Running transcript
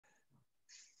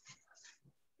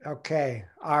Okay,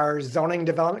 our Zoning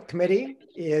Development Committee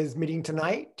is meeting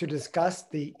tonight to discuss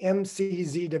the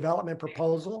MCZ development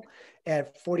proposal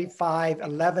at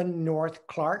 4511 North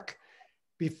Clark.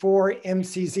 Before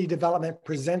MCZ development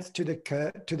presents to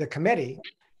the committee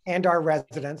and our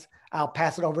residents, I'll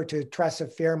pass it over to Tressa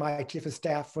Fear, my Chief of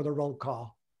Staff, for the roll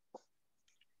call.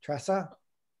 Tressa?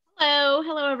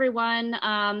 Hello everyone.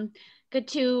 Good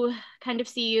to kind of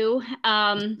see you.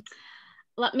 I'm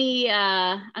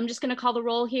just gonna call the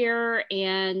roll here,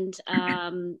 and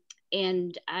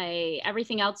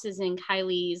everything else is in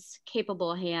Kylie's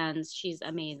capable hands. She's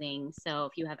amazing. So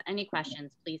if you have any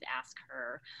questions, please ask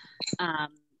her.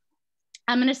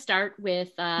 I'm gonna start with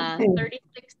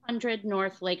 3600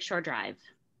 North Lakeshore Drive.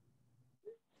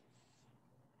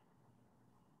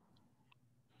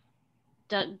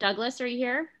 Douglas, are you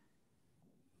here?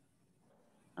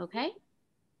 Okay.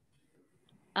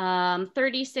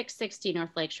 3660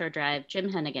 North Lakeshore Drive, Jim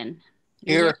Hennigan.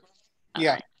 Here.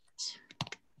 Yeah.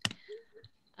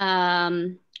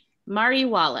 Right. Marty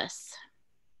Wallace.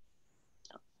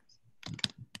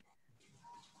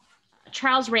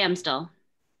 Charles Ramsdell.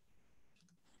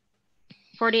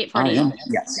 4840.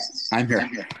 Yes, I'm here.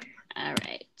 All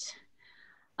right.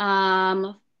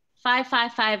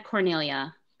 555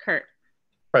 Cornelia. Kurt.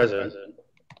 Present.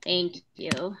 Thank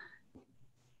you.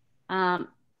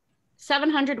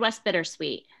 700 West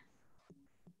Bittersweet.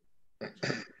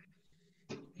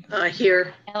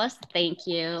 Here. Alice, thank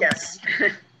you. Yes.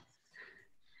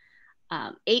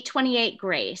 828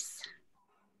 Grace.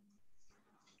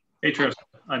 Hey, Tris,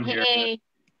 I'm here. Hey,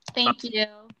 thank you.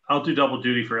 I'll do double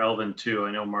duty for Elvin too.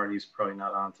 I know Marty's probably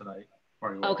not on tonight.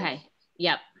 Okay,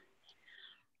 yep.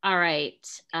 All right.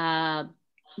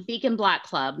 Beacon Black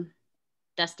Club,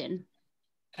 Dustin.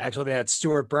 Actually, that's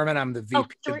Stuart Berman. I'm the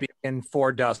VP of Beacon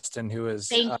for Dustin, who is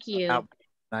thank you. Out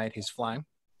tonight. He's flying.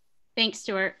 Thanks,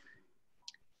 Stuart.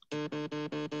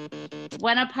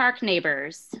 Buena Park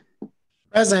Neighbors.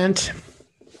 Present.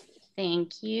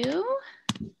 Thank you.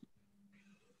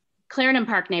 Clarendon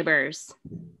Park Neighbors.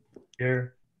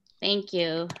 Here. Thank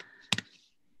you.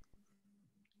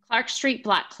 Clark Street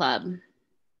Block Club.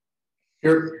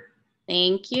 Here.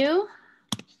 Thank you.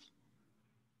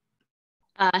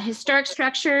 Historic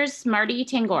Structures, Marty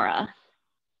Tangora.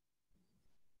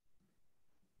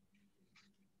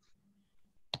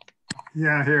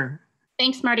 Yeah, here.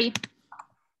 Thanks, Marty.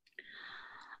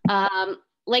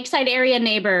 Lakeside Area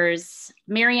Neighbors,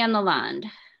 Marianne Lalonde.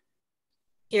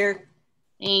 Here.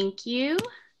 Thank you.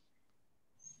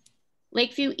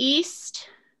 Lakeview East.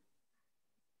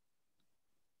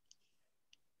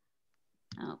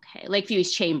 Okay, Lakeview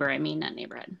East Chamber, I mean, not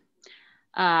neighborhood.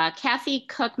 Kathy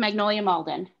Cook, Magnolia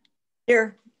Malden.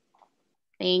 Here.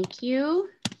 Thank you.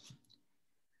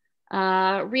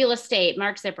 Real Estate,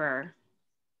 Mark Zipper.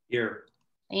 Here.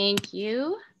 Thank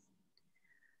you.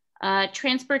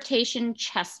 Transportation,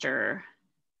 Chester.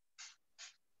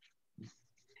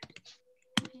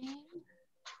 Okay.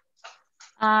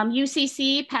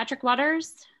 UCC, Patrick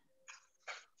Waters.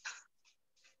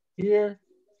 Here.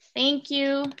 Thank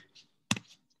you.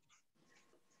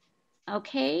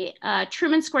 Okay,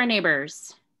 Truman Square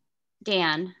Neighbors,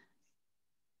 Dan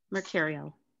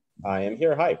Mercurio. I am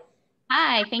here, hi.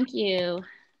 Hi, thank you.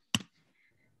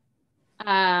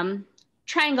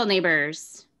 Triangle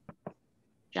Neighbors,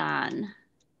 John.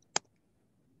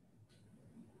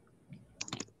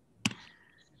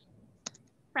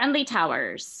 Friendly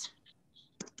Towers.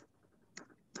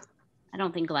 I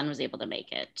don't think Glenn was able to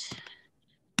make it.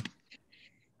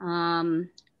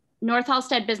 North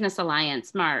Halstead Business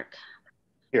Alliance, Mark.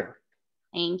 Here.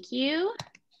 Thank you.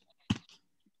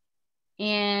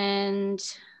 And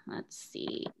let's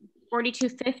see,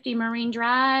 4250 Marine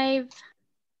Drive.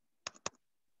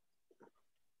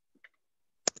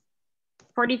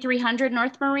 4300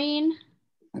 North Marine.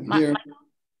 Here.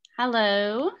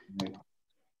 Hello.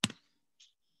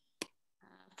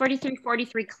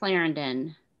 4343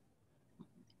 Clarendon.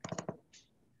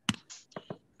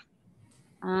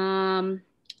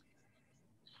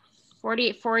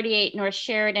 4848 North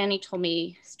Sheridan. He told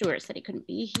me, Stuart said he couldn't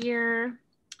be here.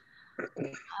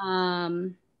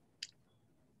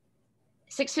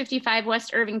 655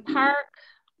 West Irving Park.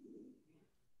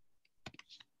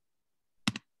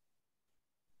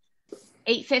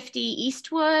 850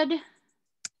 Eastwood.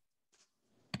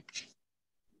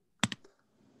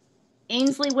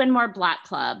 Ainsley Winmore Black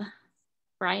Club.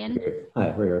 Brian?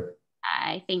 Hi, we're here.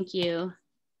 Hi, thank you.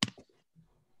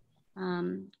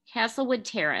 Castlewood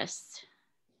Terrace.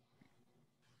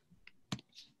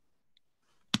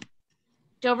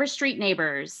 Dover Street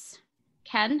Neighbors.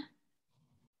 Ken?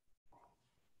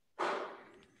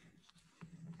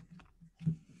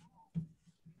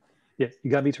 Yeah,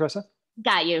 you got me, Teresa?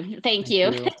 Got you. Thank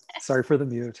you. Sorry for the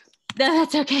mute. No,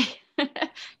 that's okay.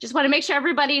 Just want to make sure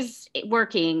everybody's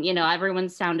working, you know,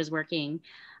 everyone's sound is working.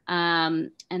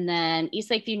 And then East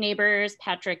Lakeview neighbors,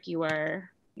 Patrick, you are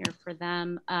here for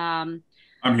them. I'm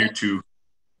here too.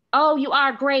 Oh, you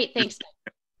are great. Thanks.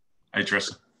 Hi,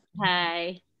 Teresa.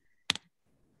 Hi.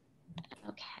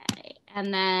 Okay.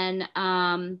 And then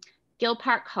Gill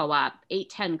Park Co-op,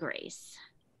 810 Grace.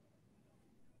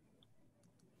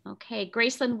 Okay,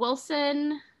 Graceland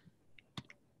Wilson.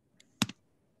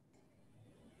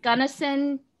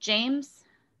 Gunnison James.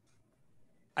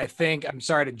 I'm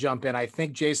sorry to jump in. I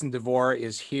think Jason DeVore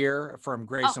is here from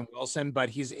Grayson Wilson,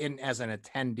 but he's in as an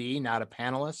attendee, not a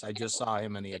panelist. I just saw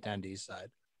him on the attendees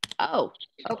side. Oh,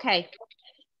 okay.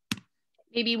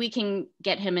 Maybe we can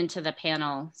get him into the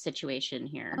panel situation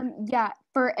here. Yeah,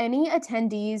 for any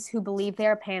attendees who believe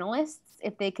they're panelists,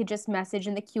 if they could just message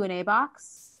in the Q&A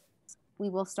box, we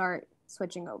will start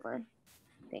switching over.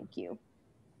 Thank you.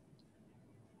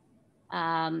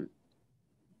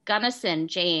 Gunnison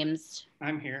James.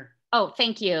 I'm here. Oh,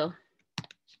 thank you.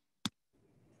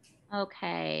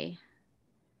 Okay.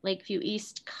 Lakeview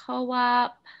East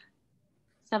Co-op,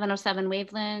 707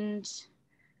 Waveland.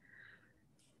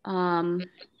 Okay.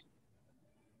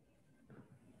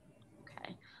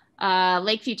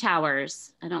 Lakeview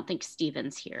Towers. I don't think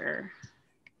Steven's here.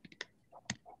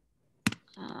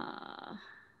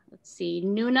 Let's see,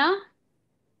 Nuna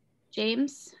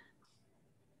James.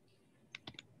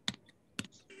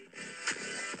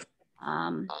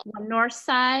 One North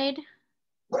Side.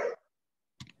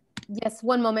 Yes,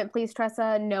 one moment, please,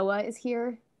 Tressa. Noah is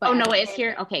here. Oh, Noah is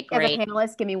here. Okay, great. As a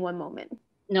panelist, give me one moment.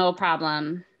 No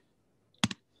problem.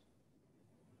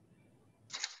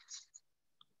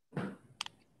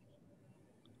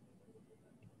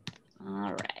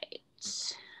 All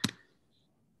right.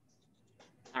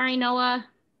 Sorry, Noah.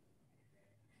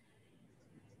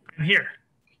 I'm here.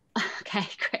 Okay,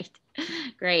 great.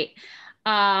 Great.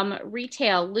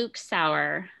 Retail, Luke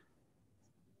Sauer.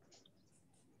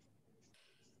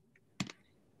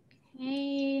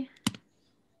 Okay.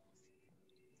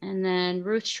 And then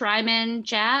Ruth Schreiman,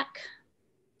 Jack.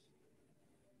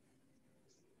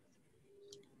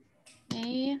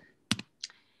 Okay.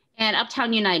 And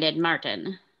Uptown United,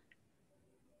 Martin.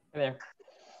 Hi there.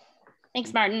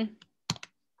 Thanks, Martin.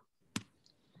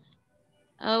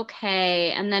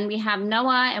 Okay, and then we have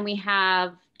Noah and we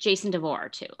have Jason DeVore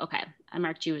too. Okay, I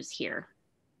marked you as here.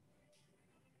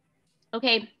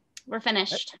 Okay, we're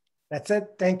finished. That's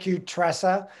it. Thank you,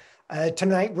 Tressa.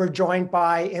 Tonight, we're joined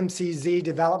by MCZ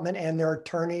Development and their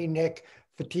attorney, Nick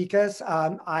Fatikas.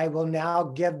 I will now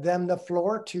give them the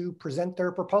floor to present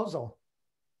their proposal.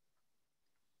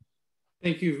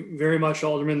 Thank you very much,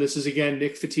 Alderman. This is again,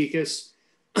 Nick Fatikas.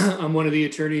 I'm one of the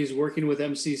attorneys working with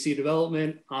MCC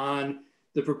Development on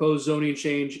the proposed zoning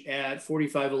change at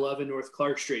 4511 North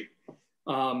Clark Street.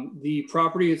 The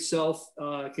property itself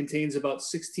contains about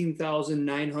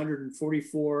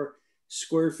 16,944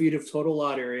 square feet of total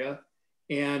lot area,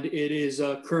 and it is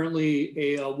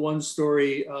currently a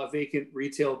one-story vacant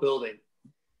retail building.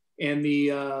 And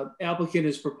the applicant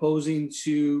is proposing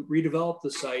to redevelop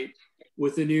the site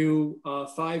with a new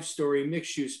 5-story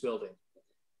mixed-use building.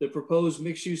 The proposed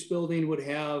mixed-use building would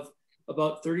have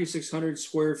about 3,600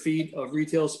 square feet of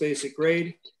retail space at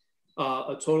grade,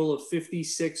 a total of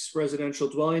 56 residential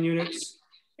dwelling units,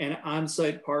 and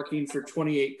on-site parking for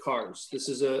 28 cars. This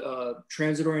is a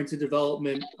transit-oriented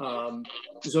development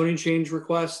zoning change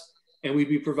request, and we'd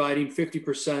be providing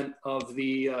 50% of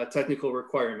the technical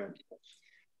requirement.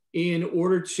 In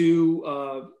order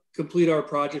to complete our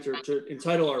project, or to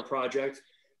entitle our project,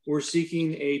 we're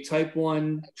seeking a type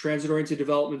 1 transit-oriented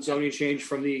development zoning change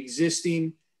from the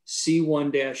existing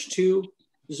C1-2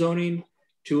 zoning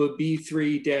to a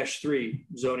B3-3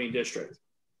 zoning district.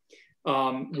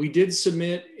 We did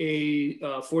submit a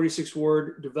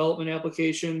 46-word development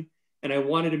application, and I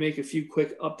wanted to make a few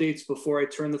quick updates before I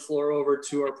turn the floor over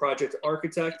to our project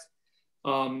architect.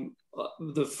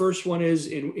 The first one is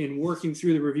in working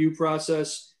through the review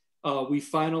process, we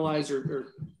finalized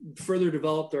or further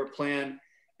developed our plan,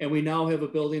 and we now have a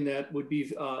building that would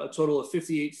be a total of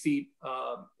 58 feet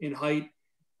in height.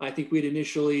 I think we'd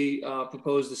initially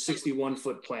proposed a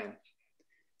 61-foot plan.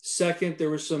 Second,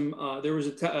 there was an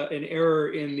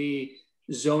error in the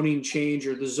zoning change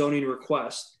or the zoning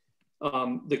request.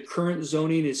 The current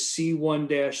zoning is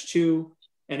C1-2,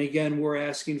 and again, we're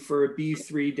asking for a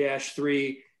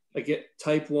B3-3, again,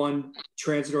 type 1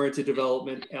 transit-oriented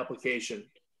development application.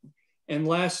 And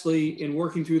lastly, in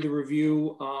working through the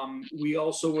review, we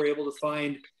also were able to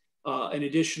find an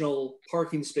additional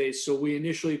parking space. So we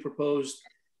initially proposed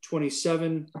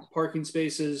 27 parking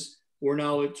spaces. We're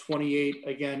now at 28,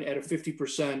 again, at a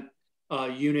 50%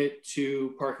 unit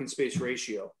to parking space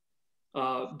ratio.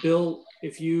 Bill,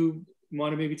 if you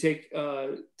want to maybe take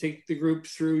the group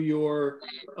through your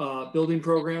building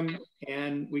program,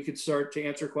 and we could start to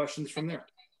answer questions from there.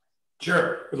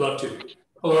 Sure, would love to.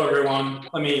 Hello, everyone.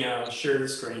 Let me share the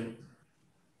screen.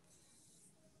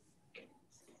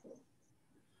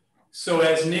 So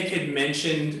as Nick had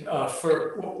mentioned,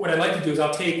 for what I'd like to do is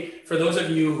I'll take, for those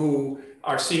of you who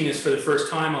are seeing this for the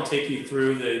first time, I'll take you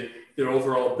through the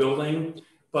overall building.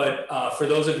 But for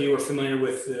those of you who are familiar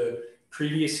with the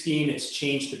previous scheme, it's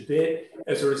changed a bit.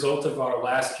 As a result of our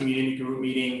last community group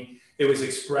meeting, it was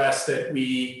expressed that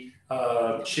we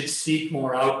should seek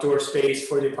more outdoor space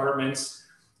for the apartments.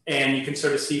 And you can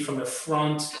sort of see from the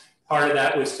front, part of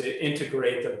that was to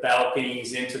integrate the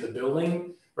balconies into the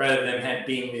building, rather than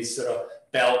being these sort of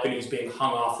balconies being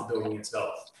hung off the building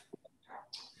itself.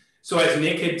 So as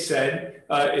Nick had said,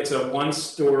 it's a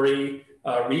one-story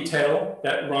retail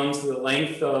that runs the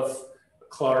length of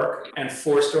Clark and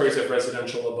 4 stories of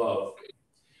residential above.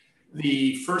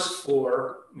 The first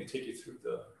floor, let me take you through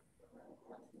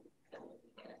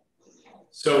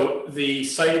so the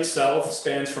site itself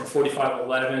spans from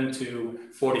 4511 to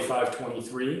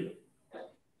 4523.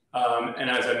 And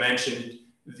as I mentioned,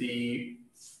 the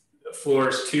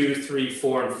floors 2, 3,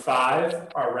 4, and 5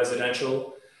 are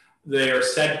residential. They are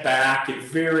set back. It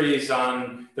varies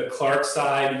on the Clark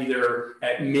side, either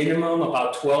at minimum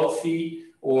about 12 feet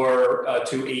or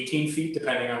to 18 feet,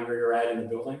 depending on where you're at in the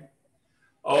building.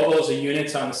 All those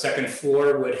units on the second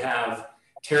floor would have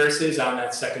terraces on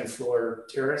that second floor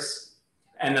terrace.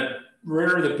 And the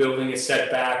rear of the building is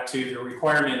set back to the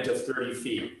requirement of 30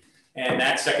 feet. And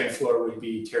that second floor would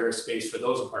be terrace space for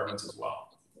those apartments as well.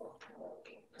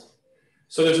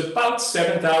 So there's about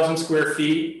 7,000 square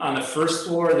feet on the first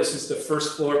floor. This is the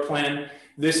first floor plan.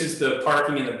 This is the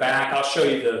parking in the back. I'll show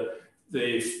you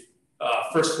the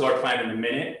first floor plan in a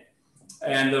minute.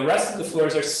 And the rest of the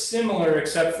floors are similar,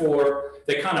 except for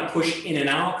they kind of push in and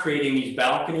out, creating these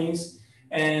balconies.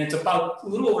 And it's about a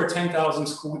little over 10,000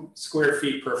 square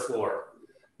feet per floor.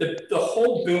 The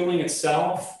whole building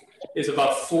itself is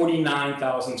about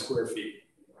 49,000 square feet.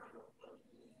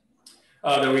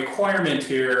 The requirement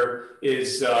here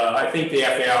is, I think the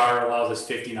FAR allows us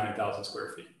 59,000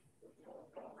 square feet.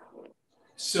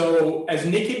 So as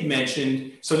Nick had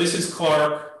mentioned, so this is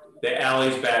Clark, the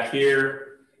alley's back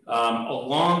here.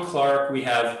 Along Clark, we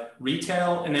have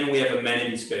retail, and then we have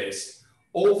amenity space.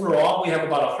 Overall, we have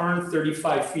about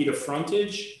 135 feet of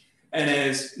frontage. And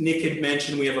as Nick had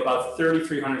mentioned, we have about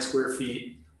 3,300 square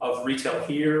feet of retail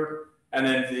here. And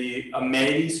then the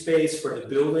amenity space for the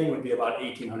building would be about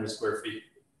 1,800 square feet.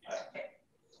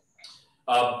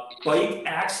 Bike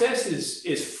access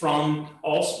is from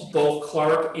both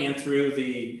Clark and through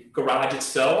the garage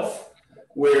itself,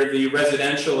 where the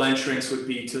residential entrance would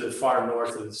be to the far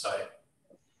north of the site.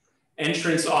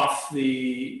 Entrance off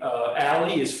the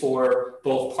alley is for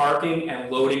both parking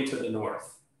and loading to the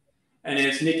north. And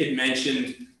as Nick had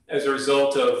mentioned, as a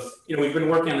result of, we've been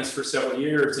working on this for several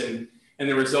years, and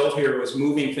the result here was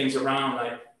moving things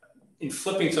around. In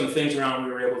flipping some things around,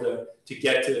 we were able to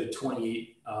get to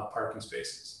 28 parking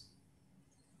spaces.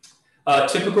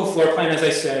 Typical floor plan, as I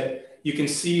said, you can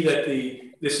see that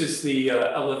this is the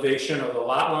elevation of the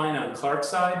lot line on Clark's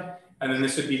side, and then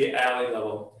this would be the alley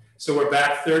level. So we're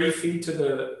back 30 feet to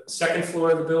the second floor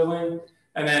of the building.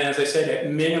 And then, as I said,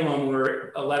 at minimum,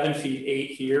 we're 11 feet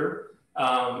 8 here.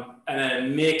 And then a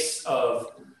mix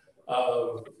of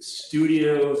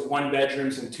studios, 1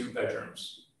 bedrooms, and 2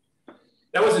 bedrooms.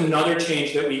 That was another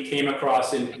change that we came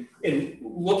across in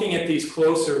looking at these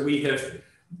closer. We have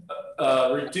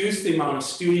reduced the amount of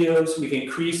studios. We've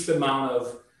increased the amount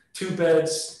of 2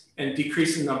 beds and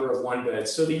decreased the number of 1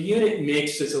 beds. So the unit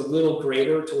mix is a little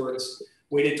greater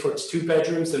weighted towards 2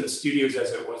 bedrooms than the studios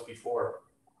as it was before.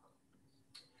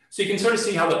 So you can sort of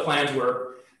see how the plans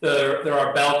work. There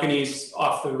are balconies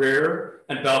off the rear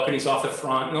and balconies off the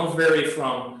front, and they'll vary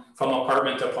from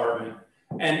apartment to apartment.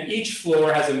 And each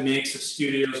floor has a mix of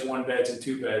studios, 1 beds, and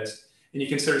 2 beds. And you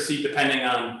can sort of see depending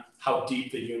on how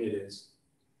deep the unit is.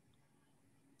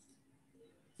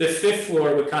 The 5th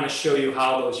floor would kind of show you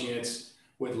how those units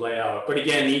would lay out. But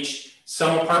again,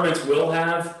 some apartments will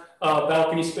have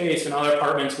balcony space, and other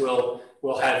apartments will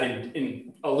have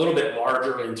in a little bit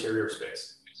larger interior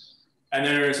space. And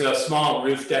then there's a small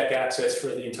roof deck access for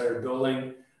the entire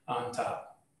building on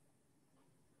top.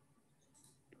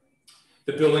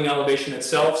 The building elevation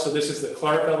itself, so this is the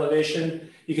Clark elevation.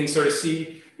 You can sort of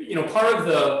see, part of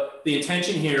the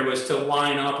intention here was to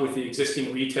line up with the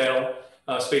existing retail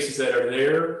spaces that are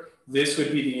there. This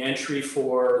would be the entry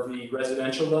for the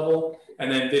residential level.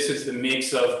 And then this is the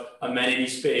mix of amenity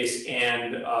space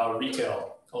and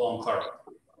retail along Clark.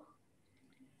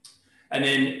 And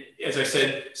then, as I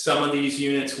said, some of these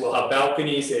units will have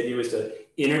balconies. The idea was to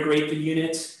integrate the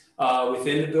units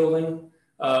within the building.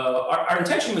 Our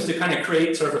intention was to kind of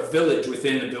create sort of a village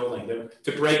within the building,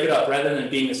 to break it up rather than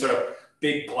being a sort of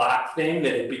big block thing,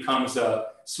 that it becomes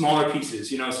smaller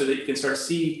pieces, you know, so that you can start to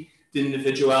see the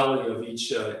individuality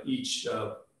of each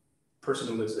person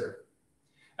who lives there.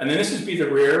 And then this would be the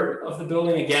rear of the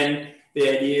building. Again, the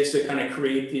idea is to kind of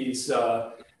create these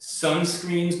sun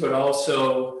screens, but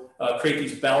also create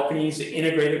these balconies to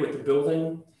integrate it with the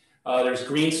building. There's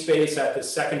green space at the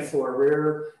second floor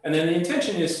rear. And then the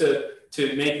intention is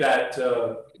to make that,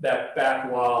 that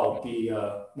back wall be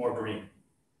more green.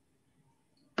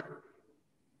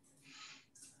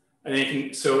 And then you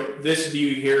can, so this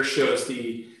view here shows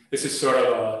this is sort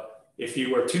of if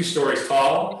you were 2 stories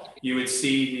tall, you would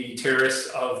see the terrace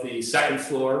of the second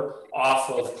floor off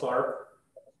of Clark.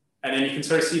 And then you can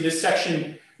sort of see this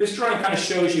section. This drawing kind of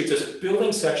shows you, it's a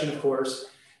building section, of course.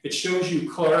 It shows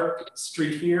you Clark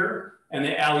Street here and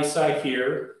the alley side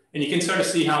here. And you can sort of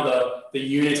see how the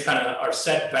units kind of are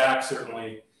set back,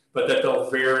 certainly, but that they'll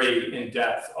vary in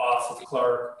depth off of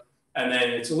Clark. And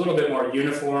then it's a little bit more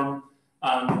uniform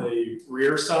on the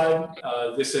rear side.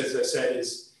 This, as I said,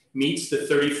 meets the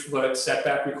 30-foot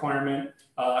setback requirement,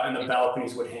 and the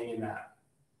balconies would hang in that.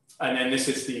 And then this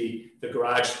is the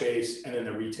garage space and then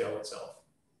the retail itself.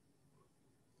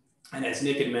 And as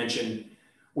Nick had mentioned,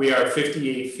 we are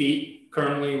 58 feet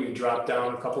currently. We dropped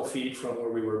down a couple feet from where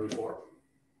we were before.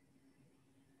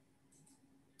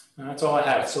 And that's all I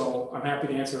have. So I'm happy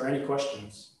to answer any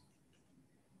questions.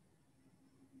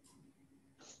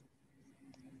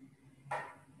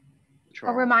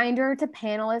 A reminder to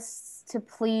panelists to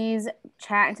please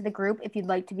chat into the group if you'd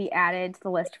like to be added to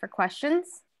the list for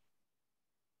questions.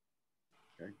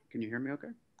 Okay. Can you hear me okay?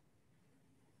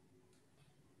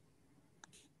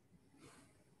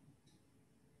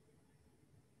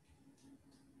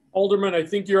 Alderman, I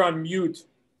think you're on mute.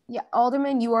 Yeah,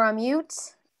 Alderman, you are on mute.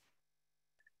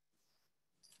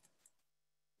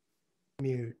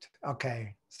 Mute.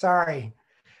 Okay, sorry.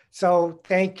 So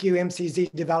thank you,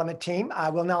 MCZ development team. I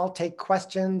will now take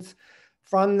questions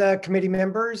from the committee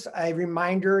members. A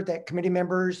reminder that committee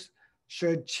members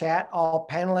should chat all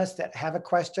panelists that have a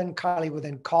question. Kylie will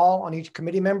then call on each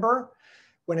committee member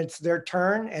when it's their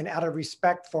turn, and out of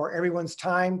respect for everyone's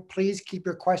time, please keep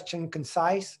your question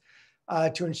concise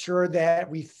to ensure that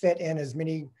we fit in as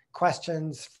many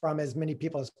questions from as many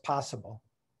people as possible.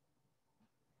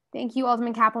 Thank you,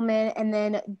 Alderman Cappleman. And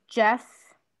then Jeff,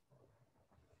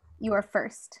 you are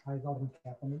first.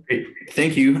 Great.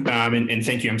 Thank you. And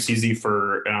thank you, MCZ,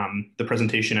 for the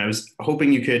presentation. I was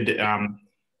hoping you could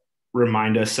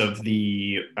remind us of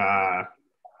the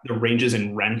ranges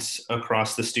in rents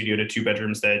across the studio to 2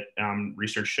 bedrooms that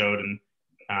research showed,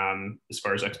 and as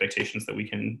far as expectations that we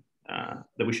can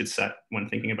that we should set when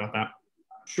thinking about that.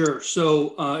 Sure.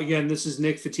 So again, this is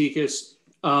Nick Fatikas.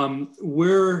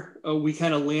 Where we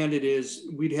kind of landed is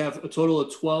we'd have a total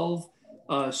of 12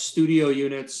 studio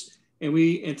units, and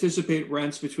we anticipate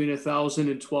rents between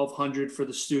 $1,000 and $1,200 for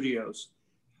the studios.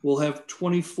 We'll have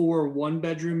 24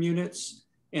 1-bedroom units,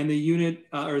 and the unit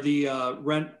or the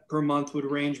rent per month would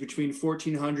range between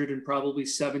 $1,400 and probably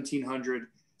 $1,700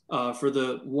 for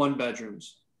the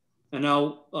 1-bedrooms. And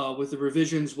now with the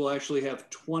revisions, we'll actually have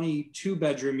 22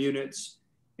 bedroom units,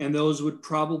 and those would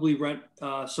probably rent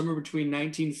somewhere between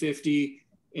 $1,950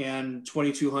 and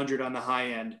 $2,200 on the high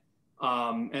end.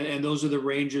 And those are the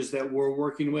ranges that we're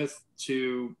working with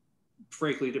to,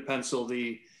 frankly, to pencil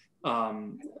the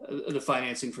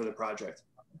financing for the project.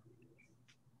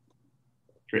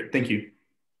 Great, thank you.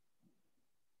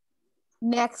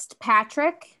 Next,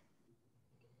 Patrick.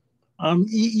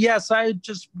 Yes,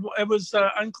 it was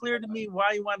unclear to me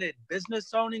why you wanted business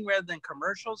zoning rather than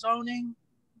commercial zoning.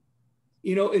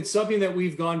 You know, it's something that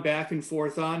we've gone back and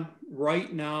forth on.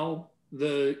 Right now,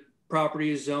 the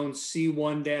property is zoned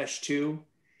C1-2.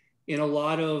 In a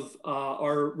lot of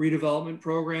our redevelopment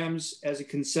programs, as a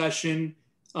concession,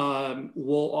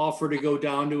 we'll offer to go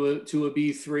down to a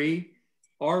B3.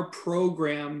 Our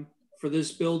program for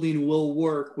this building will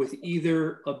work with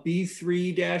either a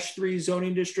B3-3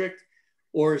 zoning district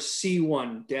or a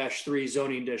C1-3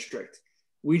 zoning district.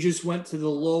 We just went to the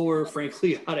lower,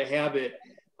 frankly, out of habit,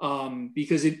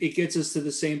 because it gets us to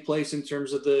the same place in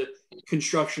terms of the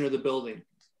construction of the building.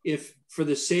 If, for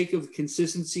the sake of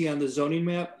consistency on the zoning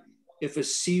map, if a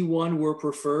C1 were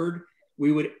preferred,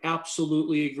 we would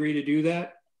absolutely agree to do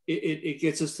that. It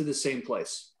gets us to the same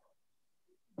place.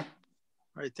 All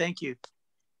right, thank you.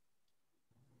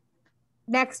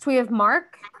 Next, we have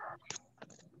Mark.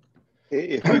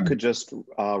 If you could just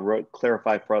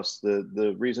clarify for us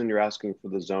the reason you're asking for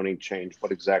the zoning change,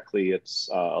 what exactly it's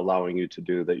allowing you to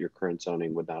do that your current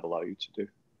zoning would not allow you to do?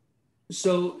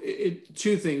 So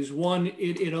two things. One,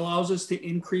 it allows us to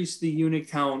increase the unit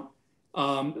count.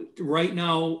 Right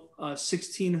now,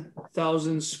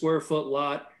 16,000 square foot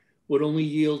lot would only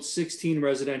yield 16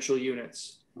 residential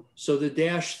units. So the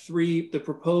the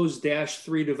proposed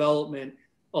 -3 development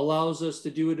allows us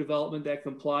to do a development that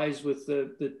complies with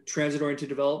the transit-oriented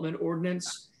development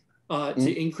ordinance to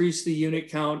increase the unit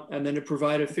count and then to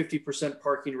provide a 50%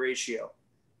 parking ratio.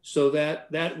 So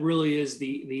that really is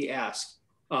the ask,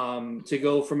 to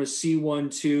go from a C12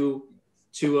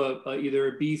 to either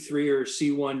a B3 or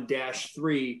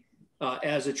C1-3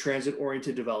 as a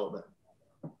transit-oriented development.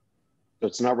 So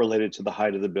it's not related to the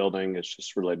height of the building, it's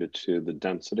just related to the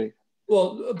density?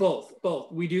 Well, both.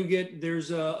 We do get,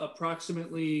 there's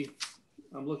approximately,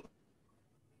 I'm looking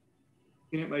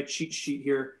at my cheat sheet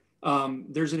here.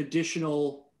 There's an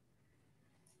additional,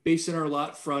 based on our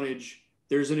lot frontage,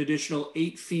 there's an additional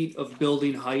 8 feet of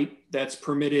building height that's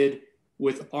permitted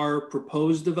with our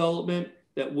proposed development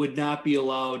that would not be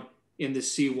allowed in the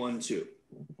C12.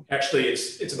 Actually,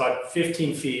 it's about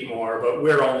 15 feet more, but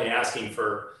we're only asking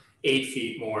for 8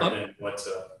 feet more than what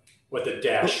the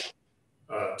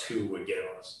 -2 would give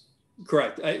us.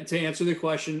 Correct. To answer the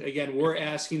question, again, we're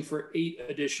asking for 8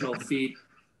 additional feet,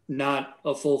 not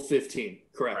a full 15.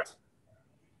 Correct.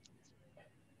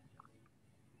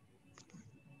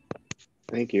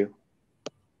 Thank you.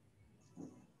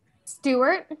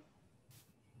 Stuart?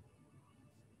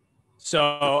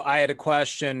 So I had a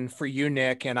question for you,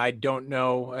 Nick, and I don't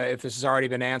know if this has already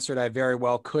been answered. I very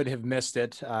well could have missed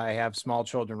it. I have small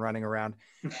children running around.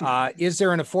 Is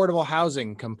there an affordable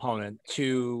housing component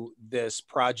to this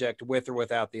project with or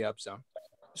without the upzone?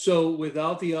 So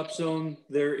without the upzone,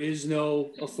 there is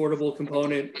no affordable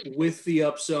component. With the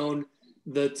upzone,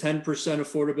 the 10%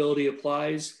 affordability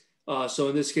applies. So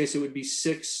in this case, it would be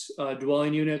 6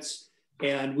 dwelling units.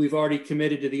 And we've already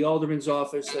committed to the Alderman's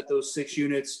office that those 6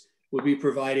 units would be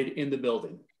provided in the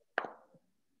building.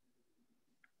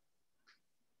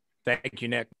 Thank you,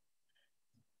 Nick.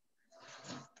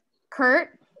 Kurt?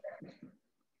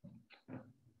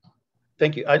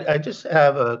 Thank you. I just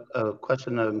have a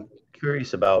question I'm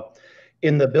curious about.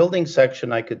 In the building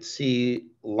section, I could see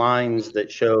lines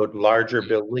that showed larger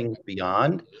buildings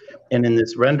beyond. And in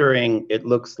this rendering, it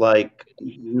looks like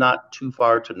not too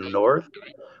far to the north,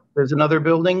 there's another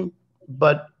building,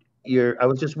 but I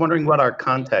was just wondering what our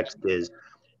context is,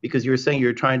 because you were saying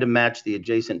you're trying to match the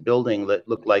adjacent building that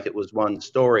looked like it was 1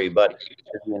 story, but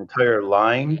is the entire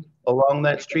line along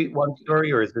that street 1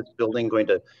 story, or is this building going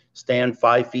to stand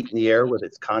 5 feet in the air with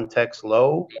its context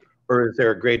low, or is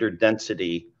there a greater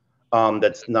density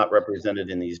that's not represented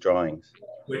in these drawings?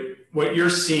 What you're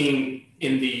seeing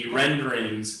in the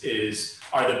renderings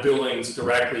are the buildings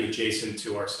directly adjacent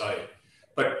to our site.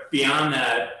 But beyond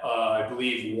that, I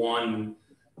believe one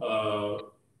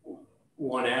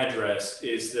address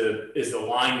is the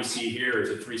line you see here is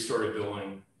a 3-story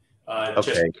building,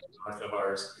 just north of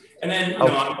ours. And then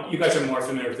you guys are more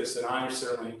familiar with this than I am,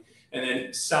 certainly. And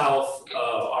then south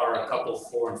are a couple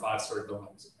 4- and 5-story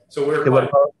buildings. So we're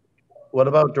what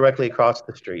about directly across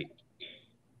the street?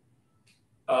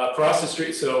 Across the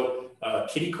street, so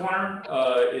Kitty Corner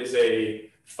is a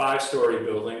 5-story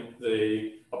building,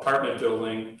 the apartment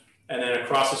building, and then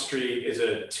across the street is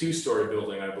a 2-story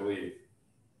building, I believe.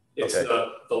 It's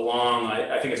the long,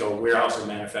 I think it's a warehouse or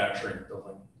manufacturing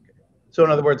building. So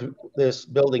in other words, this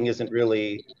building isn't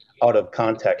really out of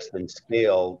context and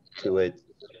scale to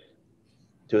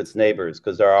its neighbors,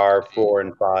 because there are 4-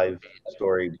 and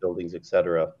 5-story buildings, et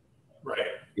cetera, right,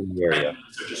 in the area.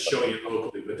 So just showing it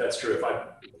locally, but that's true. If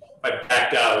I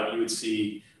backed out, you would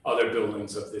see other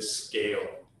buildings of this scale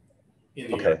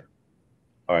in the area.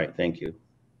 All right, thank you.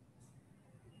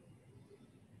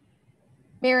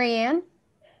 Marianne?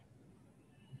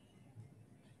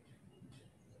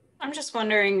 I'm just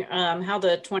wondering how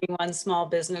the 21 small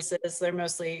businesses, they're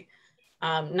mostly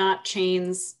not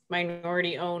chains,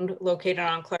 minority owned, located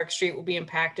on Clark Street, will be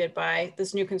impacted by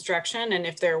this new construction, and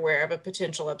if they're aware of a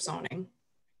potential upzoning.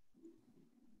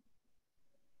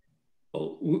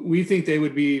 Well, we think they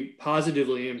would be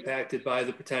positively impacted by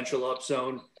the potential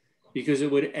upzone, because it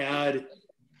would add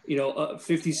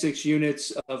 56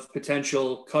 units of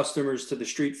potential customers to the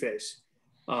street face.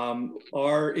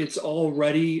 It's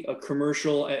already a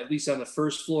commercial, at least on the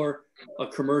first floor, a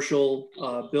commercial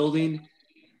building.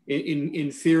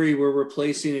 In theory, we're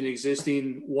replacing an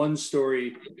existing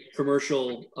 1-story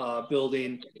commercial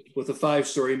building with a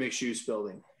 5-story mixed-use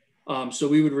building. So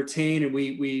we would retain, and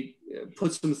we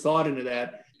put some thought into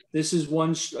that. This is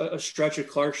a stretch of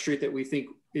Clark Street that we think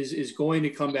is going to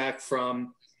come back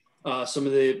from some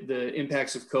of the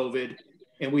impacts of COVID.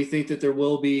 And we think that there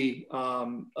will be a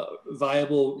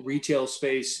viable retail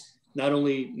space, not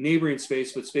only neighboring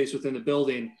space, but space within the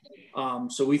building.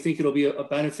 So we think it'll be a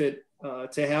benefit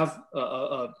to have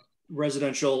a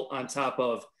residential on top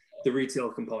of the retail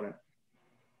component.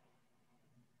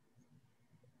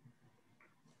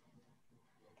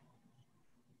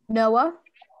 Noah?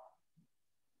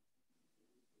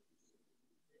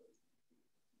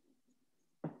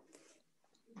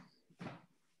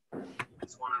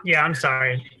 Yeah, I'm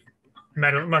sorry.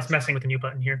 I'm messing with the new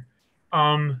button here.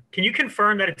 Can you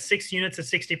confirm that it's 6 units at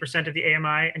 60% of the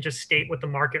AMI and just state what the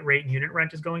market rate unit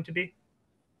rent is going to be?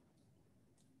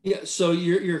 Yeah, so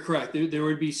you're correct. There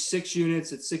would be 6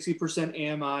 units at 60%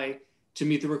 AMI to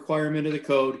meet the requirement of the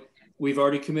code. We've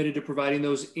already committed to providing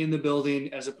those in the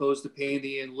building as opposed to paying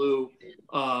the in lieu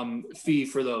fee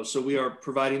for those. So we are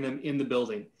providing them in the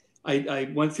building.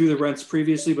 I went through the rents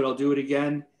previously, but I'll do it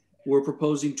again. We're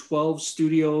proposing 12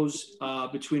 studios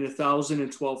between 1,000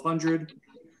 and 1,200,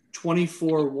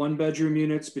 24 one-bedroom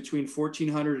units between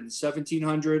 1,400 and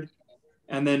 1,700,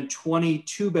 and then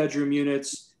 22 bedroom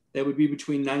units that would be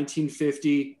between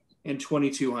 1,950 and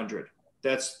 2,200.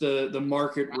 That's the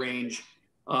market range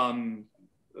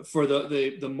for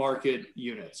the market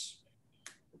units.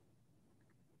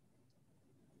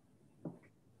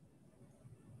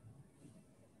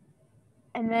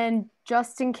 And then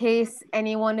just in case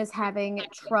anyone is having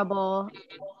trouble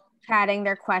chatting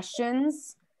their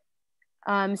questions,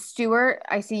 Stuart,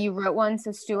 I see you wrote one.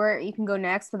 So Stuart, you can go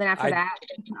next, but then after that,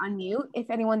 you can unmute if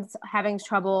anyone's having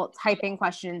trouble typing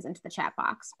questions into the chat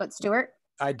box. But Stuart?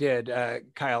 I did,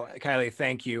 Kylie,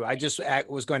 thank you. I just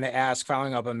was going to ask,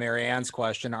 following up on Mary Ann's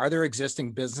question, are there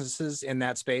existing businesses in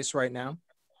that space right now?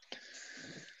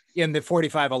 In the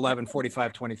 4511,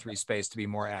 4523 space, to be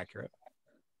more accurate.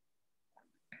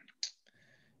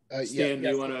 Stan, do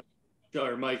you want to,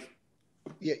 or Mike?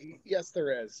 Yeah, yes,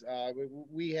 there is.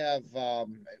 We have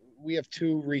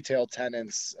 2 retail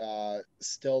tenants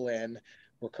still in.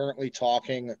 We're currently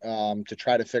talking to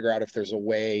try to figure out if there's a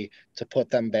way to put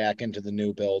them back into the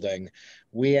new building.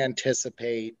 We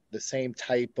anticipate the same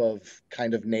type of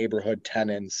kind of neighborhood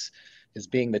tenants as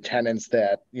being the tenants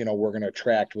that, you know, we're going to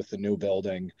attract with the new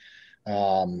building.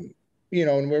 You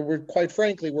know, and we're quite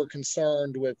frankly, we're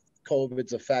concerned with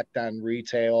COVID's effect on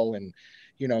retail. And,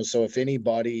 you know, so if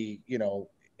anybody, you know,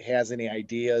 has any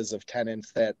ideas of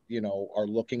tenants that, you know, are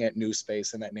looking at new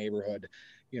space in that neighborhood,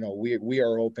 you know, we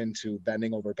are open to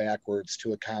bending over backwards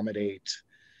to accommodate,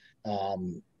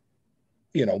 you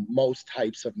know, most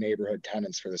types of neighborhood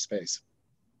tenants for the space.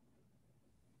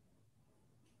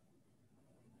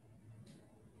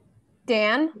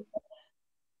 Dan?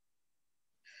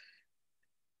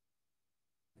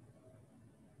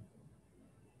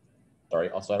 Sorry,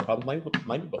 also had a problem with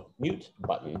my mute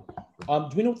button. Do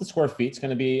we know what the square feet's going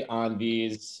to be on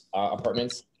these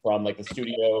apartments from like the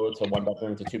studio to 1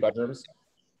 bedroom to 2 bedrooms?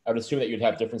 I would assume that you'd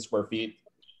have different square feet,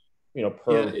 you know,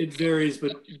 per. Yeah, it varies,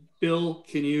 but Bill,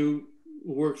 can you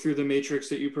work through the matrix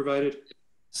that you provided?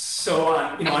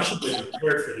 So, you know, I should be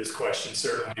prepared for this question,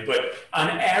 certainly, but on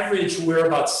average, we're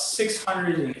about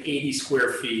 680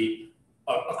 square feet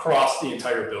across the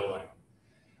entire building.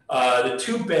 The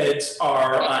 2 beds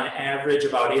are on average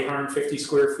about 850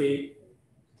 square feet.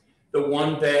 The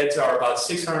 1 beds are about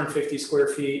 650 square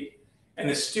feet. And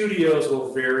the studios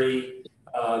will vary.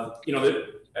 You know,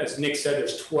 as Nick said,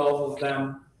 there's 12 of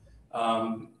them.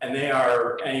 And they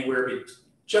are anywhere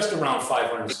just around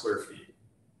 500 square feet.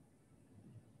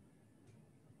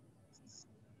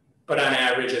 But on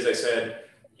average, as I said,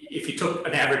 if you took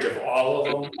an average of all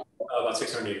of them, about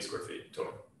 680 square feet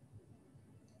total.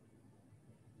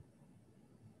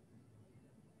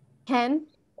 Ken?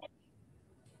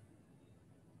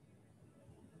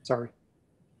 Sorry.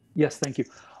 Yes, thank you.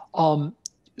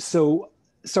 So,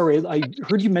 sorry, I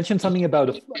heard you mention something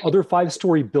about other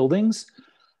 5-story buildings.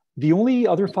 The only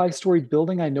other 5-story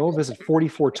building I know of is at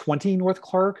 4420 North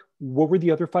Clark. What were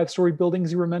the other 5-story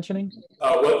buildings you were mentioning?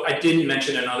 Well, I didn't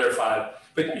mention another 5,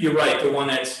 but you're right, the one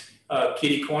that's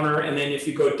Kitty Corner. And then if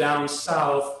you go down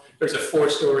south, there's a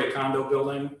 4-story condo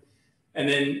building. And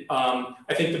then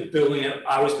I think the building that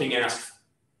I was being asked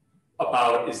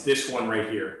about is this one right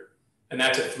here. And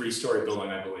that's a 3-story building,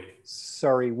 I believe.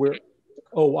 Sorry, where?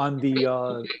 Oh, on the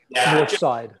north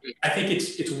side. I think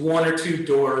it's 1 or 2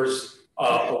 doors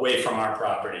away from our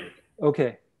property.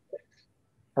 Okay.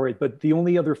 All right, but the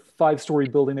only other 5-story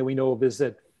building that we know of is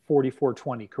at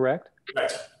 4420, correct?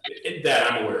 Right.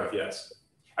 That I'm aware of, yes.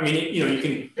 I mean, you know, you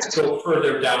can go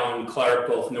further down Clark,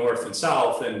 both north and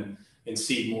south, and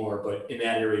see more, but in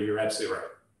that area, you're absolutely right.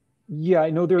 Yeah, I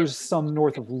know there's some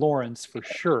north of Lawrence for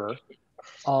sure,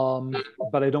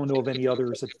 but I don't know of any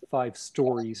others at 5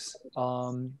 stories.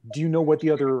 Do you know what the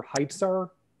other heights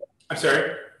are? I'm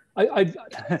sorry?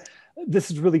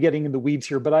 This is really getting in the weeds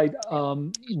here, but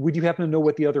would you happen to know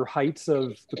what the other heights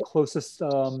of the closest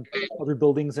other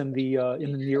buildings in the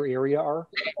near area are?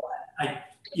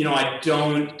 I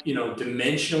don't,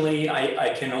 dimensionally, I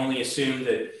can only assume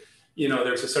that,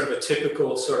 there's a sort of a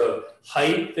typical sort of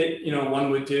height that, one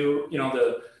would do,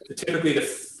 typically the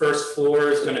first floor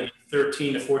is going to be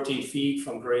 13 to 14 feet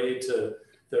from grade to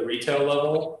the retail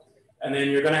level. And then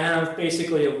you're going to have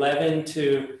basically 11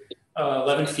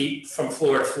 feet from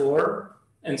floor to floor.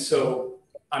 And so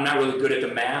I'm not really good at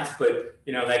the math, but,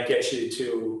 that gets you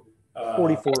to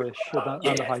 44-ish on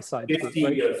the high side. 50,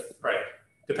 right? Right.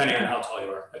 Depending on how tall you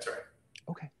are. That's right.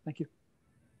 Okay, thank you.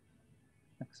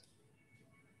 Thanks.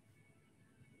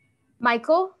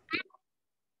 Michael?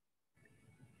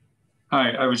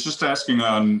 Hi, I was just asking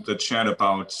on the chat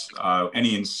about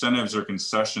any incentives or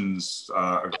concessions.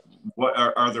 What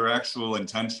are there actual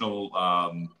intentional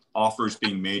offers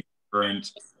being made to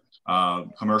current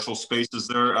commercial spaces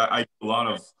there? I do a lot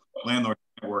of landlord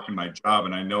work in my job,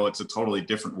 and I know it's a totally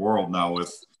different world now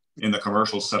in the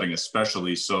commercial setting,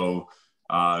 especially. So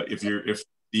if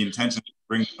the intention is to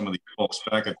bring some of these folks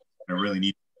back, I really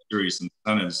need serious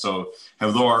incentives. So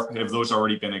have those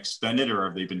already been extended, or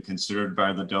have they been considered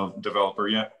by the developer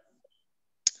yet?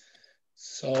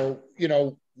 So,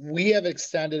 we have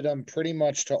extended them pretty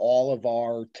much to all of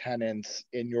our tenants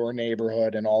in your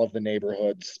neighborhood and all of the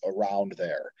neighborhoods around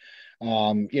there.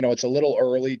 It's a little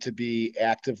early to be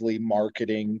actively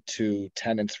marketing to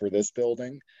tenants for this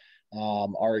building.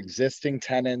 Our existing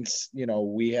tenants,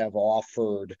 we have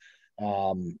offered,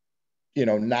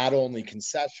 not only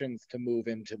concessions to move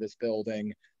into this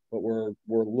building, but we're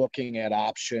looking at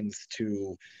options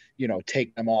to,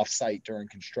 take them off site during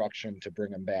construction to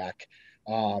bring them back.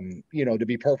 To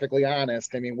be perfectly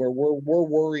honest, I mean, we're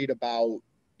worried about,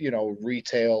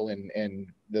 retail and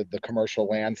the commercial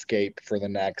landscape for the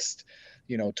next,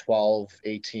 12,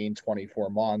 18, 24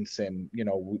 months. And,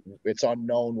 it's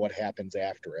unknown what happens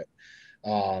after it.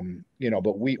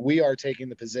 But we are taking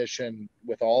the position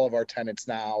with all of our tenants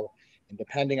now, and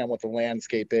depending on what the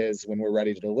landscape is when we're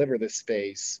ready to deliver this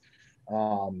space,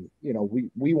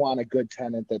 we want a good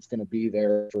tenant that's going to be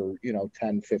there for,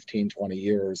 10, 15, 20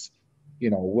 years.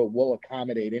 We'll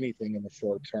accommodate anything in the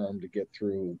short term to get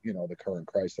through, the current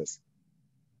crisis.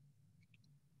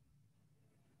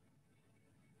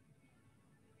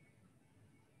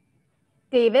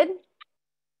 David?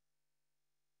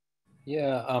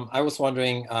 Yeah, I was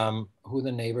wondering who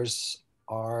the neighbors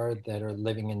are that are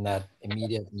living in that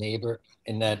immediate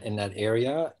in that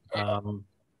area.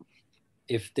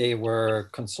 If they were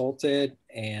consulted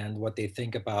and what they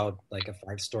think about like a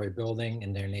 5-story building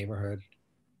in their neighborhood.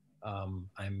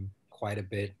 I'm quite a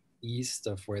bit east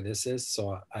of where this is,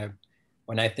 so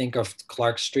when I think of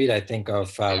Clark Street, I think of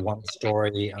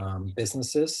 1-story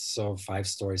businesses. So 5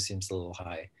 stories seems a little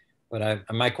high. But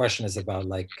my question is about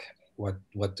like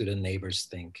what do the neighbors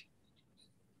think?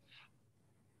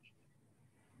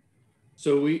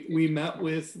 So we met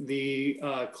with the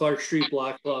Clark Street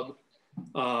Block Club,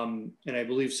 and I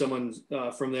believe someone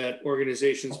from that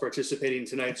organization is participating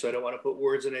tonight, so I don't want to put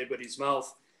words in anybody's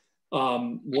mouth.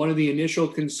 One of the initial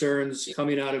concerns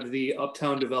coming out of the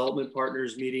Uptown Development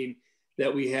Partners meeting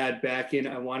that we had back in,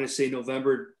 I want to say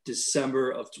November,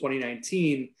 December of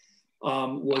 2019,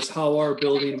 was how our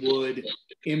building would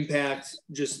impact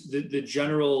just the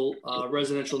general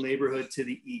residential neighborhood to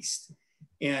the east.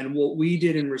 And what we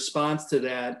did in response to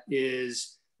that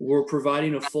is we're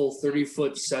providing a full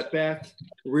 30-foot setback,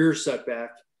 rear setback,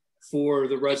 for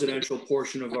the residential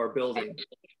portion of our building.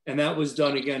 And that was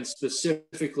done again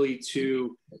specifically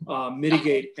to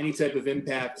mitigate any type of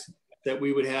impact that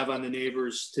we would have on the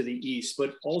neighbors to the east.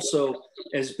 But also,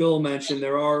 as Bill mentioned,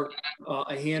 there are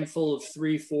a handful of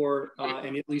 3, 4,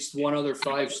 and at least one other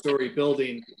 5-story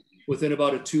building within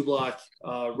about a 2-block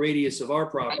radius of our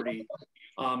property.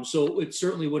 So it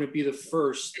certainly wouldn't be the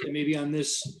first, and maybe on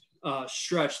this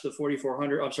stretch, the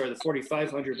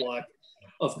 4500 block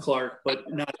of Clark,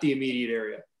 but not the immediate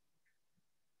area.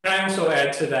 Can I also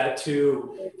add to that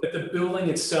too, that the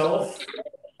building itself,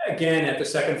 again, at the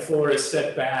second floor is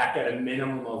set back at a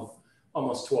minimum of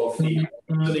almost 12 feet.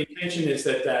 So the intention is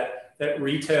that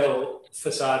retail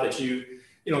facade that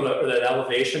or that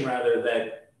elevation rather,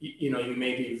 that, you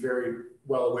may be very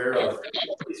well aware of,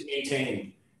 is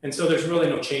maintained. And so there's really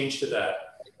no change to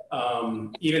that.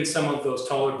 Even some of those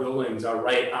taller buildings are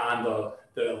right on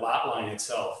the lot line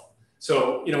itself.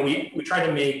 So, you know, we try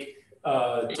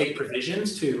to take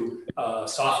provisions to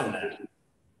soften that.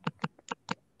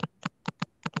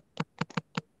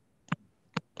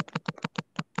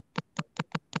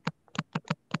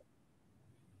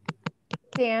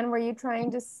 Dan, were you trying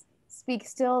to speak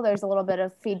still? There's a little bit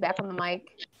of feedback on the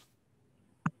mic.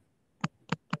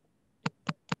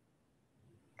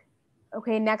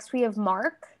 Okay, next we have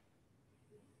Mark.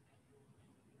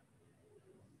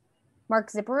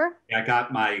 Mark Zipperer. I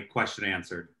got my question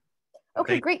answered.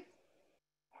 Okay, great.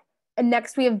 And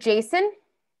next we have Jason.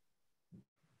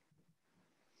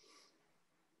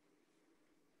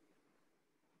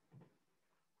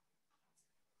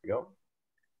 There you go.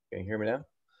 Can you hear me now?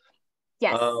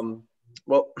 Yes.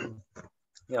 Well, you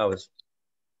know,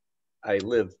 I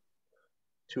live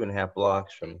 2.5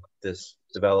 blocks from this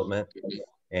development,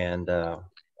 and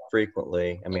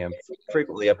frequently, I mean, I'm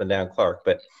frequently up and down Clark,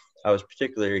 but I was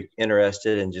particularly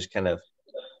interested in just kind of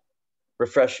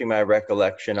refreshing my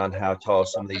recollection on how tall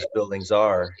some of these buildings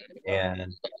are.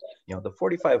 And, you know, the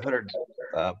 4,500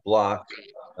 block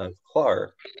of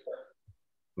Clark,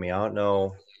 I mean, I don't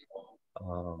know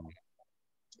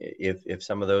if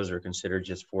some of those are considered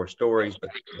just 4 stories, but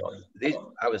you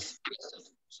know, I was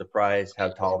surprised how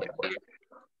tall they were.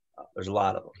 There's a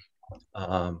lot of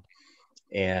them.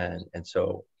 And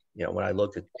so, you know, when I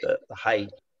looked at the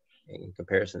height in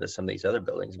comparison to some of these other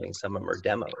buildings, I mean, some of them are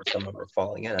demo, some of them are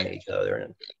falling in on each other,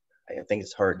 and I think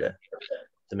it's hard to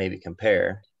maybe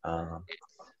compare.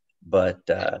 But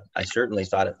I certainly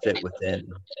thought it fit within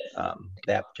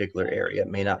that particular area. It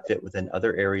may not fit within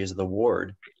other areas of the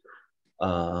ward,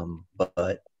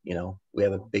 but you know, we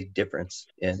have a big difference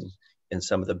in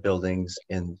some of the buildings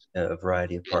in a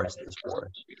variety of parts of this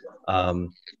ward.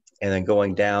 And then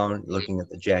going down, looking at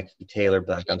the Jackie Taylor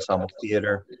Black Ensemble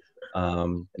Theater,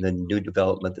 and then new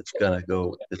development that's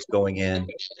going in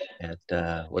at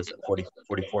what's it,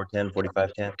 4410,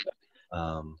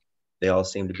 4510. They all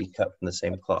seem to be cut from the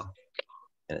same cloth,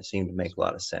 and it seemed to make a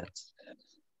lot of sense.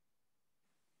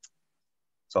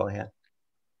 That's all I had.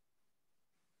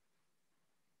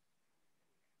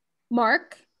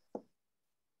 Mark.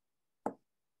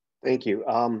 Thank you.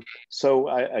 So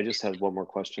I just had one more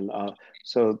question.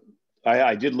 So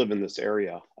I did live in this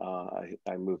area.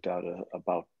 I moved out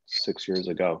about 6 years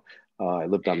ago. I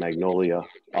lived on Magnolia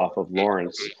off of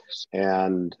Lawrence,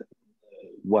 and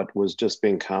what was just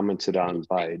being commented on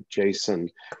by Jason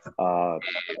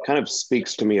kind of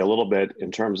speaks to me a little bit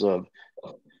in terms of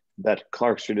that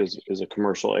Clark Street is a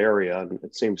commercial area, and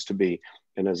it seems to be.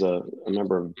 And as a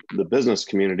member of the business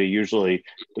community, usually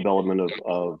development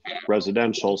of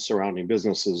residential surrounding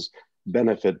businesses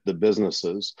benefit the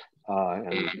businesses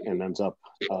and ends up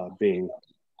being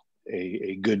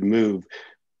a good move.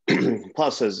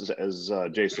 Plus, as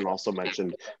Jason also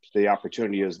mentioned, the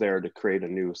opportunity is there to create a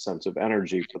new sense of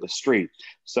energy for the street.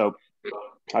 So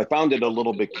I found it a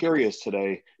little bit curious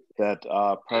today that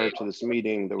prior to this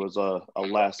meeting, there was a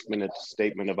last minute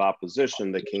statement of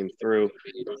opposition that came through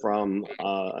from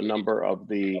a number of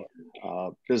the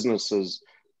businesses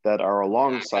that are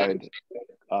alongside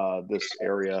this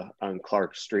area on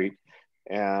Clark Street,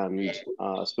 and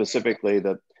specifically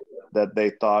that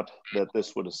they thought that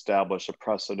this would establish a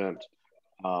precedent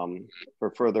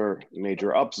for further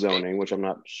major upzoning, which I'm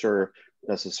not sure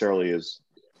necessarily is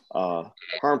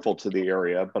harmful to the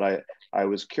area, but I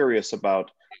was curious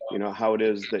about, you know, how it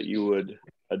is that you would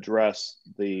address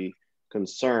the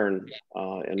concern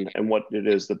and what it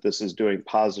is that this is doing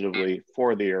positively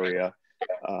for the area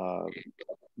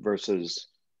versus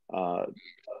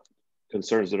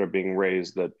concerns that are being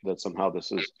raised that somehow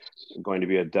this is going to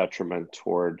be a detriment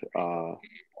toward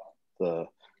the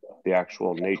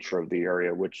actual nature of the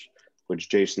area, which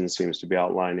Jason seems to be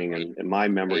outlining. And my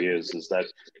memory is that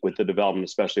with the development,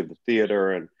 especially of the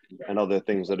theater and other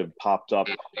things that have popped up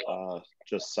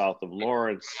just south of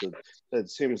Lawrence, it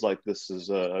seems like this is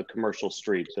a commercial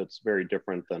street that's very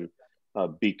different than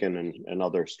Beacon and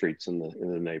other streets in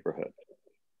the neighborhood.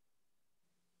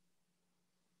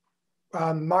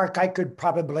 Mark, I could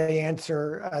probably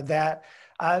answer that.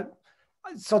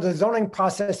 So the zoning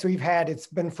process we've had, it's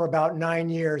been for about 9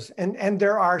 years. And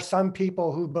there are some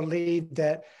people who believe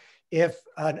that if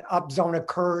an upzone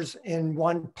occurs in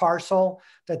one parcel,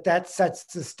 that sets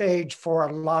the stage for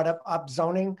a lot of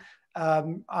upzoning.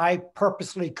 I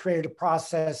purposely created a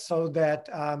process so that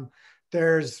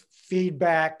there's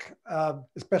feedback,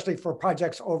 especially for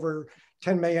projects over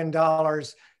 $10 million.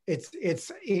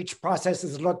 It's each process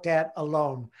is looked at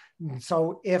alone.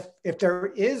 So if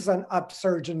there is an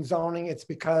upsurge in zoning, it's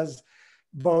because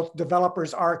both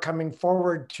developers are coming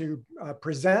forward to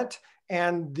present,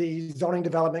 and the zoning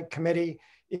development committee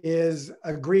is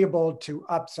agreeable to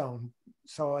upzone.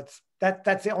 So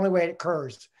that's the only way it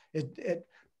occurs.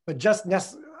 But just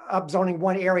upzoning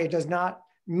one area does not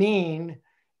mean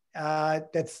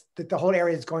that the whole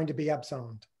area is going to be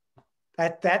upzoned.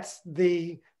 That's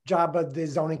the job of the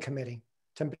zoning committee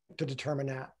to determine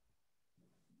that.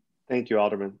 Thank you,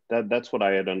 Alderman. That's what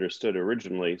I had understood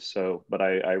originally. So, but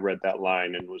I read that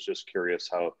line and was just curious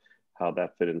how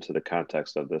that fit into the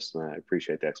context of this, and I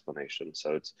appreciate the explanation.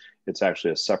 So it's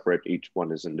actually a separate, each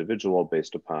one is individual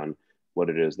based upon what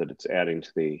it is that it's adding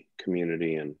to the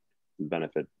community and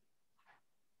benefit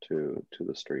to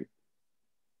the street.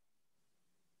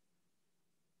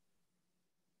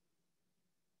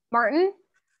 Martin?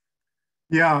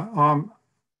 Yeah,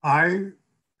 I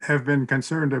have been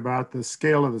concerned about the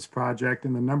scale of this project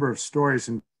and the number of stories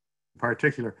in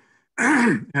particular.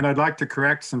 And I'd like to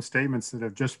correct some statements that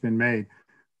have just been made.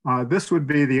 This would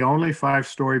be the only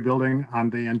 5-story building on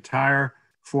the entire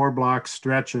 4-block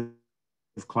stretch of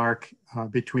Clark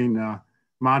between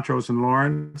Montrose and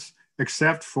Lawrence,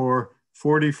 except for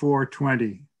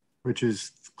 4420, which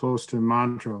is close to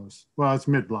Montrose. Well, it's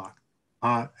mid-block.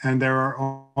 And there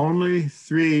are only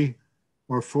 3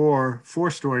 or 4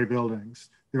 4-story buildings.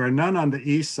 There are none on the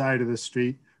east side of the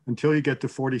street until you get to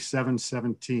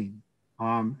 4717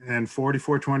 and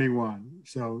 4421.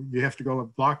 So you have to go a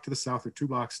block to the south or 2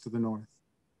 blocks to the north.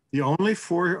 The only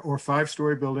 4 or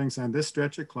 5-story buildings on this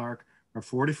stretch of Clark are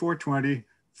 4420,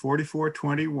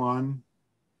 4421,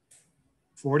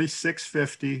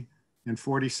 4650, and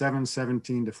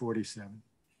 4717 to 47.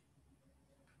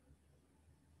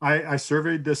 I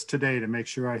surveyed this today to make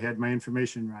sure I had my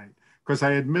information right, because I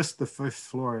had missed the 5th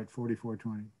floor at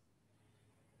 4420.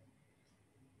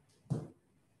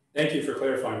 Thank you for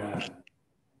clarifying that.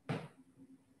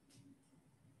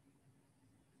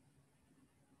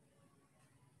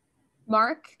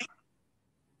 Mark?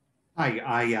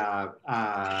 Hi,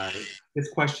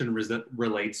 this question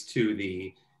relates to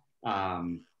the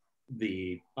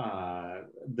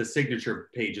signature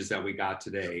pages that we got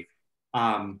today.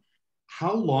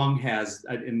 How long has,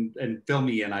 and fill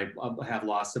me in, I have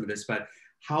lost some of this, but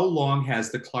how long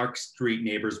has the Clark Street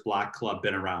Neighbors Block Club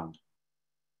been around?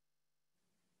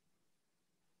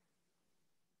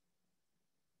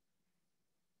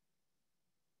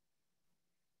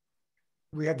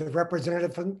 We have the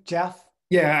representative from Jeff.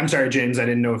 Yeah, I'm sorry, James. I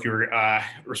didn't know if you were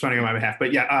responding on my behalf,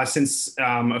 but yeah, since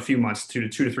a few months, 2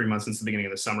 to 3 months since the beginning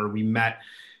of the summer, we met.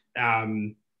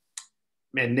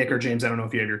 And Nick or James, I don't know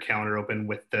if you have your calendar open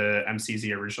with the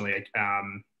MCZ originally,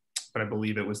 but I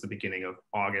believe it was the beginning of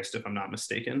August, if I'm not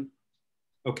mistaken.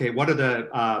 Okay, what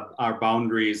are our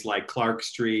boundaries, like Clark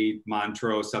Street,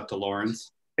 Montrose up to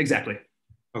Lawrence? Exactly.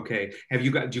 Okay, do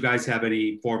you guys have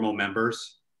any formal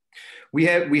members? We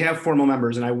have formal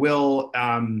members, and I will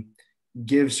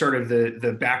give sort of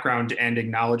the background and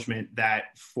acknowledgement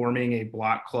that forming a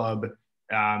block club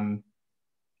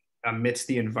amidst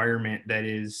the environment that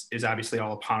is obviously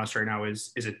all upon us right now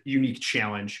is a unique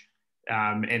challenge.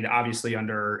 And obviously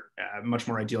under much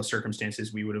more ideal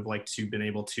circumstances, we would have liked to been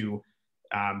able to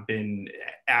been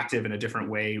active in a different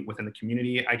way within the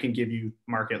community. I can give you,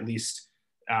 Mark, at least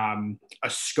a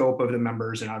scope of the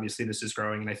members, and obviously this is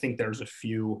growing. And I think there's a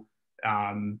few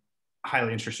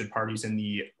highly interested parties in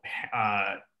the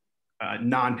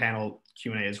non-panel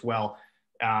Q&A as well.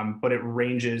 But it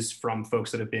ranges from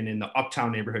folks that have been in the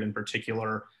Uptown neighborhood in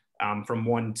particular, from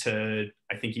 1 to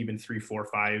I think even 3, 4,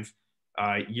 5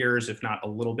 years, if not a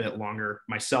little bit longer.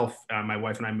 Myself, my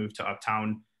wife and I moved to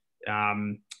Uptown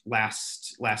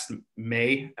last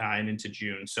May and into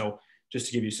June. So just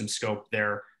to give you some scope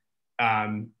there.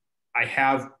 I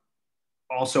have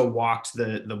also walked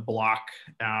the block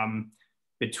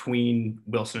between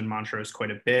Wilson and Montrose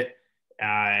quite a bit.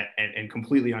 And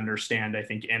completely understand, I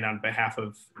think, and on behalf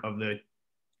of the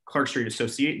Clark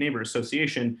Street Neighbor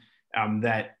Association,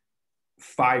 that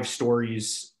 5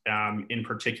 stories in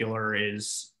particular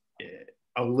is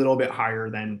a little bit higher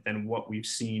than what we've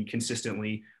seen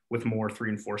consistently with more 3-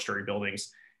 and 4-story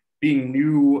buildings. Being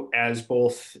new as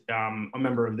both a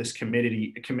member of this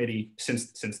committee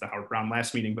since the Howard Brown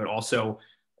last meeting, but also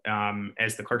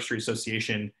as the Clark Street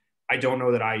Association, I don't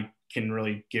know that I can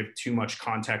really give too much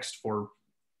context for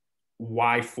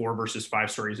why 4 versus 5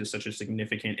 stories is such a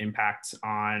significant impact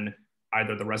on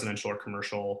either the residential or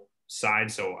commercial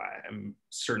side. So I'm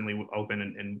certainly open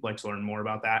and like to learn more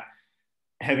about that.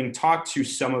 Having talked to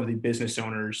some of the business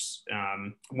owners,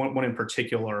 one in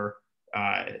particular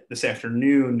this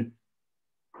afternoon,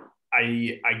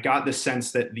 I got the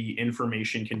sense that the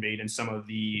information conveyed in some of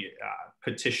the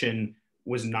petition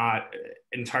was not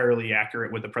entirely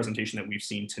accurate with the presentation that we've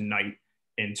seen tonight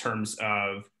in terms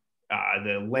of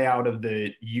the layout of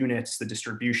the units, the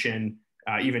distribution,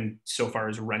 even so far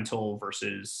as rental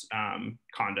versus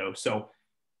condo. So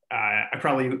I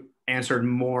probably answered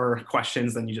more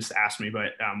questions than you just asked me,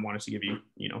 but wanted to give you,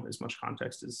 as much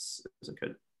context as I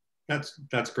could.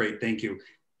 That's great. Thank you.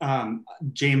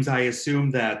 James, I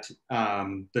assume that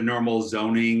the normal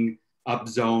zoning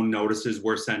upzone notices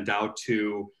were sent out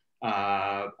to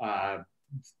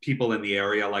people in the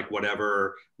area, like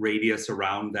whatever radius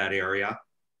around that area.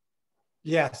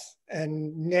 Yes,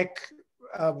 and Nick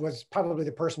was probably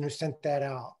the person who sent that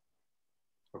out.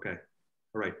 Okay,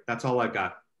 all right, that's all I've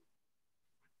got.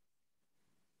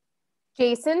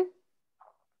 Jason?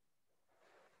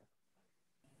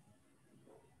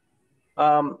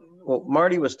 Well,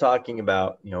 Marty was talking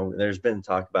about, there's been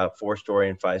talk about 4-story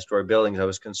and 5-story buildings. I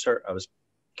was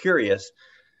curious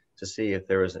to see if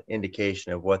there was an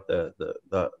indication of what the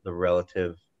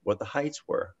relative, what the heights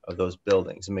were of those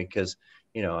buildings. I mean, because,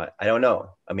 I don't know.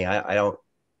 I mean, I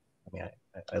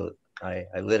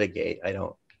litigate. I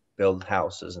don't build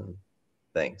houses and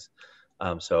things.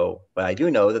 But I do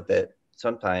know that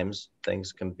sometimes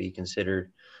things can be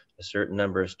considered a certain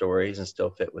number of stories and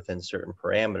still fit within certain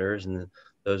parameters. And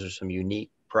those are some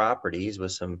unique properties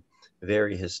with some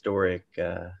very historic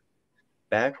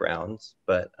backgrounds.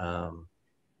 But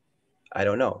I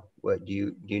don't know. What do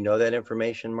you know that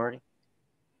information, Marty?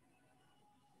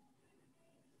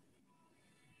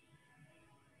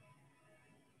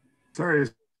 Sorry,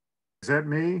 is that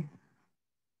me?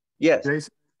 Yes.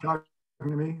 Jason, talking to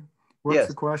me? What's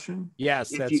the question?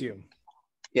 Yes, that's you.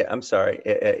 Yeah, I'm sorry.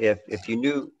 If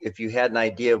you had an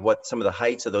idea of what some of the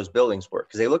heights of those buildings were,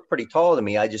 because they look pretty tall to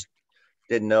me. I just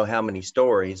didn't know how many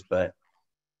stories, but.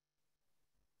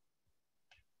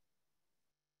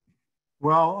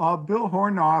 Well, Bill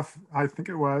Hornoff, I think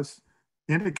it was,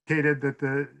 indicated that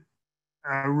the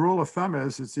rule of thumb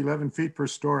is it's 11 feet per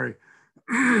story.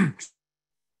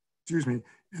 Excuse me.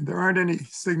 And there aren't any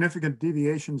significant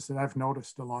deviations that I've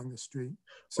noticed along the street.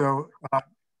 So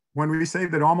when we say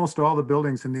that almost all the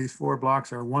buildings in these 4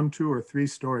 blocks are 1, 2, or 3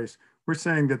 stories, we're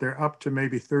saying that they're up to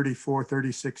maybe 34,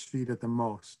 36 feet at the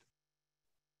most.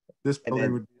 This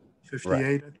building would be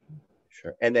 58. Right.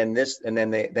 Sure. And then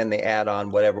they add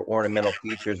on whatever ornamental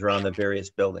features are on the various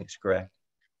buildings, correct?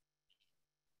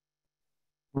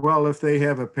 Well, if they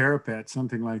have a parapet,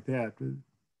 something like that.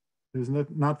 There's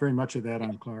not very much of that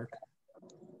on Clark.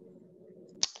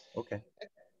 Okay.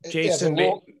 Jason,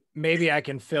 maybe I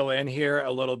can fill in here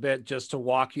a little bit just to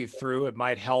walk you through. It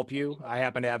might help you. I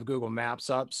happen to have Google Maps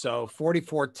up. So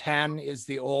 4410 is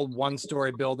the old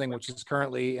 1-story building, which is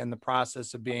currently in the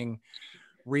process of being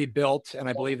rebuilt. And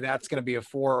I believe that's going to be a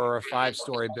 4 or a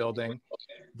 5-story building.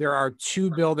 There are 2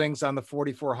 buildings on the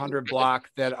 4400 block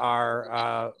that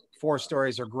are 4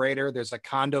 stories or greater. There's a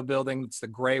condo building. It's the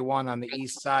gray one on the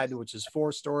east side, which is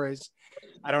 4 stories.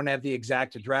 I don't have the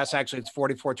exact address. Actually, it's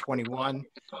 4421.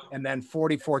 And then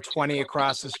 4420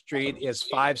 across the street is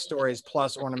 5 stories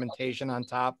plus ornamentation on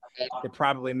top. It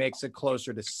probably makes it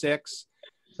closer to 6.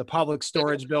 The public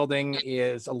storage building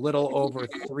is a little over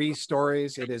 3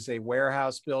 stories. It is a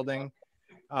warehouse building.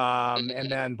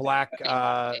 And then Black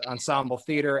Ensemble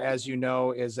Theater, as you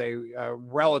know, is a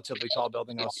relatively tall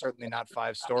building, though certainly not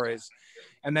 5 stories.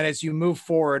 And then as you move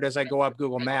forward, as I go up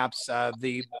Google Maps,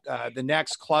 the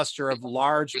next cluster of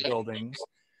large buildings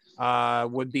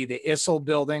would be the Issel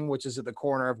building, which is at the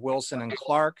corner of Wilson and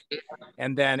Clark.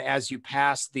 And then as you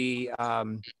pass the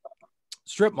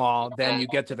strip mall, then you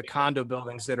get to the condo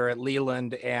buildings that are at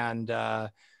Leland and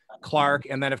Clark,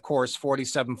 and then of course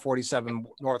 4747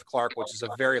 North Clark, which is a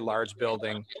very large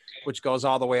building, which goes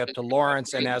all the way up to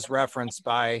Lawrence. And as referenced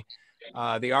by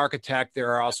the architect,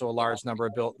 there are also a large number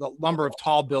of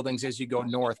tall buildings as you go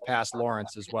north past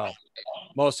Lawrence as well.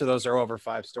 Most of those are over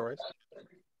 5 stories.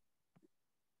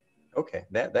 Okay,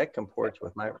 that comports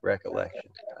with my recollection.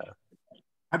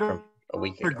 I don't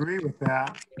agree with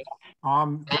that.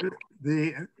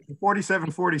 The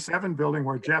 4747 building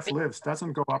where Jeff lives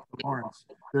doesn't go up to Lawrence.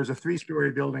 There's a 3-story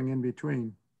building in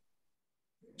between.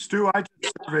 Stu, I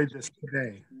just surveyed this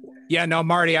today. Yeah, no,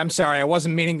 Marty, I'm sorry. I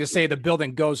wasn't meaning to say the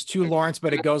building goes to Lawrence,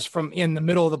 but it goes from in the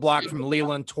middle of the block from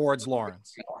Leland towards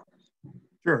Lawrence.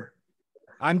 Sure.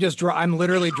 I'm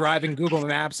literally driving Google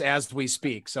Maps as we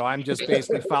speak. So I'm just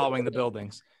basically following the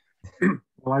buildings.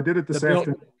 Well, I did it this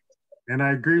afternoon, and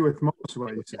I agree with most of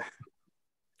what you said.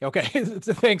 Okay,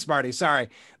 thanks, Marty. Sorry.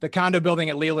 The condo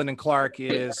building at Leland and Clark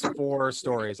is 4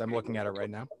 stories. I'm looking at it right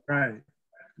now. Right.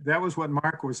 That was what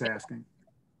Mark was asking.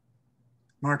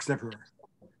 Mark Stepper.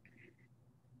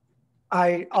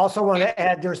 I also want to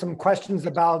add, there's some questions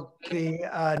about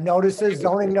the notices,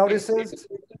 zoning notices.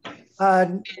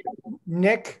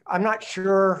 Nick, I'm not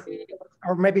sure,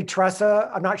 or maybe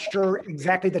Tressa, I'm not sure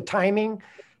exactly the timing.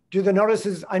 Do the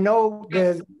notices, I know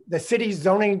the city's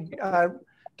zoning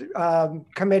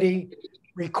committee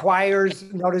requires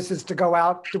notices to go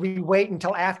out. Do we wait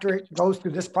until after it goes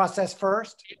through this process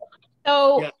first?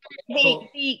 So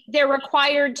they're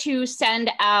required to send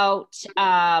out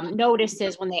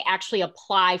notices when they actually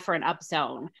apply for an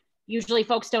upzone. Usually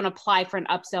folks don't apply for an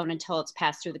upzone until it's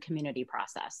passed through the community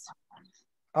process.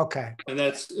 Okay. And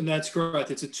that's correct.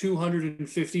 It's a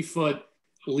 250-foot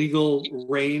legal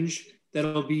range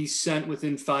that'll be sent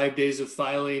within 5 days of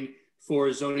filing for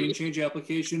a zoning change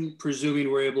application,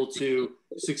 presuming we're able to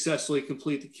successfully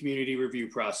complete the community review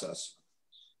process.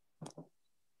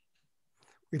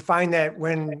 We find that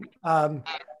when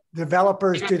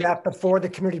developers do that before the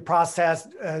community process,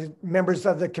 members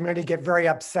of the community get very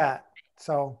upset.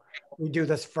 So we do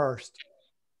this first.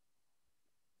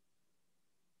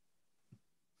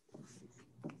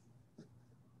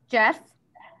 Jeff?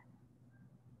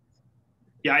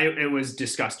 Yeah, it was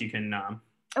discussed. You can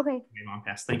okay. move on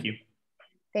past. Thank you.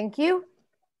 Thank you.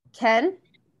 Ken?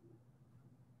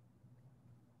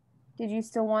 Did you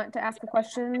still want to ask a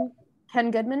question?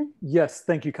 Ken Goodman? Yes,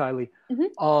 thank you, Kylie.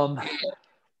 Mm-hmm.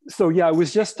 So yeah, I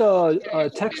was just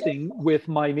texting with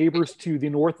my neighbors to the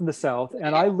north and the south,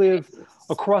 and I live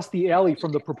across the alley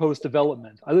from the proposed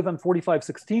development. I live on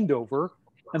 4516 Dover,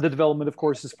 and the development, of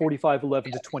course, is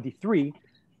 4511 to 23.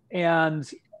 And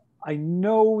I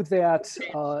know that,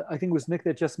 I think it was Nick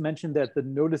that just mentioned that the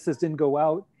notices didn't go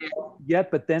out yet,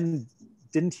 but then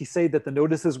didn't he say that the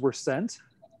notices were sent?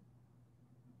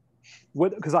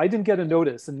 What? Because I didn't get a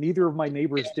notice and neither of my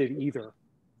neighbors did either.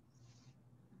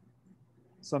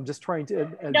 So I'm just trying to.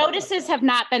 Notices have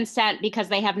not been sent because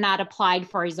they have not applied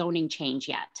for a zoning change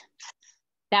yet.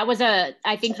 That was I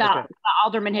think the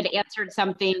alderman had answered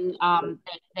something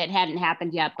that hadn't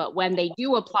happened yet, but when they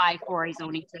do apply for a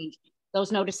zoning change,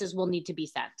 those notices will need to be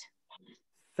sent.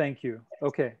 Thank you.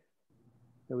 Okay.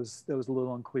 That was a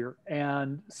little unclear.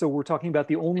 And so we're talking about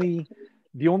the only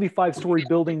 5-story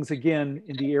buildings again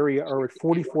in the area are at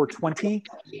 4420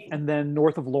 and then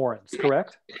north of Lawrence,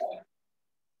 correct?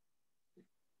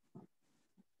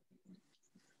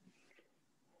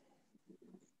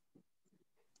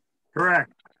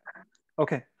 Correct.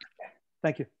 Okay.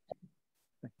 Thank you.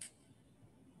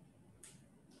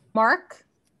 Mark?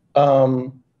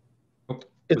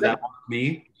 Is that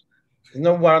me? Isn't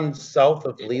there one south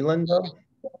of Leland though?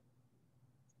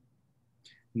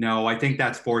 No, I think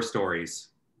that's 4 stories.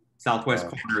 Southwest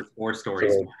corner is 4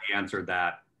 stories. Sure. We answered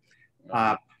that.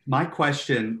 My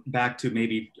question back to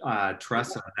maybe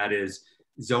Tressa, that is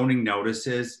zoning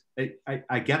notices.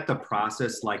 I get the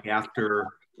process, like after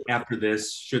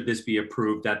this, should this be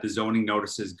approved, that the zoning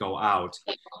notices go out.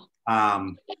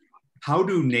 How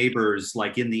do neighbors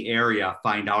like in the area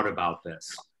find out about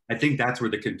this? I think that's where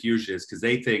the confusion is, because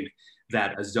they think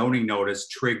that a zoning notice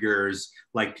triggers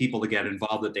like people to get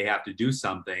involved, that they have to do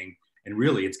something. And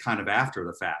really it's kind of after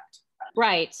the fact.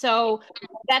 Right. So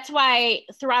that's why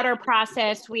throughout our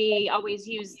process, we always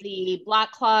use the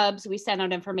block clubs. We send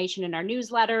out information in our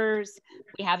newsletters.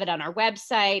 We have it on our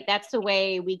website. That's the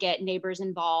way we get neighbors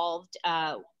involved.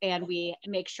 And we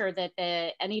make sure that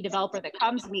any developer that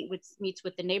comes meets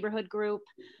with the neighborhood group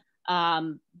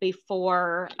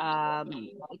before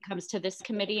it comes to this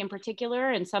committee in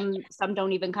particular. And some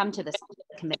don't even come to this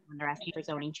committee when they're asking for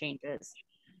zoning changes.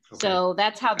 Okay. So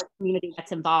that's how the community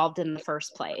gets involved in the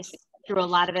first place, through a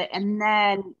lot of it. And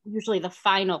then usually the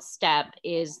final step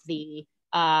is when,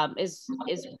 after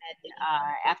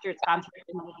it's gone through the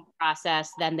community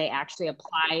process, then they actually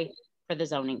apply for the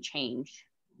zoning change.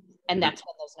 And that's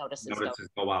when those notices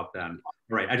go out then.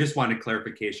 Right. I just wanted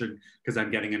clarification because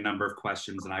I'm getting a number of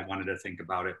questions and I wanted to think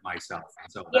about it myself.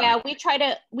 So yeah, we try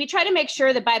to make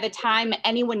sure that by the time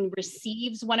anyone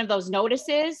receives one of those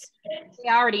notices, they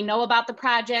already know about the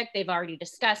project. They've already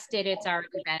discussed it. It's already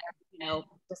been,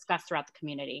 discussed throughout the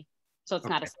community. So it's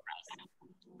not a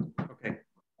surprise. Okay.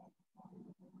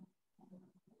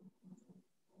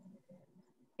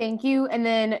 Thank you. And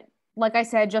then, like I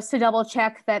said, just to double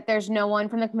check that there's no one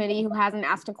from the committee who hasn't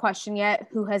asked a question yet,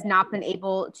 who has not been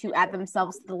able to add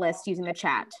themselves to the list using the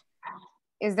chat.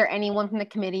 Is there anyone from the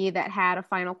committee that had a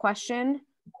final question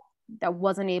that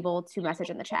wasn't able to message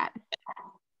in the chat?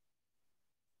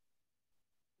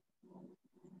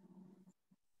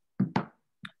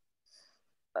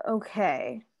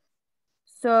 Okay.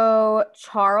 So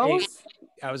Charles?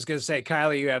 Hey, I was going to say,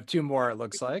 Kylie, you have 2 more, it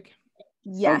looks like.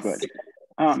 Yes. Oh, good.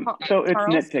 So it's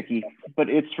nitpicky, but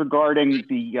it's regarding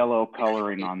the yellow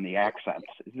coloring on the accents.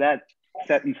 Is that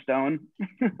set in stone?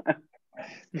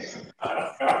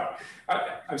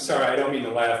 I'm sorry, I don't mean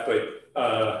to laugh,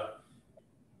 but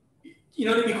you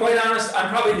know, to be quite honest, I'm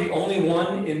probably the only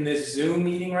one in this Zoom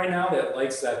meeting right now that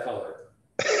likes that color.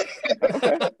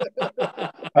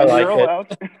 I like you're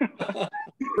allowed.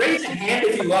 Raise your hand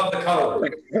if you love the color.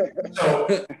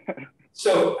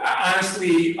 So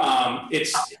honestly,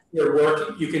 it's your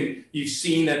work. You've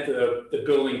seen that the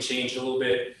building changed a little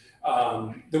bit.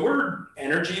 The word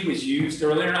energy was used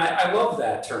earlier, and I love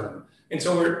that term. And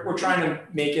so we're trying to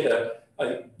make it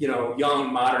a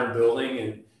young modern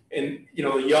building, and you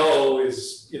know, the yellow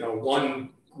is, you know,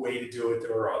 one way to do it.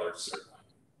 There are others, certainly.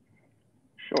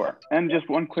 Sure. And just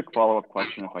one quick follow-up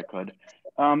question, if I could.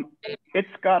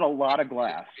 It's got a lot of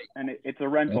glass, and it's a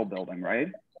rental building, right?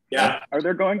 Yeah. Are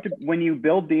there going to, when you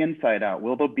build the inside out,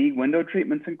 will there be window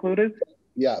treatments included?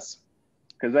 Yes.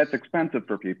 Because that's expensive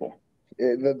for people.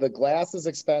 The glass is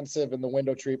expensive and the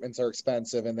window treatments are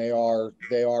expensive, and they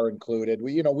are included.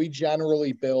 We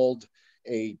generally build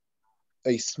a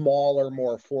smaller,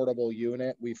 more affordable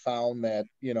unit. We found that,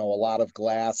 a lot of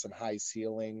glass and high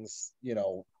ceilings,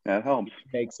 that helps.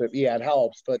 Makes it, yeah, it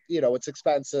helps, but it's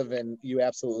expensive, and you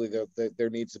absolutely,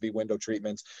 there needs to be window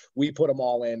treatments. We put them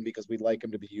all in because we'd like them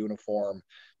to be uniform.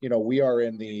 We are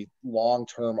in the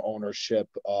long-term ownership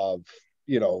of,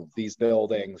 these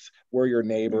buildings. We're your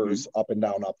neighbors up and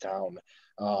down uptown.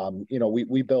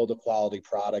 We build a quality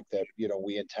product that,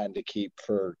 we intend to keep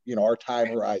for, our time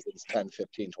horizon is 10,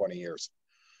 15, 20 years.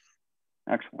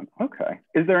 Excellent. Okay.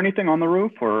 Is there anything on the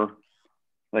roof, or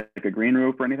like a green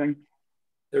roof or anything?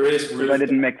 There is roof. I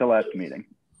didn't make the last meeting.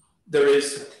 There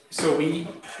is. So we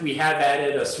have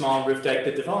added a small roof deck.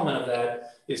 The development of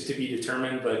that is to be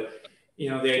determined, but the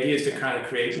idea is to kind of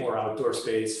create more outdoor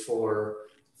space for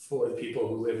the people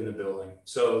who live in the building.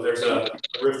 So there's a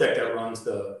roof deck that runs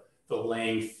the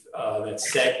length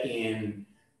that's set in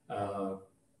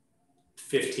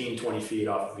 15, 20 feet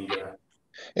off of either.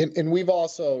 And we've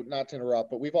also, not to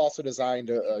interrupt, but we've also designed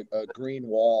a green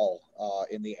wall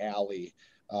in the alley,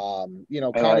 kind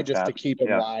of just to keep in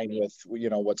line with,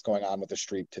 what's going on with the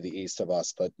street to the east of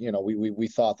us. But, we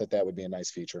thought that would be a nice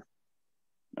feature.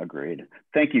 Agreed.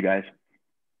 Thank you, guys.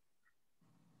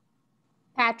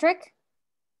 Patrick?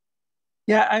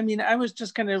 Yeah, I mean, I was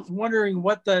just kind of wondering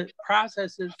what the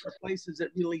process is for places that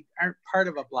really aren't part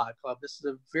of a block club. This is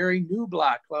a very new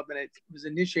block club, and it was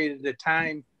initiated at a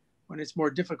time when it's more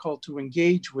difficult to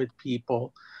engage with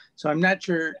people. So I'm not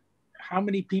sure how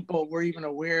many people were even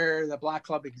aware the block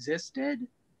club existed.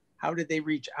 How did they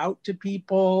reach out to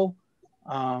people?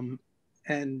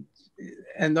 And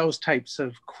those types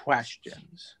of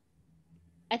questions.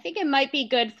 I think it might be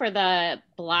good for the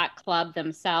block club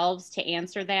themselves to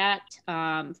answer that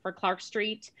for Clark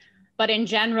Street. But in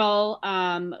general,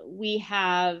 we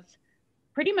have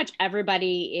pretty much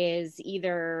everybody is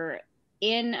either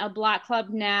in a block club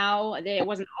now. It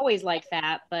wasn't always like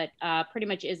that, but pretty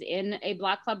much is in a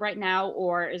block club right now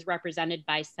or is represented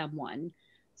by someone.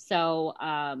 So,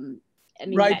 I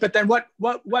mean, right, but then what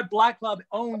block club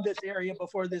owned this area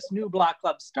before this new block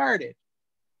club started?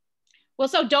 Well,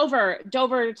 so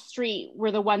Dover Street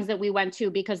were the ones that we went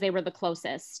to because they were the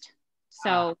closest.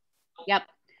 So, yep.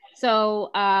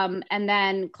 So, and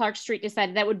then Clark Street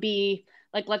decided that would be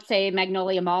like, let's say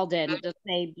Magnolia Malden, just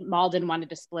say Malden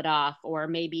wanted to split off, or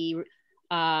maybe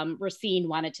Racine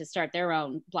wanted to start their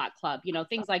own block club,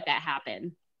 things like that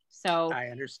happen. So I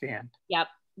understand.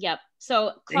 Yep.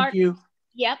 So Clark, thank you.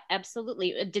 Yep,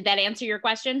 absolutely. Did that answer your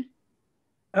question?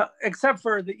 Except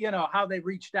for the, how they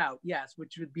reached out, yes,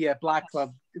 which would be a block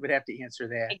club would have to answer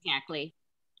that. Exactly.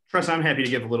 Tress, I'm happy to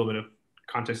give a little bit of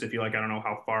context if you like. I don't know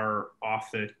how far off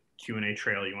the Q&A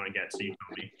trail you want to get, so you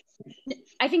tell me.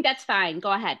 I think that's fine. Go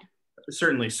ahead.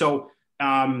 Certainly. So,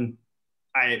 Patrick,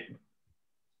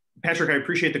 I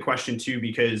appreciate the question too,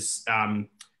 because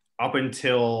up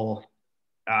until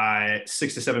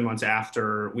 6 to 7 months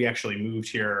after we actually moved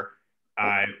here,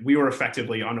 we were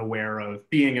effectively unaware of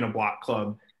being in a block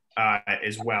club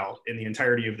as well. In the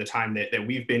entirety of the time that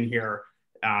we've been here,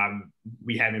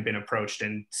 we haven't been approached.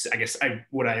 And I guess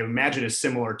what I imagine is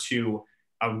similar to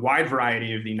a wide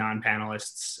variety of the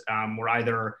non-panelists were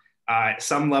either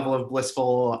some level of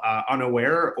blissful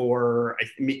unaware, or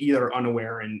either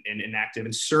unaware and inactive.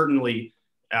 And certainly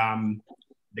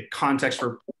the context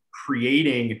for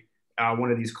creating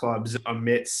one of these clubs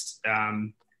amidst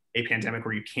a pandemic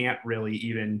where you can't really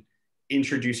even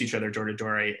introduce each other door to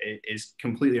door is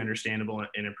completely understandable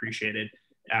and appreciated.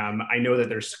 I know that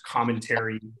there's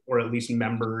commentary, or at least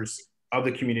members of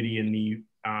the community in the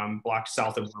block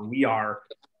south of where we are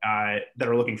that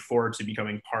are looking forward to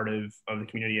becoming part of the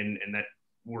community, and that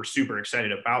we're super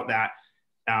excited about that.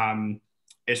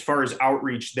 as far as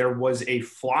outreach, there was a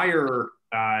flyer,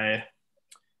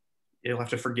 you'll have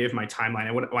to forgive my timeline.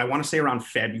 I want to say around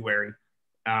February,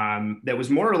 that was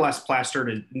more or less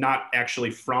plastered, not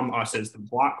actually from us as the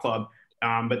block club,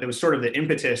 but there was sort of the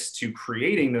impetus to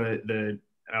creating the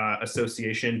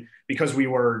association, because we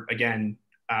were, again,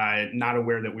 not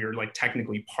aware that we were like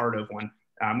technically part of one,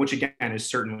 which again is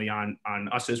certainly on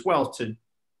us as well to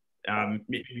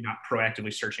maybe not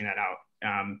proactively searching that out.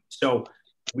 So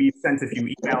we sent a few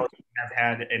emails, have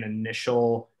had an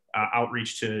initial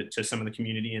outreach to some of the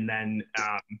community, and then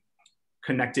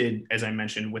connected, as I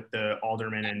mentioned, with the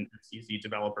alderman and CZ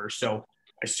developers. So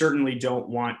I certainly don't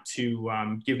want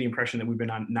to give the impression that we've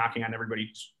been knocking on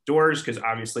everybody's doors, because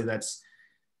obviously that's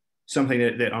something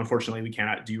that unfortunately we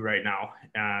cannot do right now.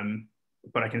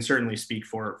 But I can certainly speak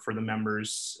for the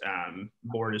members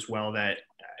board as well, that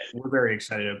we're very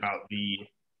excited about the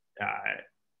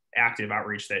active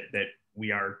outreach that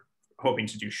we are hoping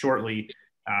to do shortly,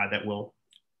 that will,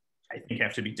 I think,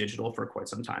 have to be digital for quite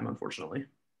some time, unfortunately.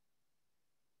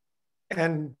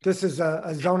 And this is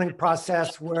a zoning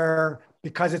process where,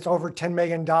 because it's over $10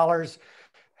 million,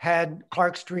 had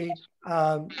Clark Street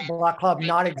Block Club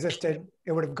not existed,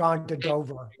 it would have gone to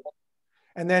Dover.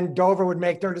 And then Dover would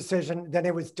make their decision, then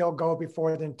it would still go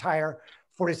before the entire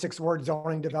 46-ward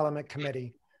zoning development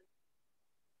committee.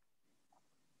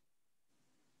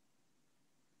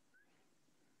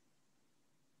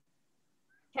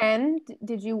 Ken,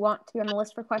 did you want to be on the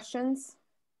list for questions?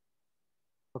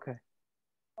 Okay.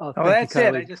 Oh, that's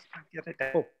it. I just get it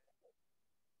down. Oh,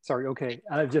 sorry. Okay,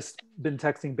 I've just been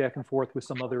texting back and forth with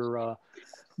some other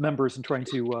members and trying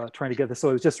to get this. So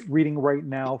I was just reading right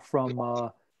now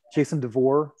from Jason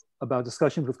DeVore about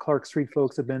discussions with Clark Street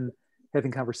folks have been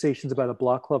having conversations about a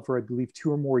block club for, I believe,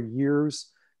 2 or more years.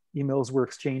 Emails were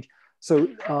exchanged. So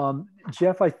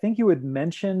Jeff, I think you had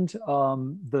mentioned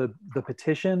the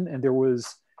petition, and there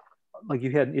was, like, you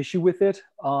had an issue with it.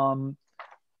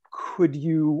 Could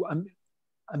you?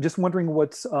 I'm just wondering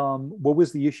what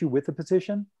was the issue with the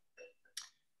petition?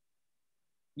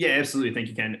 Yeah, absolutely. Thank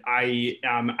you, Ken. I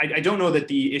don't know that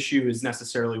the issue is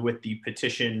necessarily with the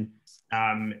petition,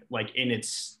 like in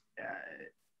its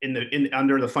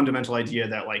under the fundamental idea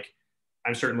that, like,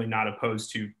 I'm certainly not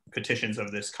opposed to petitions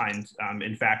of this kind.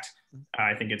 In fact,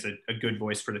 I think it's a good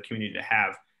voice for the community to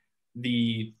have.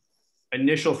 The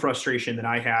initial frustration that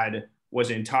I had was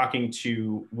in talking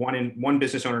to one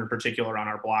business owner in particular on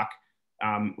our block,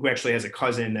 who actually has a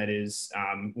cousin that is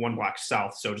 1 block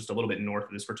south, so just a little bit north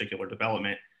of this particular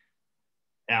development.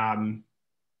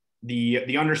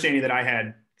 The understanding that I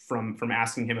had from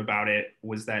asking him about it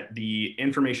was that the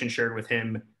information shared with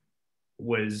him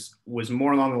was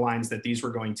more along the lines that these were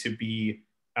going to be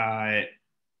 $100,000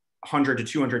 to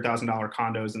 $200,000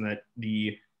 condos, and that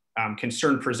the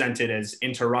concern presented as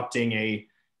interrupting a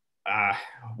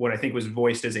what I think was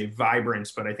voiced as a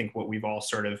vibrance, but I think what we've all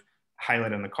sort of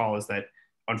highlighted on the call is that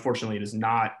unfortunately it is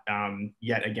not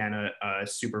yet again a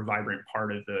super vibrant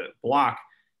part of the block,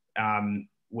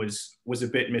 was a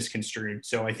bit misconstrued.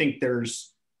 So I think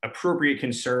there's appropriate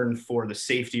concern for the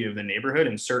safety of the neighborhood,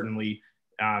 and certainly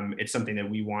it's something that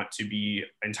we want to be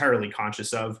entirely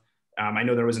conscious of. I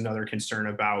know there was another concern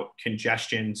about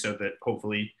congestion, so that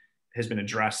hopefully has been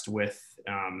addressed with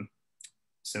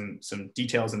some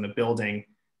details in the building.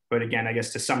 But again, I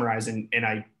guess to summarize, and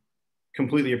I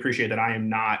completely appreciate that I am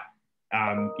not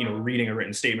reading a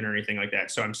written statement or anything like that.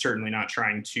 So I'm certainly not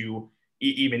trying to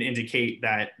even indicate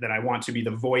that I want to be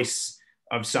the voice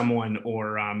of someone,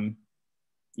 or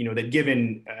that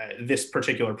given this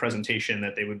particular presentation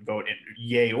that they would vote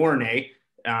yay or nay.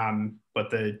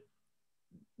 But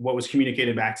what was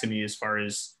communicated back to me as far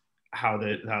as how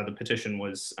the petition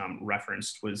was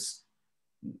referenced was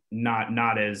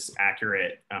not as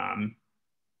accurate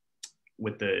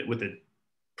with the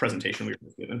presentation we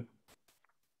were given.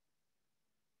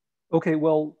 Okay,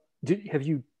 well, have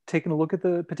you taken a look at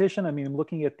the petition? I mean, I'm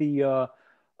looking at the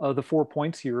 4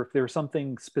 points here. If there's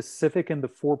something specific in the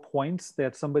 4 points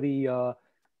that somebody has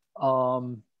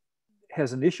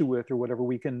an issue with or whatever,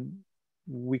 we can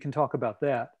talk about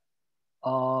that.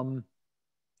 And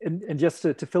just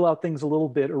to fill out things a little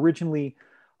bit, originally,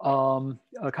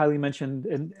 Kylie mentioned,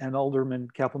 and Alderman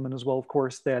Cappleman as well, of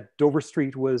course, that Dover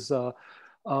Street was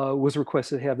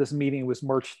requested to have this meeting. It was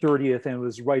March 30th, and it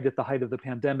was right at the height of the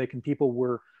pandemic, and people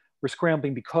were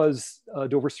scrambling because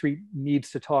Dover Street needs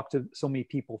to talk to so many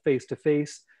people face to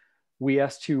face. We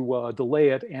asked to delay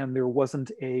it, and there was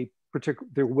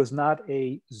not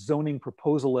a zoning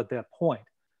proposal at that point.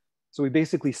 So we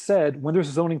basically said, when there's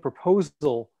a zoning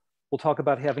proposal, we'll talk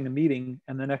about having a meeting.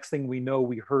 And the next thing we know,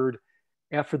 we heard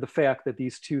after the fact that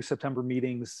these 2 September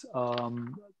meetings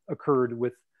occurred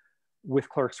with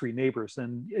Clark Street neighbors.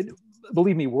 And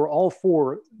believe me, we're all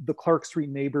for the Clark Street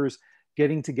neighbors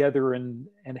getting together and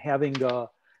having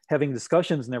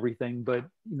discussions and everything. But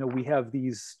we have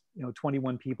these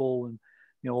 21 people and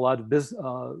a lot of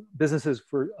businesses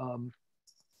for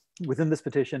within this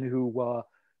petition who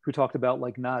talked about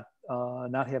like not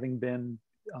having been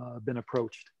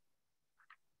approached.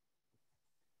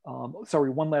 Sorry,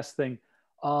 one last thing.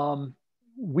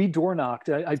 We door knocked.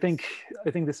 I think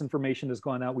this information has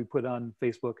gone out. We put on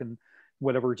Facebook and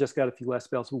whatever. Just got a few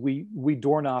last bells. But we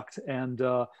door knocked and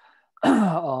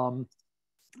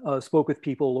spoke with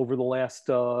people over the last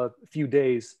few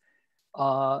days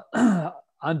on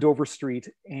Dover Street,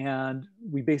 and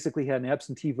we basically had an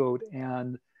absentee vote.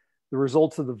 And the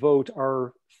results of the vote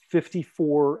are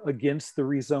 54 against the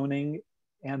rezoning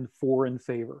and 4 in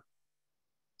favor.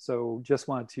 So just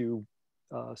wanted to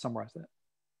summarize that.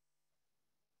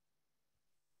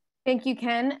 Thank you,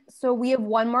 Ken. So we have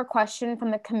one more question from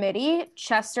the committee.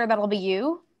 Chester, that'll be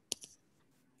you.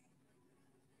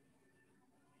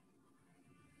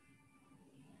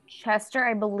 Chester,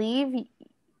 I believe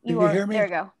you are. Hear me? There we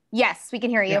go. Yes, we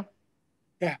can hear you.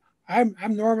 Yeah, I'm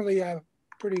normally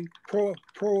pretty pro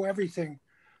everything,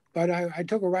 but I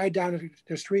took a ride down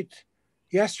the street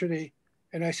yesterday,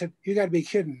 and I said, "You got to be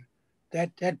kidding!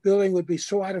 That building would be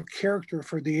so out of character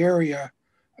for the area."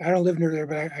 I don't live near there,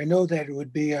 but I know that it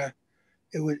would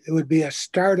be a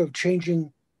start of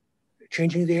changing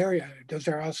the area. Those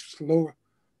are all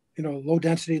low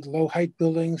density, low height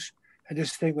buildings, and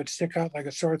this thing would stick out like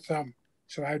a sore thumb.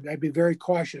 So I'd be very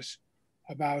cautious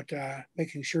about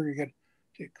making sure you get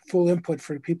full input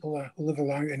for the people who live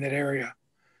along in that area.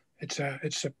 It's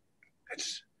something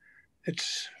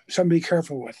to be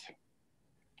careful with.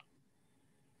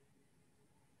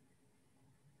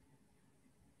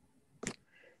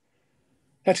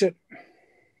 That's it.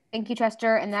 Thank you,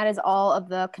 Chester. And that is all of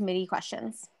the committee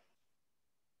questions.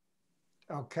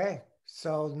 Okay,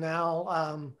 so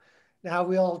now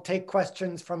we'll take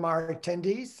questions from our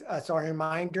attendees. So our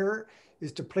reminder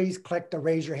is to please click the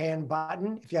raise your hand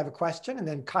button if you have a question, and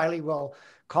then Kylie will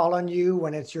call on you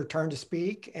when it's your turn to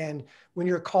speak. And when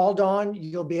you're called on,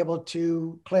 you'll be able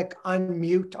to click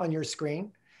unmute on your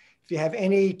screen. If you have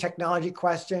any technology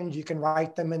questions, you can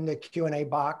write them in the Q&A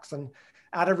box. And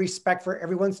out of respect for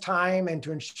everyone's time and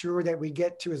to ensure that we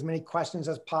get to as many questions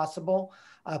as possible,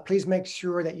 please make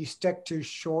sure that you stick to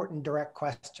short and direct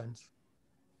questions.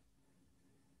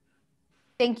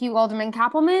 Thank you, Alderman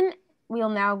Cappleman. We'll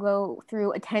now go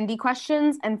through attendee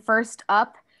questions. And first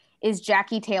up is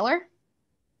Jackie Taylor.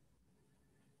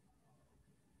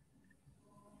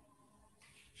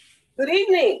 Good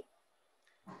evening.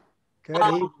 Good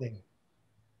evening.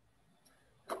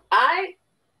 I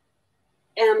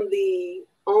am the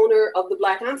owner of the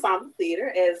Black Ensemble Theater,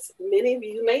 as many of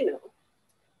you may know.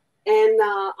 And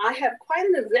I have quite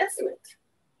an investment,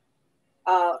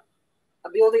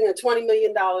 building a $20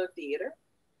 million theater.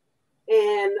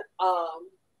 And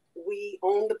we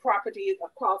own the property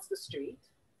across the street.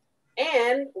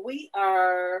 And we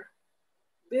are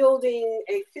making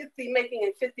a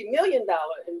 $50 million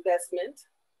investment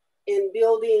in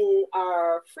building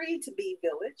our free-to-be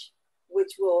village,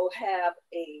 which will have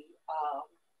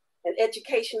an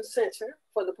education center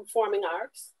for the performing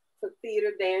arts, for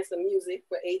theater, dance, and music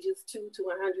for ages 2 to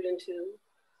 102,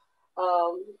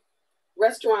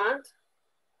 restaurant,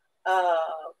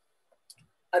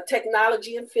 a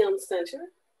technology and film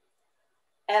center.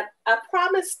 And I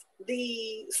promised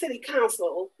the city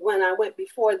council when I went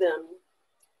before them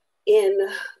in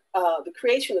the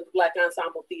creation of the Black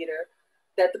Ensemble Theater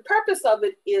that the purpose of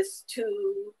it is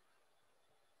to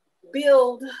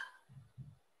build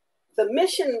the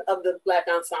mission of the Black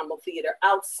Ensemble Theater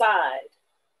outside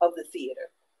of the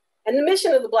theater. And the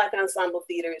mission of the Black Ensemble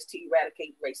Theater is to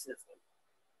eradicate racism.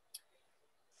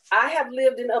 I have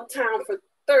lived in Uptown for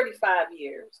 35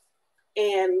 years.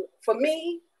 And for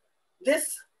me,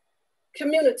 this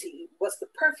community was the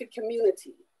perfect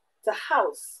community to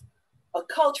house a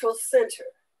cultural center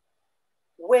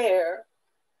where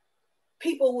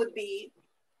people would be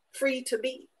free to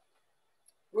be.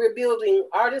 We're building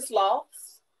artist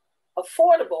lofts,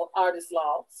 affordable artist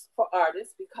lofts for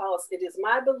artists, because it is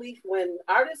my belief when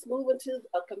artists move into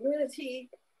a community,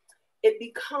 it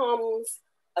becomes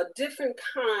a different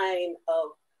kind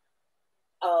of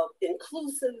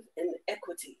inclusive and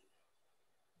equity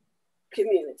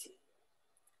community.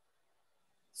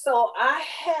 So I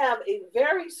have a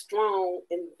very strong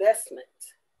investment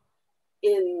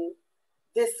in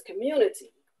this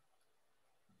community,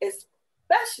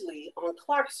 especially on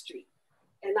Clark Street.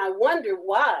 And I wonder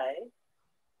why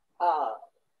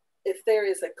if there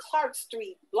is a Clark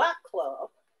Street Block Club,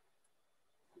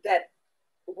 that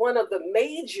one of the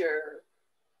major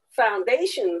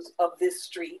foundations of this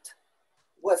street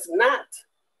was not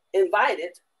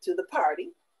invited to the party.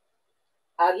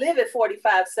 I live at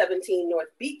 4517 North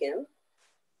Beacon,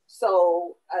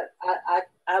 so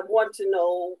I want to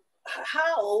know,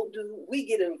 how do we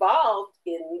get involved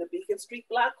in the Beacon Street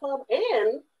Block Club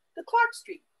and the Clark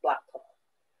Street Block Club?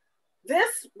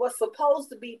 This was supposed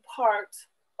to be part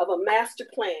of a master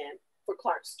plan for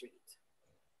Clark Street,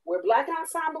 where Black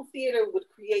Ensemble Theater would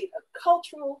create a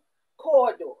cultural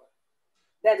corridor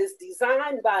that is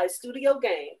designed by Studio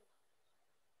Game,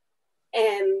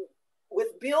 and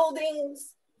with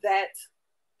buildings that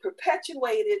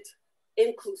perpetuated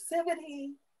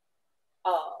inclusivity,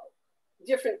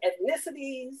 different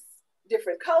ethnicities,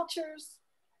 different cultures,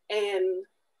 and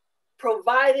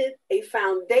provided a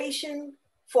foundation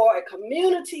for a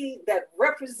community that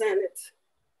represented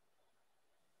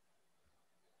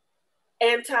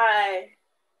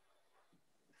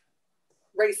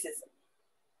anti-racism.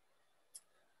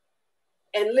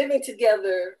 And living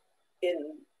together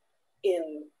in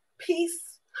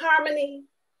peace, harmony.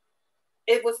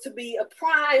 It was to be a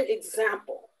prime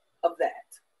example of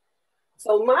that.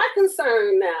 So my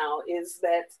concern now is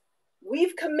that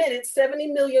we've committed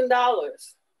 $70 million to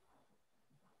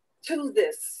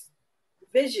this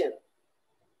vision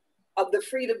of the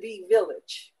Free to Be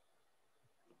Village,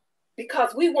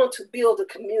 because we want to build a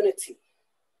community.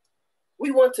 We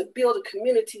want to build a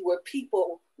community where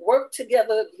people work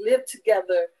together, live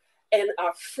together, and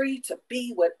are free to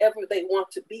be whatever they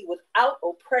want to be without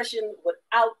oppression,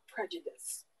 without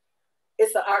prejudice.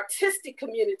 It's an artistic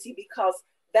community because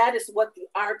that is what the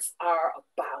arts are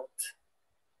about.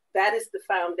 That is the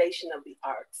foundation of the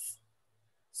arts.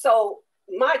 So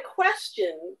my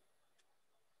question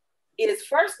is,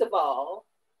 first of all,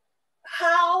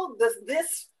 how does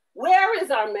this, where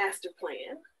is our master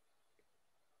plan?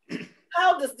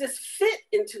 How does this fit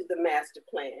into the master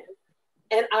plan?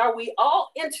 And are we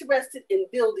all interested in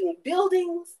building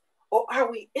buildings, or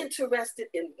are we interested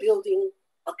in building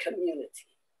a community?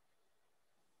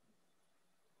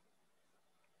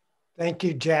 Thank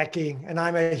you, Jackie. And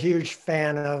I'm a huge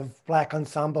fan of Black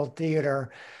Ensemble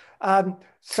Theater.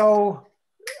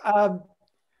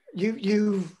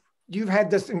 You've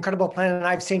had this incredible plan, and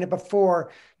I've seen it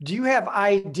before. Do you have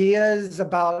ideas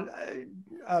about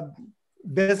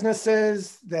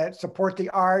businesses that support the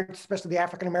arts, especially the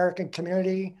African-American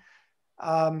community?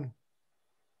 Have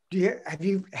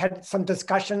you had some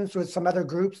discussions with some other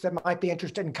groups that might be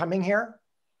interested in coming here?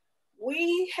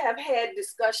 We have had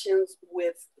discussions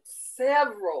with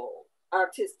several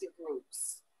artistic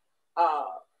groups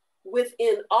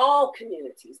within all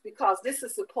communities, because this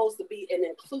is supposed to be an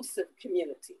inclusive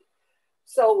community.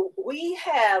 So we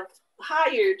have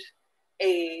hired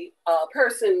a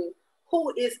person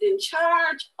who is in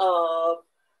charge of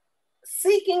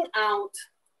seeking out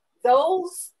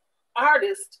those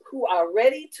artists who are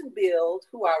ready to build,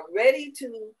 who are ready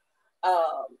to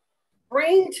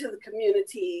bring to the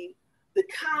community the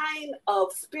kind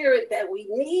of spirit that we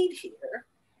need here.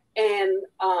 And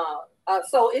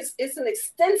so it's an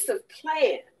extensive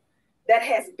plan that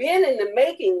has been in the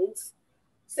makings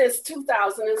since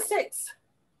 2006.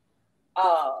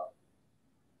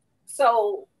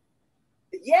 So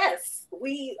yes,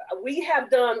 we have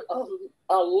done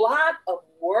a lot of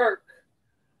work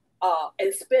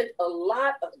and spent a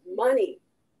lot of money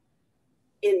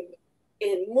in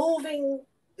moving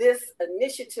this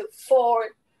initiative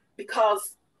forward,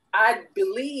 because I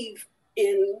believe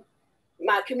in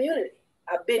my community.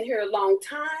 I've been here a long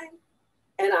time,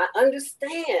 and I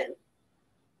understand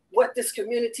what this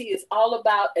community is all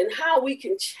about and how we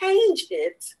can change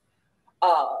it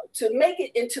to make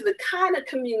it into the kind of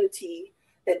community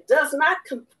that does not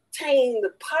contain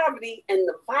the poverty and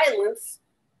the violence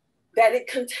that it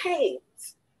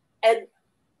contains. And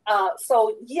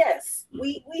so yes,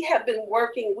 we have been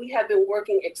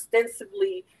working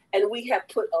extensively, and we have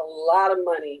put a lot of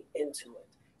money into it.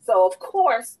 So of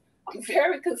course, I'm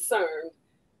very concerned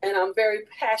and I'm very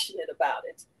passionate about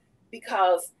it,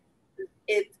 because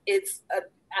it's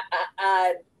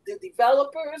the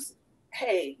developers,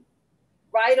 hey,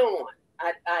 right on.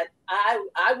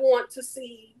 I want to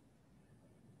see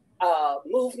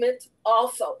movement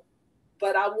also,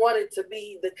 but I want it to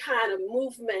be the kind of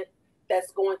movement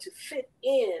that's going to fit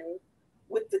in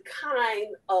with the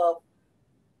kind of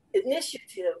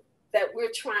initiative that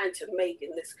we're trying to make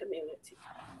in this community.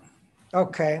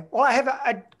 Okay, well, I have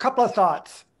a couple of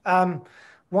thoughts.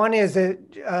 One is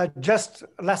that just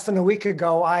less than a week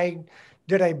ago, I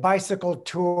did a bicycle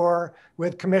tour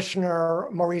with Commissioner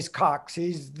Maurice Cox.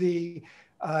 He's the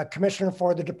commissioner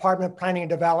for the Department of Planning and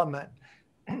Development.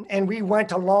 And we went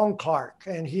to Long Clark,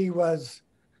 and he was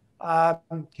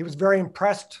very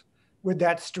impressed with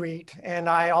that street. And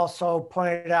I also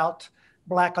pointed out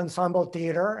Black Ensemble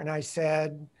Theater, and I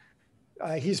said,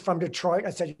 he's from Detroit.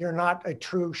 I said, you're not a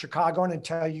true Chicagoan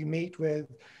until you meet with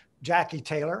Jackie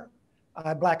Taylor,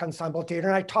 Black Ensemble Theater.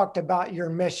 And I talked about your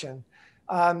mission.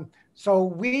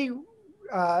 So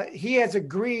he has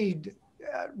agreed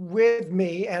with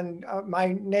me and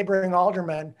my neighboring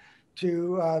alderman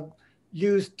to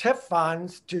use TIF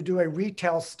funds to do a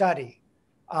retail study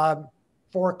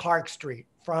for Clark Street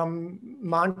from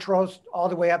Montrose all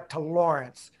the way up to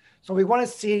Lawrence. So we want to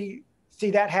see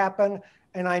that happen.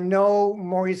 And I know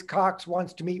Maurice Cox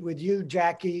wants to meet with you,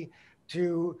 Jackie,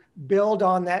 to build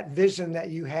on that vision that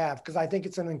you have, because I think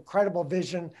it's an incredible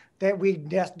vision that we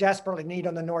desperately need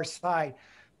on the north side.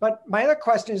 But my other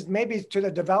question is maybe to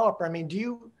the developer. I mean, do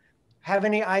you have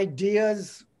any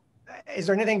ideas? Is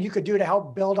there anything you could do to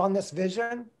help build on this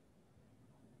vision?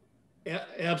 Yeah,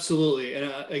 absolutely.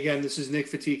 And again, this is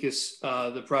Nick Fatikas,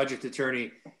 the project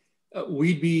attorney.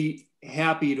 We'd be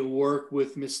happy to work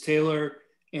with Ms. Taylor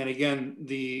and again,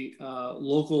 the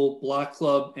local block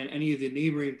club and any of the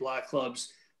neighboring block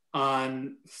clubs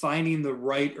on finding the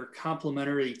right or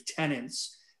complementary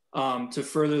tenants to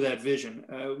further that vision.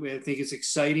 I think it's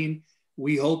exciting.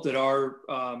 We hope that our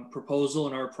proposal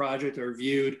and our project are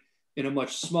viewed in a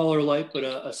much smaller light, but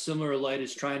a similar light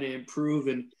is trying to improve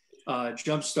and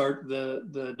jumpstart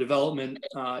the development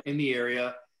in the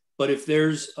area. But if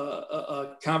there's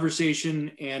a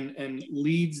conversation and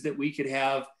leads that we could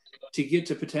have to get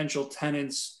to potential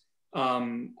tenants,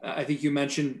 I think you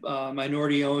mentioned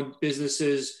minority-owned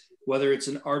businesses, whether it's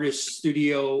an artist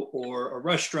studio or a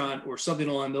restaurant or something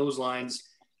along those lines,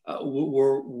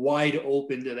 we're wide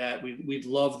open to that. We'd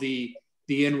love the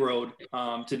inroad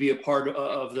to be a part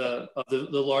of the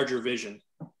larger vision.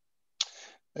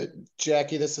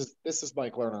 Jackie, this is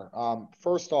Mike Lerner.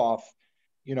 First off,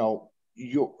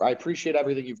 I appreciate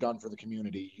everything you've done for the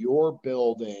community. Your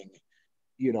building,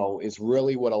 is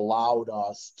really what allowed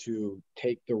us to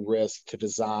take the risk to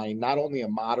design not only a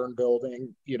modern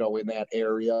building, in that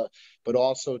area, but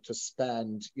also to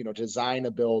spend, design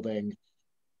a building,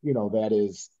 that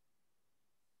is,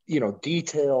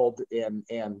 detailed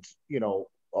and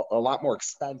a lot more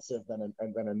expensive than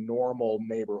a normal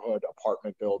neighborhood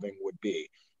apartment building would be.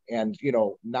 And,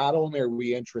 not only are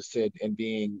we interested in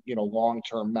being,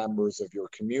 long-term members of your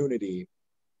community,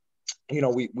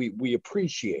 we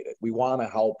appreciate it. We want to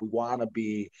help. We want to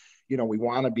be, we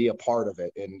want to be a part of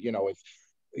it. And, if,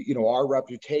 our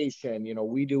reputation,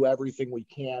 we do everything we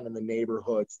can in the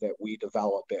neighborhoods that we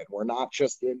develop in. We're not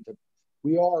just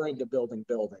we are into building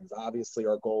buildings. Obviously,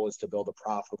 our goal is to build a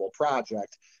profitable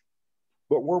project,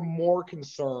 but we're more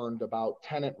concerned about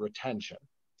tenant retention.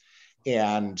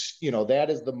 And, that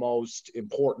is the most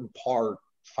important part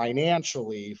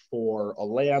financially for a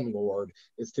landlord,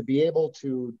 is to be able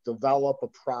to develop a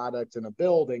product in a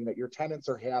building that your tenants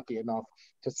are happy enough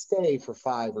to stay for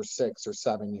 5 or 6 or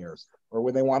 7 years. Or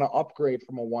when they want to upgrade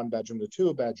from a 1-bedroom to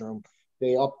 2-bedroom,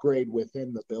 they upgrade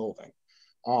within the building.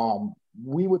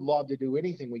 We would love to do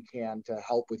anything we can to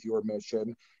help with your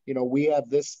mission. We have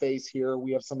this space here.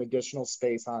 We have some additional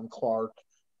space on Clark.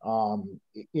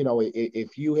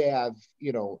 If you have,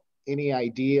 any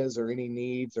ideas or any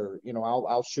needs, or,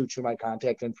 I'll shoot you my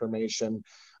contact information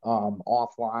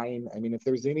offline. I mean, if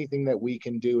there's anything that we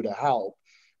can do to help,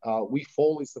 we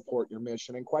fully support your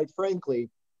mission. And quite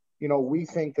frankly, we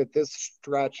think that this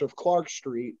stretch of Clark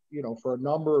Street, for a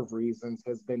number of reasons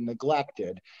has been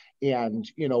neglected.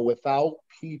 And, without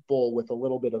people with a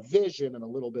little bit of vision and a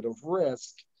little bit of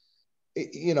risk,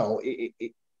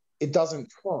 it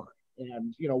doesn't turn.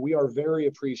 And, we are very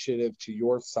appreciative to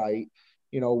your site.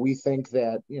 We think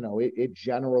that, it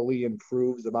generally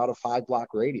improves about a 5-block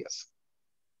radius.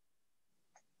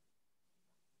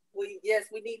 Yes,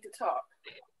 we need to talk.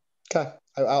 Okay.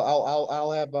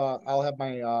 I'll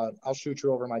shoot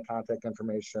you over my contact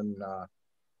information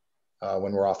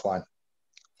when we're offline.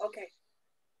 Okay.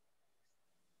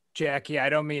 Jackie, I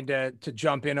don't mean to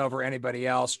jump in over anybody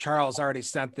else. Charles already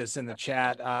sent this in the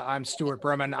chat. I'm Stuart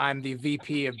Berman. I'm the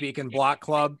VP of Beacon Block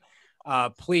Club.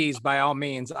 Please, by all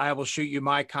means, I will shoot you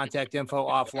my contact info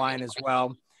offline as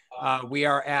well. We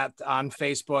are on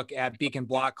Facebook at Beacon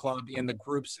Block Club in the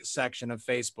groups section of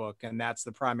Facebook, and that's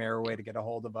the primary way to get a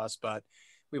hold of us. But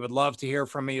we would love to hear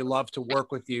from you, love to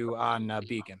work with you on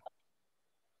Beacon.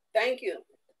 Thank you.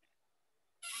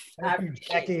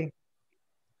 Jackie.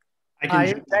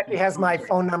 Jackie has my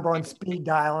phone number on speed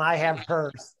dial, and I have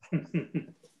hers.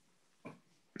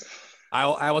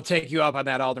 I will take you up on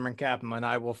that, Alderman Cappleman.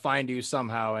 I will find you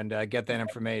somehow and get that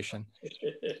information.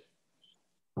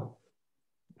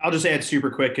 I'll just add super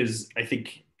quick because I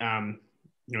think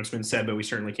it's been said, but we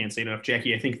certainly can't say it enough.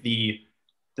 Jackie, I think the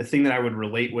thing that I would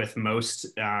relate with most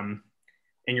in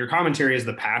your commentary is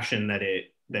the passion that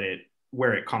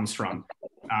where it comes from,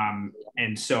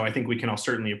 and so I think we can all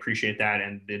certainly appreciate that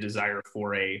and the desire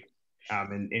for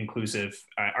an inclusive,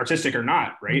 artistic or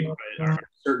not, right? But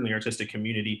certainly artistic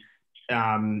community.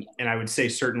 And I would say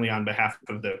certainly on behalf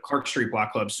of the Clark Street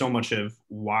Block Club, so much of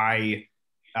why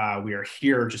we are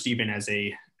here, just even as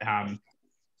a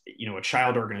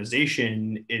child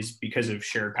organization, is because of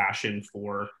shared passion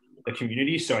for the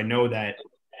community. So I know that,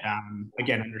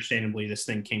 again, understandably, this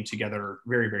thing came together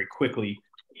very, very quickly.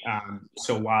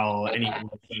 So while any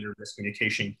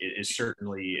miscommunication is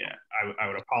certainly, I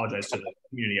would apologize to the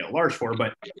community at large for,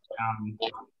 but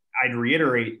I'd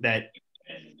reiterate that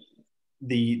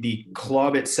the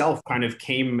club itself kind of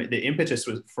the impetus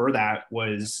for that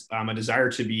was a desire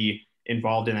to be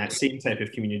involved in that same type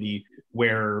of community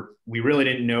where we really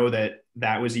didn't know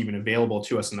that was even available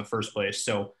to us in the first place.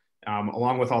 So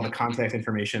along with all the contact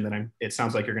information that it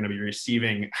sounds like you're going to be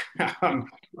receiving from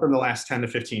the last 10 to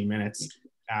 15 minutes,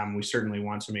 we certainly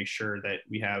want to make sure that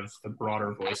we have the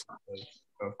broader voice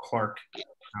of Clark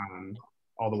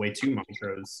all the way to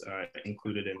Montrose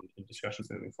included in discussions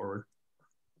moving forward.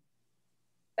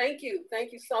 Thank you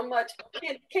so much.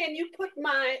 Can you put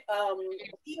my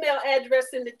email address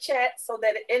in the chat so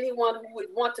that anyone who would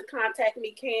want to contact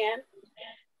me can?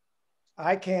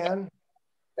 I can.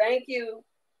 Thank you.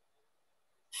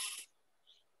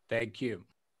 Thank you.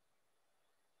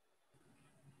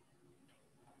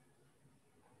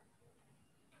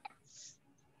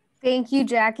 Thank you,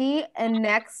 Jackie. And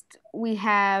next we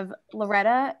have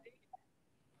Loretta.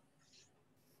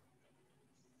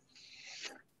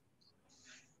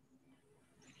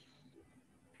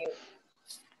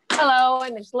 Hello,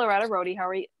 and it's Loretta Rohde. How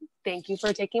are you? Thank you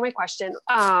for taking my question.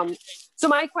 So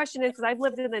my question is, because I've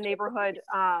lived in the neighborhood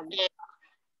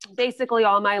basically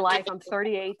all my life. I'm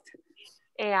 38,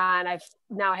 and I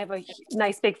have a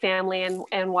nice big family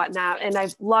and whatnot. And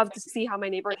I've loved to see how my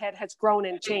neighborhood has grown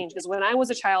and changed. Because when I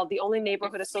was a child, the only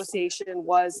neighborhood association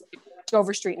was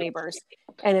Dover Street Neighbors.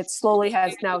 And it slowly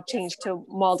has now changed to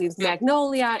Maldives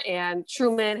Magnolia, and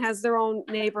Truman has their own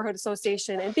neighborhood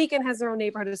association, and Beacon has their own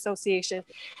neighborhood association.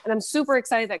 And I'm super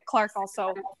excited that Clark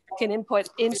also can input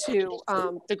into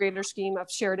the greater scheme of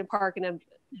Sheridan Park and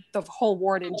the whole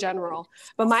ward in general.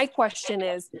 But my question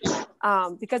is,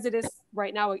 because it is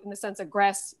right now in the sense of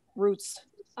grassroots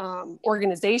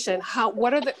organization, how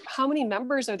many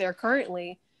members are there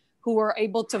currently who are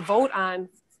able to vote on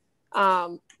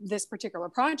this particular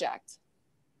project?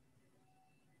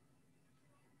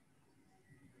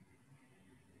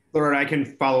 Laura, I can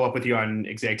follow up with you on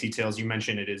exact details. You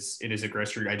mentioned it is a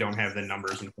grassroots. I don't have the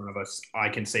numbers in front of us. I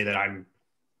can say that I'm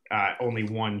only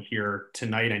one here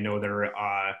tonight. I know there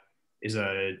is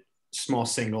a small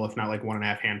single, if not like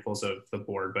 1.5 handfuls of the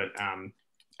board, but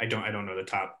I don't know the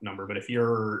top number. But if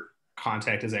your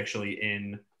contact is actually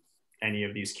in any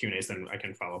of these Q&As, then I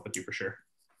can follow up with you for sure.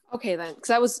 Okay, then,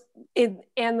 because I was in,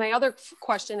 and my other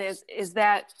question is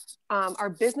that are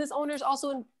business owners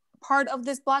also part of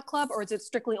this block club, or is it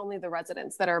strictly only the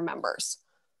residents that are members?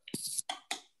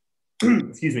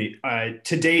 Excuse me.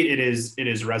 To date, it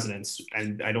is residents,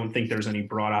 and I don't think there's any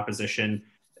broad opposition.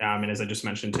 And as I just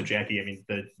mentioned to Jackie, I mean,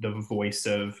 the voice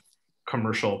of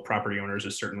commercial property owners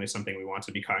is certainly something we want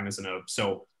to be cognizant of.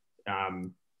 So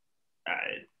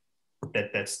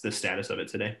that's the status of it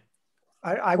today.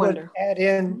 I would add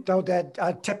in, though,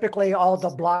 that typically all the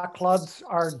block clubs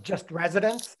are just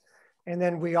residents. And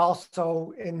then we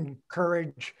also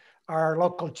encourage our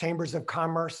local chambers of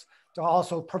commerce to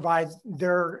also provide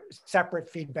their separate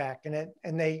feedback, and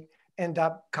they end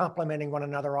up complementing one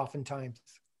another oftentimes.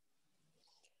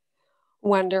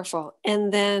 Wonderful.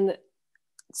 And then,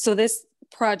 so this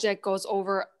project goes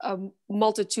over a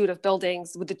multitude of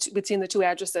buildings between the two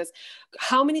addresses.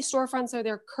 How many storefronts are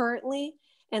there currently?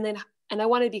 And I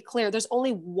want to be clear, there's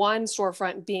only one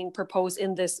storefront being proposed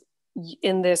in this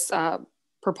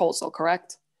proposal,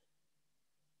 correct?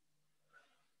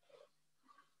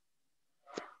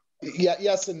 Yeah,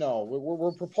 yes and no.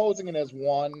 We're proposing it as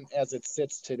one as it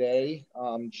sits today.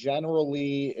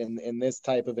 Generally, in this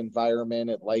type of environment,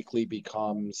 it likely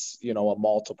becomes, a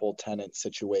multiple tenant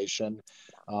situation.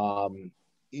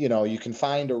 You can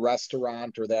find a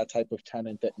restaurant or that type of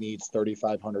tenant that needs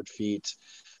 3,500 feet.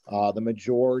 The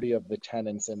majority of the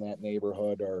tenants in that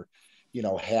neighborhood are,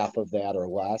 half of that or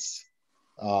less.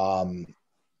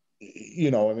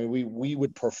 We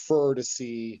would prefer to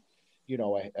see, you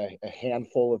know, a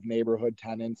handful of neighborhood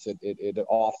tenants, it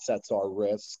offsets our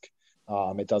risk.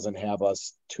 It doesn't have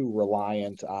us too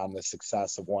reliant on the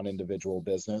success of one individual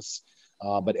business.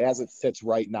 But as it sits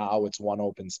right now, it's one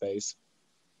open space.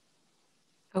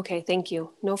 Okay, thank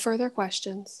you. No further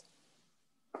questions.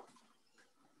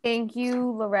 Thank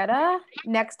you, Loretta.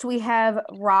 Next, we have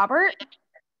Robert.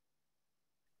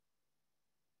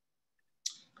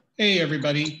 Hey,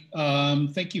 everybody.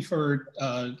 Thank you for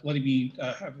letting me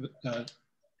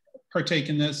partake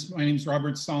in this. My name is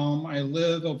Robert Salm. I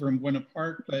live over in Buena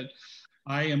Park, but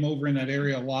I am over in that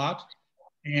area a lot.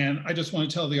 And I just want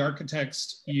to tell the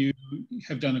architects, you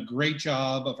have done a great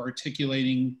job of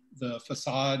articulating the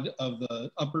facade of the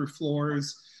upper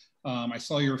floors. I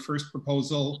saw your first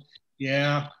proposal.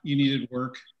 Yeah, you needed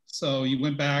work. So you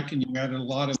went back and you added a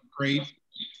lot of great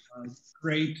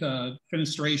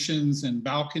fenestrations and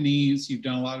balconies. You've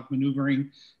done a lot of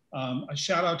maneuvering. A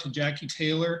shout out to Jackie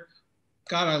Taylor.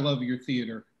 God, I love your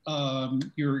theater.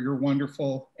 You're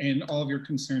wonderful, and all of your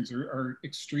concerns are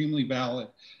extremely valid.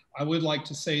 I would like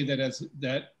to say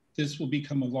that this will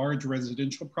become a large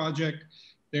residential project.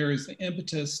 There is the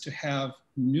impetus to have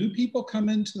new people come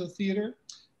into the theater.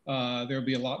 There'll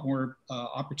be a lot more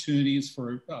opportunities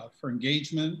for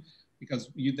engagement, because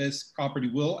this property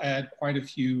will add quite a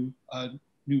few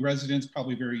new residents,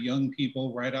 probably very young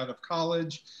people right out of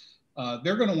college.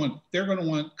 They're going to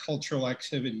want cultural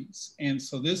activities, and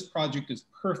so this project is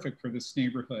perfect for this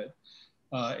neighborhood.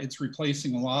 It's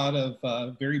replacing a lot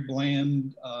of very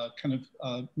bland kind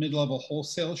of mid-level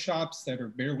wholesale shops that are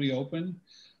barely open.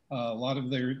 There are a lot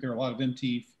of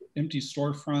empty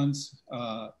storefronts.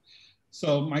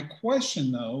 So my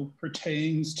question, though,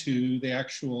 pertains to the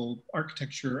actual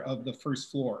architecture of the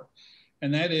first floor.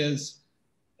 And that is,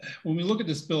 when we look at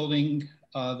this building,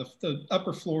 the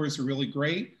upper floors are really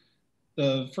great.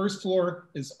 The first floor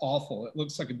is awful. It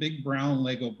looks like a big brown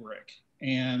Lego brick.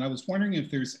 And I was wondering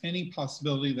if there's any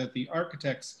possibility that the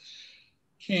architects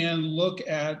can look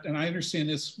at, and I understand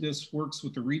this works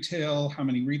with the retail, how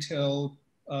many retail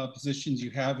positions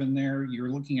you have in there. You're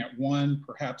looking at one,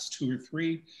 perhaps two or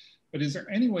three. But is there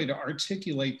any way to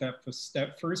articulate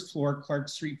that first floor Clark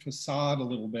Street facade a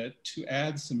little bit to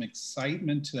add some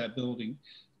excitement to that building?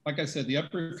 Like I said, the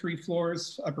upper four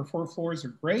floors are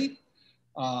great,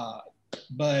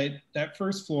 but that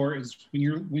first floor is, when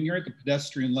you're at the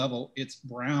pedestrian level, it's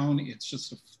brown. It's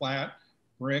just a flat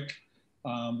brick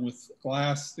with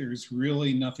glass. There's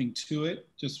really nothing to it.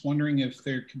 Just wondering if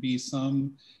there could be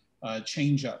some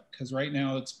change up, because right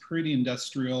now it's pretty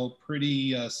industrial,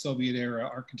 pretty Soviet era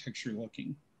architecture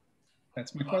looking.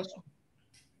 That's my question.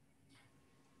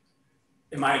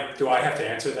 Do I have to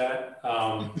answer that?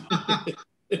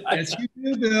 Yes, you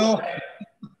do, Bill.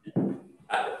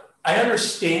 I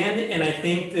understand, and I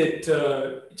think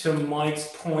that to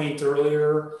Mike's point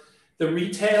earlier, the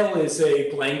retail is a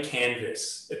blank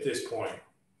canvas at this point.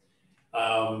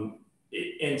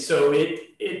 And so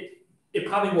it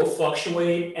probably will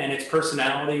fluctuate, and its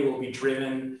personality will be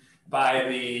driven by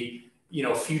the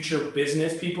future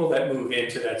business people that move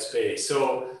into that space.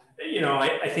 So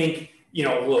I think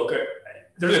look,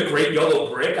 there's a great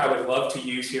yellow brick I would love to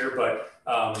use here, but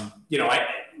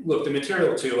look, the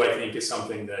material too, I think, is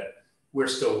something that we're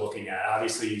still looking at.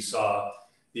 Obviously, you saw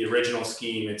the original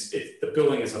scheme. The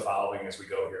building is evolving as we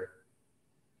go here.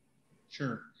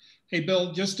 Sure. Hey,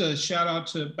 Bill, just a shout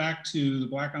out back to the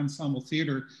Black Ensemble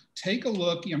Theater. Take a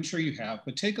look, I'm sure you have,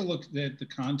 but take a look at the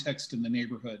context in the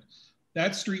neighborhood.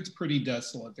 That street's pretty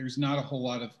desolate. There's not a whole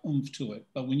lot of oomph to it.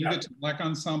 But when you get to Black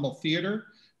Ensemble Theater,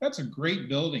 that's a great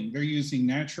building. They're using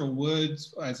natural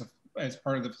woods as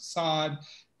part of the facade.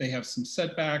 They have some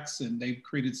setbacks, and they've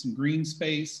created some green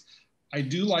space. I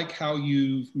do like how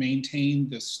you've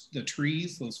maintained the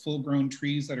trees, those full-grown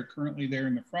trees that are currently there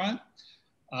in the front.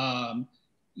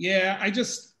 Yeah,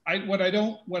 what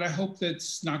I hope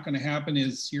that's not going to happen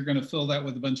is you're going to fill that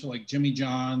with a bunch of like Jimmy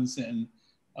John's and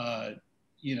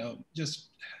just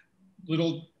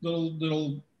little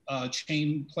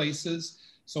chain places.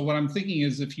 So what I'm thinking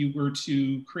is, if you were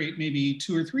to create maybe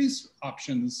 2 or 3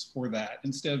 options for that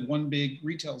instead of one big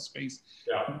retail space,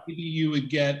 maybe you would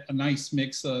get a nice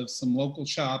mix of some local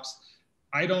shops.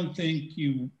 I don't think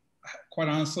quite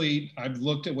honestly, I've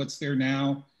looked at what's there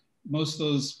now. Most of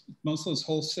those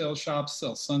wholesale shops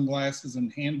sell sunglasses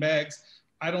and handbags.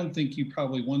 I don't think you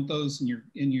probably want those in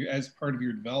your as part of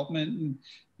your development, and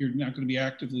you're not going to be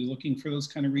actively looking for those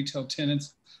kind of retail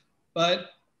tenants.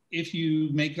 But if you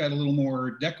make that a little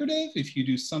more decorative, if you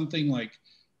do something like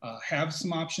have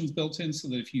some options built in, so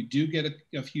that if you do get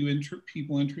a few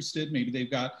people interested, maybe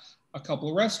they've got a couple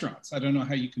of restaurants. I don't know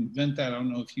how you can vent that. I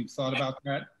don't know if you've thought about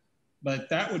that. but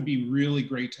that would be really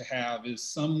great to have, is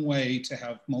some way to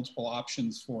have multiple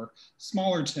options for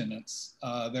smaller tenants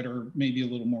that are maybe a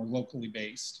little more locally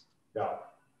based. Yeah,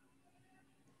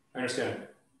 I understand.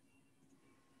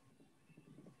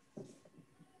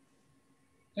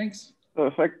 Thanks. So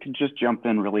if I could just jump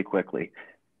in really quickly.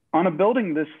 On a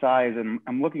building this size, and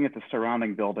I'm looking at the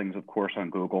surrounding buildings, of course, on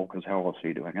Google, because how else are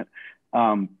you doing it?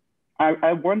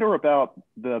 I wonder about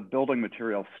the building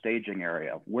material staging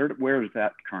area. Where is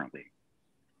that currently?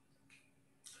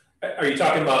 Are you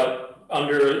talking about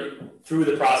through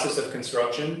the process of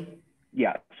construction?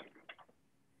 Yes.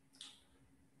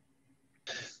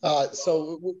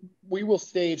 So we will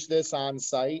stage this on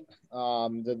site.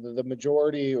 The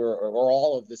majority or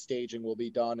all of the staging will be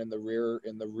done in the rear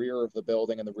of the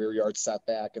building, and the rear yard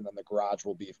setback, and then the garage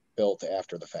will be built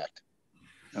after the fact.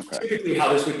 Okay. Typically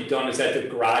how this would be done is that the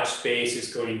garage space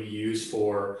is going to be used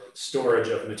for storage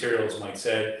of materials, Mike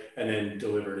said, and then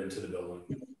delivered into the building.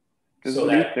 Because So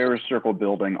the Sarah Circle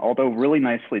building, although really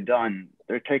nicely done,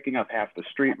 they're taking up half the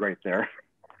street right there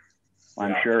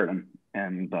on Sheridan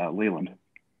and Leland.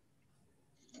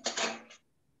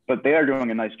 But they are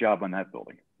doing a nice job on that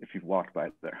building, if you've walked by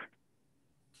it there.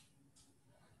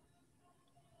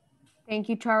 Thank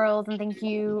you, Charles, and thank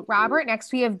you, Robert.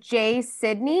 Next, we have Jay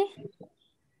Sidney.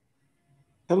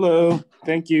 Hello,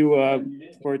 thank you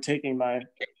for taking my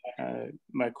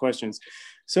my questions.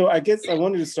 So I guess I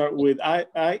wanted to start with, I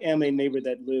am a neighbor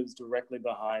that lives directly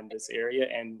behind this area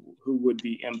and who would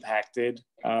be impacted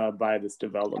by this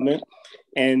development.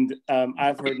 And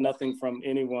I've heard nothing from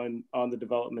anyone on the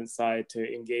development side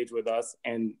to engage with us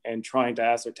and trying to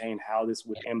ascertain how this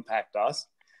would impact us.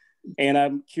 And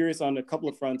I'm curious on a couple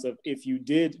of fronts of if you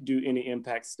did do any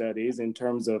impact studies in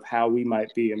terms of how we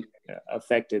might be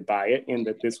affected by it, in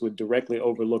that this would directly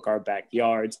overlook our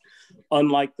backyards.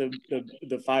 Unlike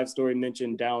the 5-story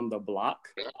mentioned down the block,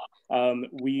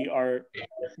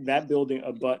 that building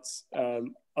abuts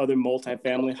other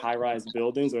multifamily high-rise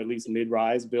buildings, or at least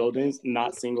mid-rise buildings,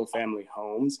 not single-family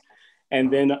homes.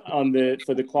 And then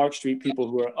for the Clark Street people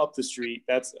who are up the street,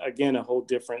 that's again a whole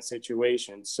different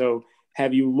situation. So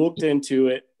have you looked into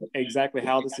it, exactly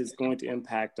how this is going to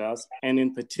impact us? And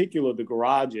in particular, the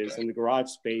garages and the garage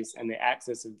space and the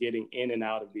access of getting in and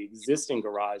out of the existing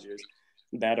garages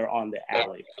that are on the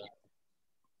alley.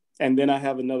 And then I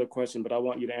have another question, but I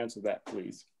want you to answer that,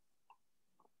 please.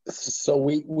 So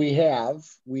we've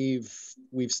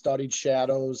studied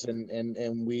shadows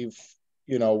and we've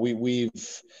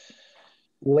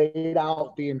laid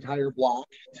out the entire block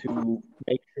to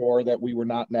make sure that we were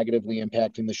not negatively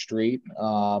impacting the street.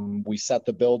 We set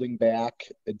the building back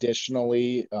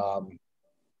additionally, out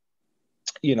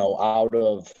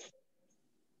of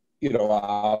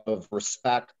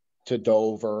respect to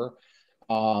Dover.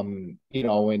 And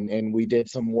we did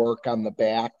some work on the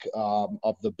back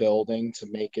of the building to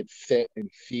make it fit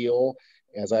and feel.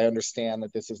 As I understand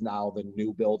that this is now the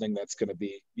new building that's going to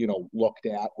be, looked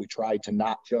at. We tried to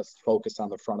not just focus on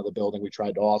the front of the building. We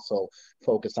tried to also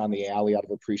focus on the alley out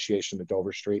of appreciation to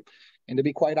Dover Street. And to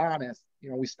be quite honest,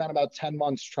 we spent about 10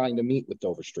 months trying to meet with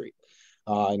Dover Street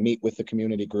and meet with the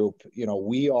community group.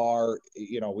 We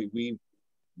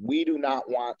do not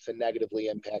want to negatively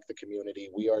impact the community.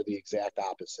 We are the exact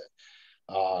opposite.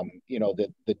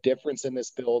 The difference in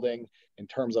this building in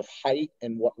terms of height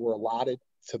and what we're allotted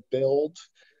to build,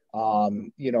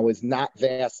 is not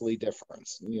vastly different.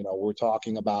 We're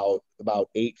talking about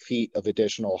 8 feet of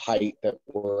additional height that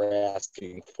we're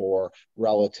asking for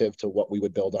relative to what we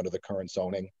would build under the current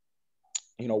zoning.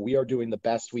 We are doing the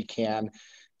best we can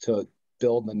to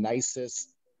build the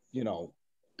nicest,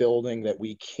 building that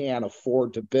we can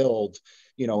afford to build,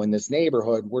 in this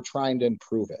neighborhood. We're trying to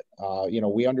improve it.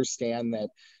 We understand that,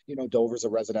 Dover's a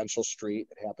residential street.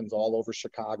 It happens all over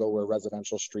Chicago where a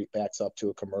residential street backs up to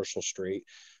a commercial street.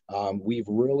 We've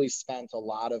really spent a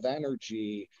lot of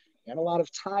energy and a lot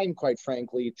of time, quite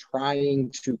frankly,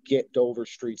 trying to get Dover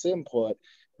Street's input,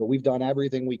 but we've done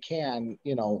everything we can,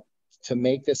 to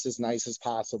make this as nice as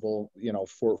possible,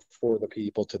 for the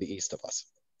people to the east of us.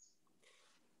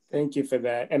 Thank you for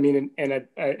that. I mean, and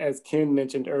as Ken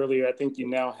mentioned earlier, I think you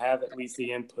now have at least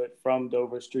the input from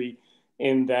Dover Street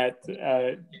in that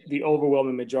the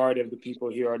overwhelming majority of the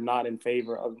people here are not in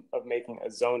favor of making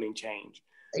a zoning change.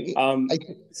 I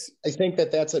think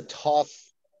that's a tough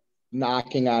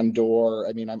knocking on door.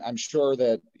 I mean, I'm sure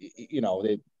that,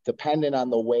 dependent on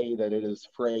the way that it is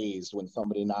phrased when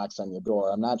somebody knocks on your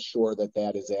door, I'm not sure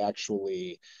that is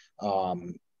actually,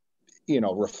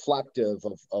 reflective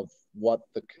of what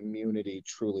the community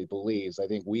truly believes. I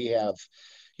think we have,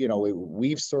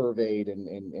 we've surveyed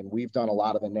and we've done a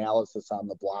lot of analysis on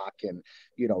the block, and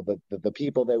the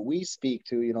people that we speak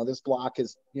to, this block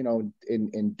is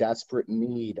in desperate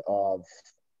need of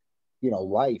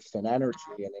life and energy,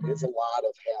 and it is a lot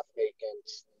of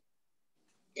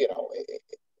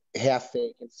half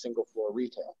vacant single floor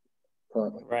retail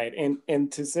currently. Right,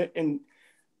 and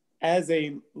as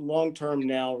a long-term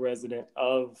now resident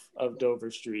of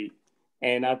Dover Street,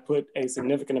 and I put a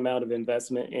significant amount of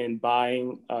investment in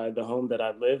buying the home that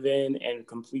I live in and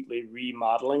completely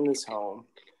remodeling this home.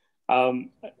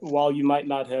 While you might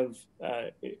not have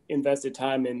invested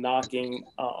time in knocking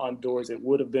on doors, it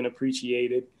would have been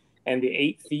appreciated. And the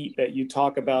 8 feet that you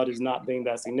talk about as not being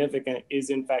that significant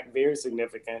is in fact very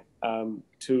significant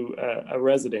to a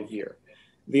resident here.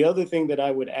 The other thing that I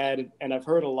would add, and I've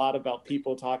heard a lot about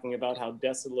people talking about how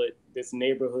desolate this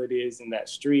neighborhood is in that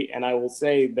street, and I will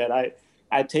say that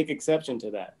I take exception to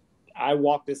that. I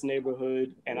walk this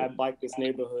neighborhood and I bike this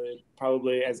neighborhood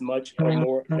probably as much or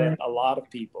more than a lot of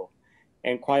people.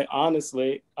 And quite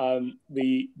honestly,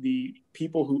 the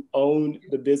people who own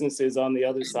the businesses on the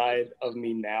other side of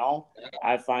me now,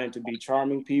 I find to be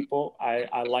charming people.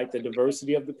 I like the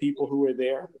diversity of the people who are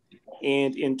there.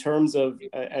 And in terms of,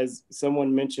 as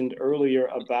someone mentioned earlier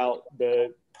about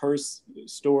the purse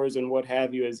stores and what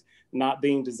have you as not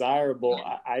being desirable,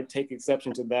 I take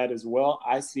exception to that as well.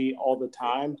 I see all the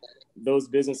time those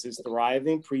businesses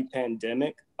thriving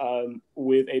pre-pandemic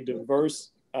with a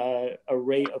diverse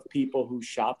array of people who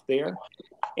shop there.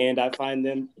 And I find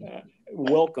them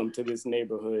welcome to this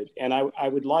neighborhood. And I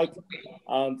would like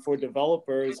for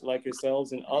developers like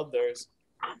yourselves and others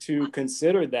to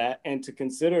consider that, and to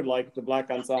consider like the Black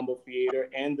Ensemble Theater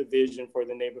and the vision for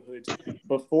the neighborhoods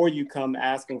before you come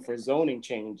asking for zoning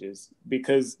changes.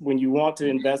 Because when you want to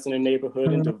invest in a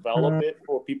neighborhood and develop it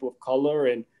for people of color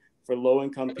and for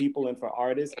low-income people and for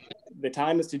artists, the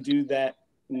time is to do that,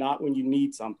 not when you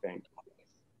need something.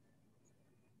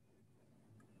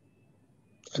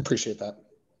 I appreciate that.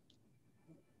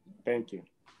 Thank you.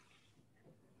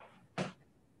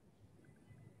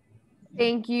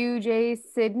 Thank you, Jay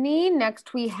Sidney.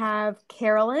 Next, we have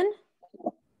Carolyn.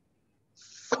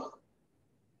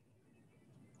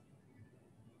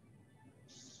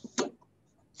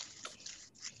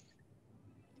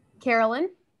 Carolyn?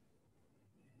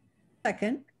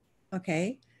 Second.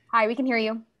 Okay. Hi, we can hear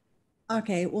you.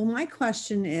 Okay. Well, my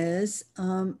question is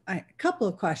a couple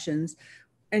of questions,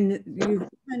 and you've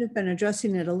kind of been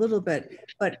addressing it a little bit,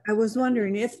 but I was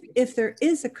wondering if there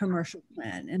is a commercial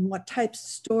plan and what types of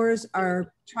stores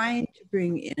are trying to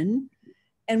bring in,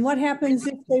 and what happens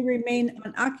if they remain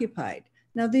unoccupied.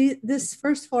 Now, this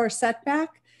first floor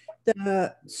setback,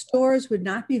 the stores would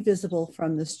not be visible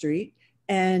from the street,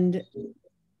 and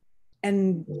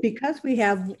because we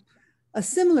have a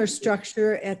similar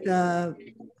structure at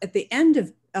the end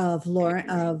of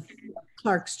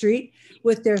Clark Street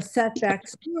with their setback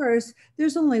stores,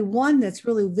 there's only one that's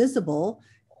really visible,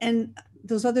 and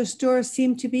those other stores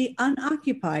seem to be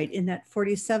unoccupied in that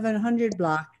 4700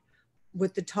 block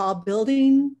with the tall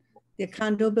building, the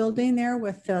condo building there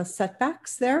with the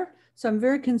setbacks there. So I'm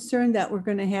very concerned that we're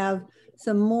going to have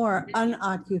some more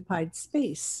unoccupied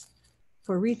space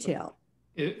for retail.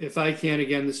 If I can,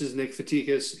 again, this is Nick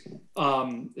Fatikas.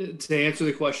 To answer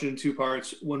the question in two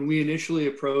parts, when we initially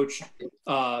approached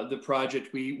the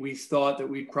project, we thought that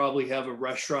we'd probably have a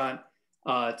restaurant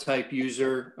type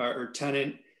user or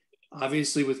tenant.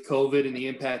 Obviously, with COVID and the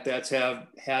impact that's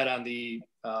had on the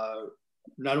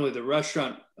not only the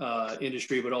restaurant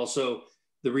industry, but also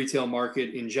the retail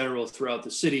market in general throughout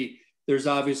the city, there's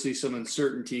obviously some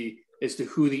uncertainty as to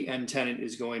who the end tenant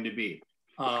is going to be.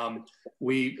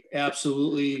 We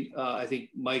absolutely, I think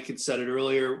Mike had said it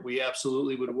earlier, we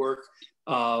absolutely would work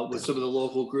with some of the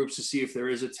local groups to see if there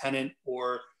is a tenant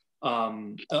or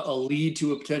a lead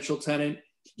to a potential tenant,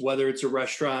 whether it's a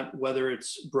restaurant, whether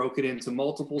it's broken into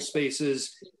multiple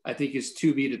spaces, I think is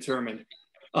to be determined.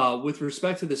 With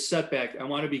respect to the setback, I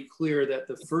want to be clear that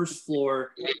the first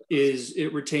floor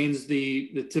it retains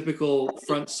the typical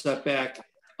front setback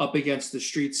up against the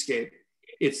streetscape.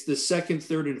 It's the second,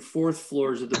 third, and fourth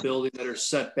floors of the building that are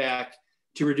set back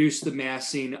to reduce the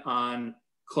massing on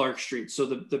Clark Street. So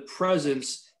the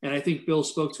presence, and I think Bill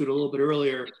spoke to it a little bit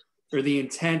earlier, or the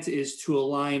intent is to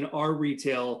align our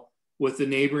retail with the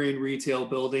neighboring retail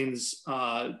buildings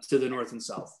to the north and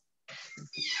south.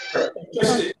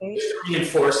 Just to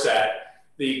reinforce that,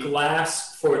 the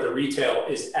glass for the retail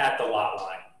is at the lot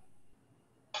line.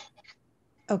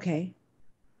 Okay.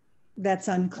 That's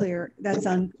unclear. That's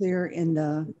unclear in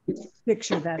the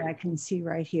picture that I can see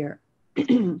right here.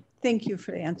 Thank you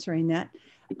for answering that.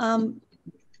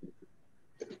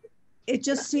 It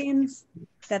just seems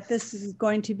that this is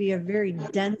going to be a very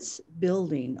dense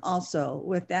building also,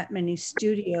 with that many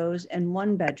studios and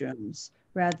 1-bedrooms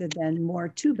rather than more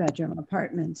 2-bedroom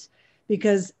apartments,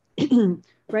 because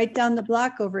right down the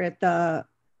block over at the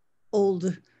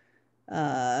old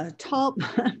tall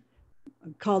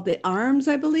called the Arms,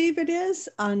 I believe it is,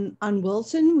 on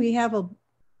Wilson, we have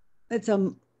it's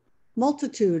a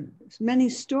multitude, many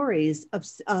stories of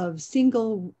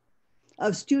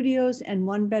studios and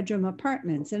 1-bedroom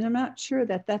apartments. And I'm not sure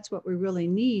that that's what we really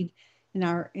need in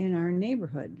our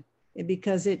neighborhood,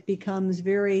 because it becomes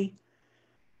very,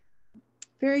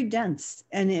 very dense,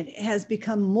 and it has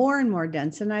become more and more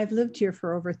dense. And I've lived here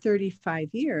for over 35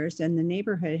 years, and the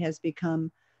neighborhood has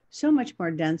become so much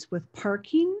more dense with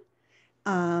parking.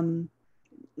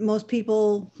 Most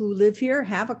people who live here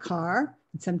have a car,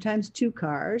 and sometimes 2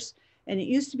 cars, and it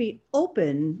used to be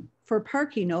open for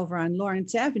parking over on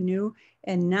Lawrence Avenue,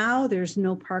 and now there's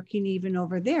no parking even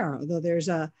over there, although there's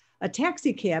a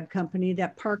taxi cab company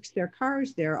that parks their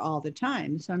cars there all the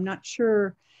time. So I'm not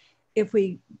sure if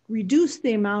we reduce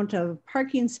the amount of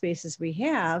parking spaces we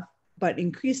have, but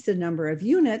increase the number of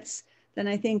units, then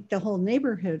I think the whole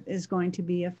neighborhood is going to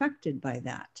be affected by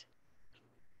that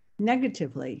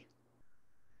negatively.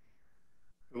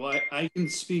 Well, I can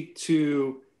speak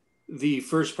to the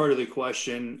first part of the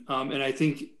question. And I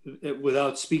think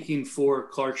without speaking for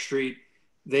Clark Street,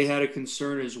 they had a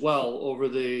concern as well over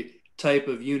the type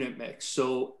of unit mix.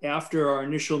 So after our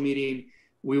initial meeting,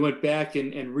 we went back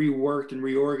and reworked and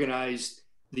reorganized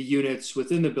the units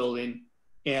within the building.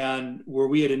 And where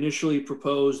we had initially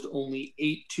proposed only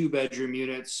 8 2-bedroom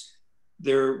units,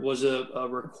 there was a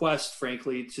request,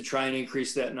 frankly, to try and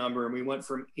increase that number. And we went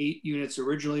from 8 units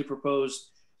originally proposed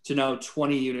to now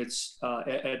 20 units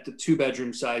at the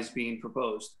 2-bedroom size being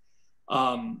proposed.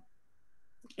 And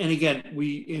again,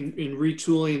 in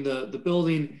retooling the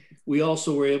building, we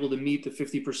also were able to meet the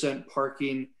 50%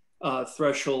 parking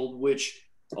threshold, which,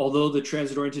 although the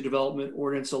transit-oriented development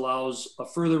ordinance allows a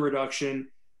further reduction,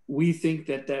 we think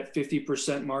that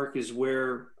 50% mark is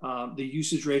where the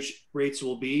usage rates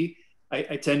will be.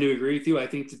 I tend to agree with you. I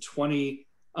think the 20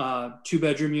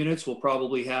 2-bedroom units will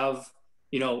probably have,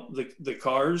 the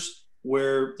cars,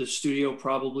 where the studio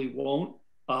probably won't.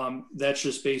 That's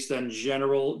just based on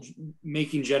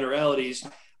making generalities,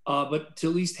 but to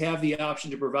at least have the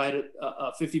option to provide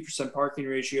a 50% parking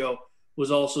ratio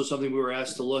was also something we were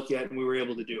asked to look at, and we were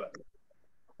able to do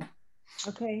it.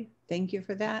 Okay, thank you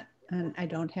for that. And I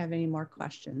don't have any more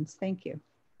questions. Thank you.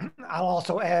 I'll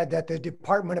also add that the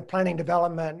Department of Planning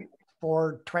Development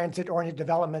for transit-oriented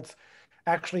developments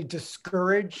actually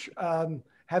discourage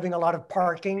having a lot of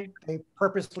parking. They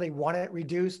purposely want it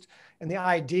reduced. And the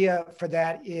idea for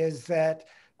that is that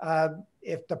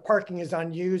if the parking is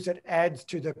unused, it adds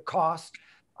to the cost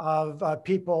of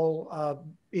people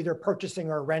either purchasing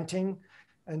or renting.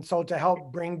 And so to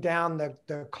help bring down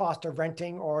the cost of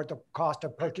renting or the cost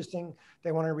of purchasing,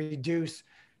 they want to reduce.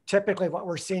 Typically what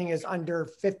we're seeing is under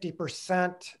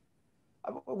 50%.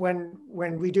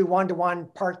 When we do one-to-one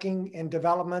parking in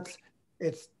developments,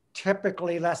 it's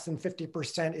typically less than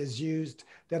 50% is used.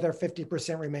 The other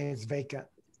 50% remains vacant.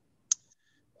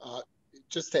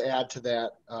 Just to add to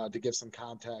that, to give some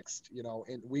context,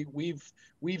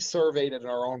 we've surveyed it in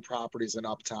our own properties in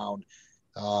Uptown.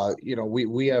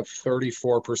 We have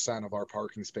 34% of our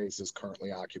parking spaces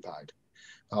currently occupied.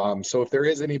 So if there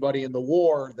is anybody in the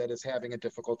ward that is having a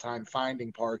difficult time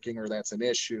finding parking, or that's an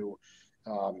issue,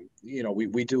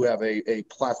 we do have a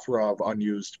plethora of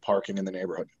unused parking in the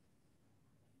neighborhood.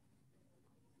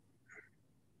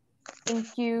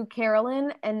 Thank you,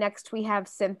 Carolyn. And next we have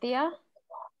Cynthia.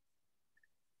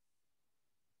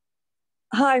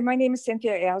 Hi, my name is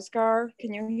Cynthia Asgar.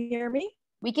 Can you hear me?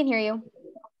 We can hear you.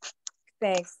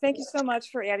 Thanks. Thank you so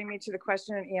much for adding me to the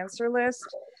question and answer list.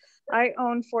 I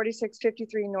own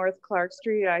 4653 North Clark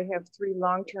Street. I have 3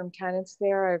 long-term tenants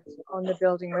there. I've owned the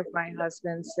building with my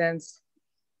husband since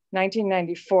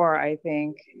 1994, I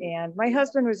think. And my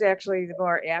husband was actually the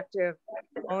more active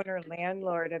owner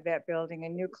landlord of that building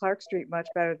and knew Clark Street much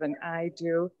better than I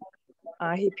do.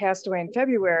 He passed away in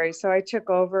February, so I took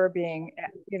over being,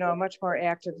 a much more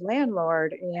active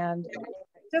landlord. And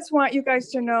just want you guys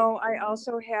to know, I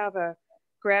also have a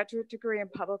graduate degree in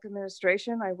public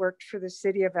administration. I worked for the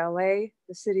city of LA,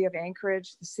 the city of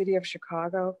Anchorage, the city of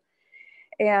Chicago.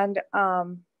 And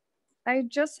I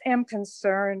just am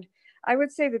concerned. I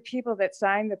would say the people that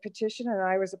signed the petition, and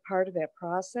I was a part of that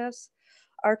process,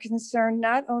 are concerned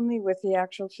not only with the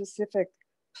actual specific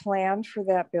plan for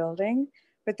that building,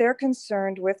 but they're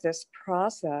concerned with this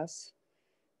process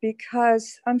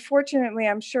because unfortunately,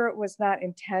 I'm sure it was not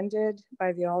intended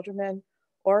by the alderman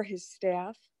or his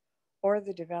staff or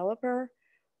the developer,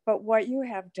 but what you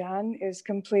have done is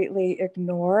completely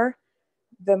ignore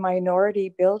the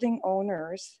minority building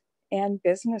owners and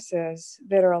businesses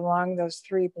that are along those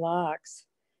 3 blocks.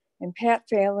 And Pat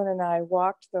Phelan and I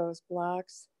walked those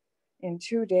blocks in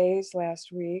 2 days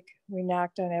last week. We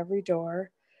knocked on every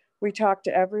door. We talked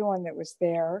to everyone that was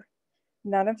there.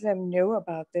 None of them knew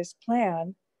about this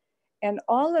plan. And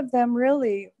all of them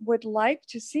really would like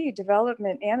to see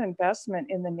development and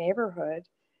investment in the neighborhood,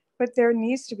 but there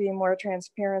needs to be more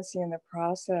transparency in the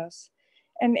process.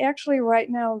 And actually right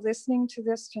now, listening to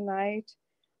this tonight,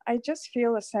 I just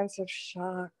feel a sense of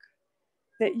shock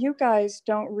that you guys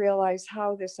don't realize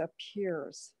how this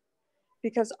appears,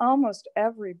 because almost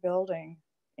every building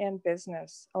and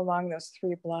business along those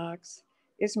 3 blocks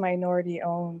is minority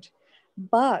owned,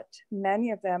 but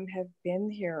many of them have been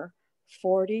here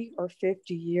 40 or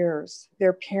 50 years.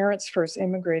 Their parents first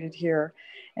immigrated here,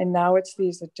 and now it's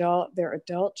these their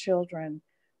adult children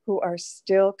who are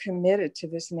still committed to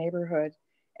this neighborhood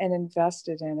and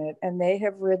invested in it. And they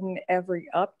have ridden every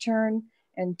upturn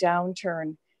and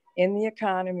downturn in the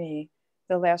economy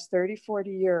the last 30, 40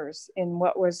 years in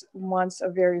what was once a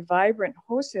very vibrant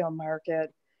wholesale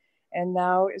market, and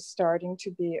now is starting to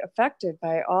be affected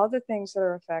by all the things that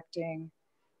are affecting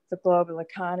the global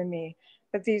economy.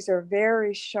 But these are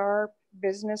very sharp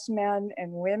businessmen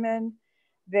and women.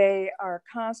 They are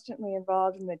constantly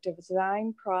involved in the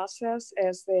design process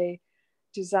as they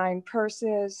design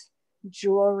purses,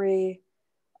 jewelry,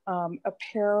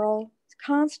 apparel,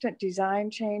 constant design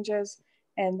changes,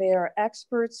 and they are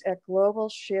experts at global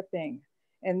shipping.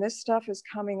 And this stuff is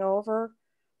coming over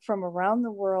from around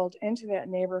the world into that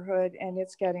neighborhood, and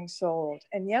it's getting sold.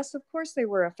 And yes, of course, they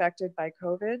were affected by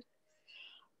COVID,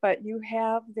 but you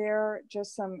have there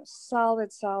just some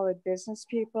solid business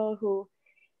people who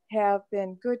have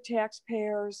been good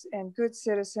taxpayers and good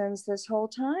citizens this whole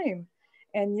time.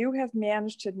 And you have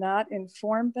managed to not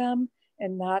inform them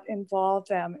and not involve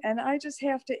them. And I just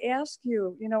have to ask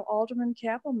you, Alderman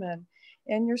Cappleman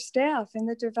and your staff and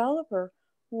the developer,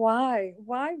 why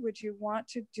would you want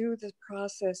to do the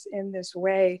process in this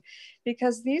way?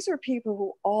 Because these are people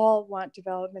who all want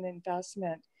development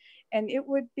investment. And it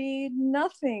would be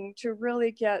nothing to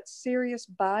really get serious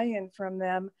buy-in from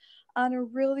them on a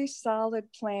really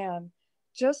solid plan,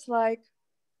 just like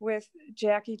with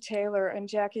Jackie Taylor. And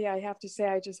Jackie, I have to say,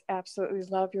 I just absolutely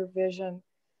love your vision.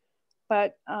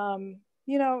 But,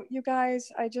 you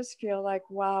guys, I just feel like,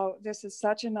 wow, this is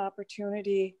such an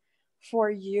opportunity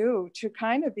for you to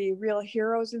kind of be real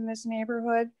heroes in this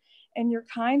neighborhood. And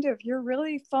you're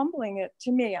really fumbling it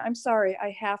to me. I'm sorry,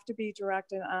 I have to be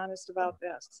direct and honest about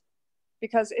this,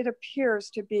 because it appears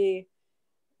to be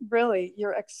really,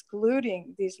 you're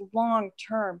excluding these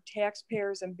long-term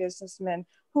taxpayers and businessmen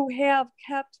who have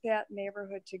kept that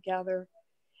neighborhood together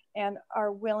and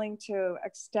are willing to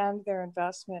extend their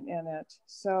investment in it.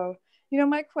 So,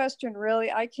 my question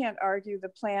really, I can't argue the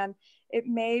plan. It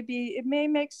may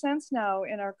make sense now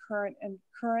in our current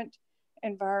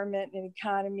environment and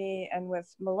economy, and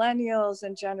with millennials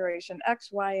and generation X,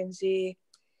 Y, and Z.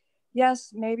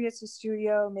 Yes, maybe it's a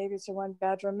studio, maybe it's a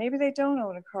 1-bedroom, maybe they don't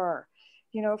own a car.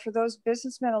 For those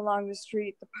businessmen along the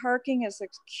street, the parking is a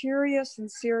curious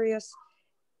and serious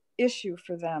issue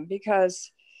for them,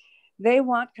 because they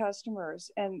want customers,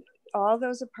 and all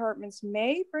those apartments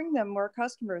may bring them more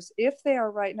customers if they are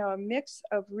right now a mix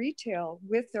of retail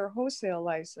with their wholesale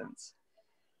license.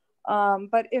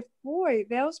 But if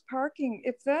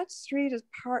that street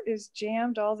is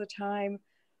jammed all the time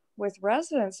with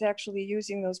residents actually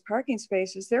using those parking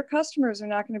spaces, their customers are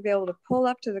not going to be able to pull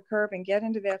up to the curb and get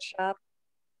into that shop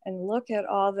and look at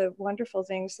all the wonderful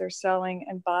things they're selling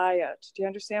and buy it. Do you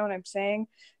understand what I'm saying?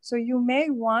 So you may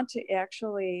want to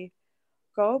actually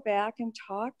go back and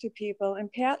talk to people.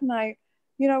 And Pat and I,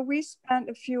 we spent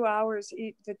a few hours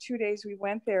the 2 days we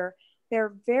went there.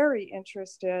 They're very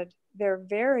interested. They're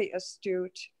very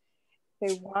astute.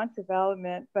 They want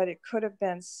development, but it could have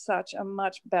been such a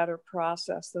much better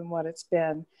process than what it's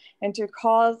been. And to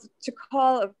call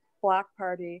a block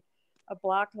party, a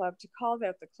block club, to call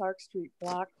that the Clark Street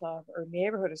Block Club or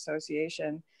Neighborhood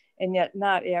Association, and yet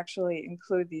not actually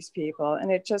include these people. And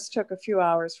it just took a few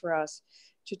hours for us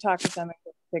to talk to them and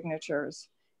get signatures.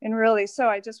 And really, so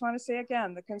I just want to say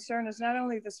again, the concern is not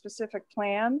only the specific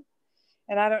plan,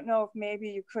 and I don't know if maybe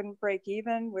you couldn't break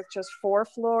even with just 4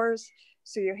 floors,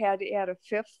 so you had to add a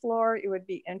 5th floor. It would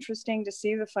be interesting to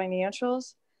see the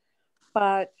financials,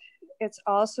 but it's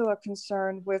also a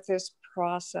concern with this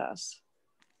process.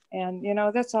 And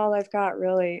that's all I've got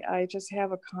really. I just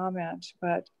have a comment,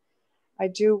 but I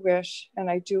do wish and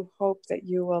I do hope that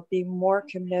you will be more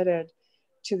committed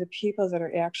to the people that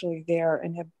are actually there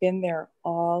and have been there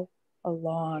all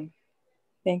along.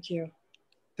 Thank you.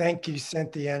 Thank you,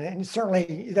 Cynthia. And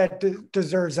certainly that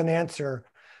deserves an answer.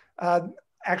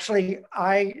 Actually,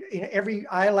 I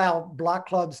allow block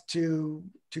clubs to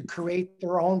create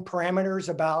their own parameters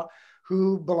about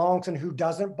who belongs and who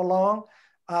doesn't belong.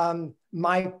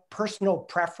 My personal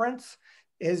preference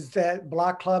is that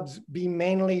block clubs be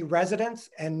mainly residents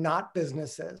and not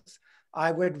businesses.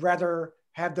 I would rather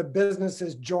have the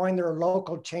businesses join their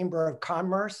local chamber of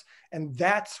commerce, and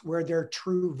that's where their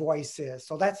true voice is.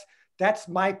 So that's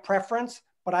my preference,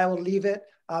 but I will leave it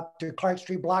up to Clark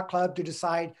Street Block Club to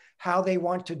decide how they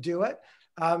want to do it.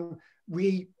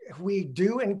 We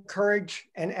do encourage,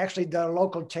 and actually the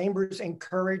local chambers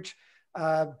encourage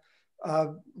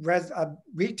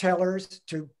retailers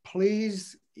to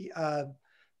please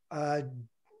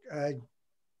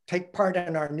take part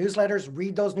in our newsletters,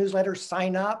 read those newsletters,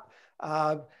 sign up.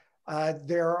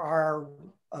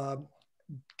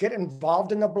 Get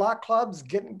involved in the block clubs,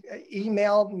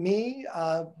 email me.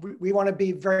 We want to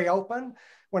be very open.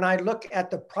 When I look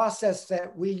at the process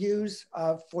that we use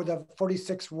for the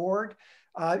 46th Ward,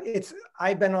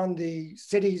 I've been on the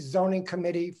city zoning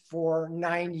committee for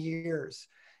 9 years,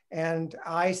 and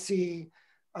I see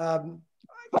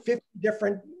 50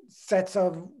 different sets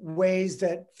of ways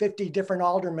that 50 different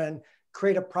aldermen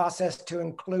create a process to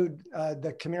include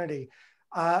the community.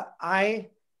 I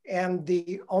am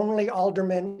the only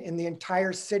alderman in the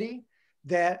entire city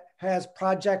that has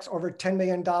projects over $10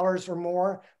 million or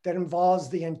more that involves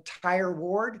the entire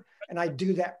ward. And I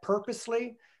do that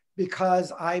purposely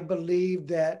because I believe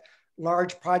that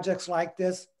large projects like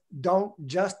this don't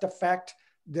just affect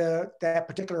that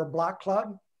particular block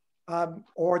club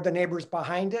or the neighbors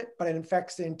behind it, but it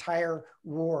affects the entire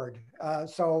ward.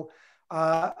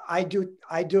 I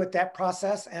do it that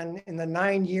process. And in the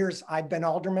 9 years I've been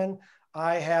alderman,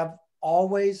 I have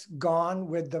always gone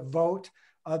with the vote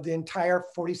of the entire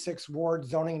 46th Ward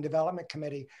Zoning and Development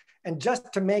Committee. And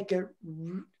just to make it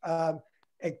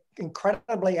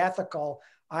incredibly ethical,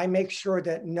 I make sure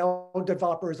that no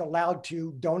developer is allowed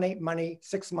to donate money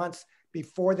 6 months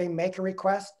before they make a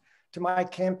request to my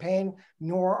campaign,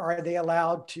 nor are they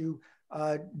allowed to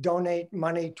donate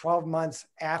money 12 months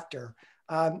after.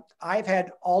 I've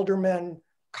had aldermen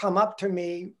come up to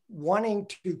me wanting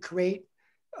to create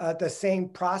the same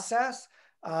process,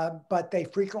 but they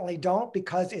frequently don't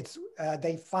because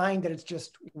they find that it's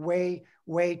just way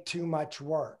too much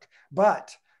work.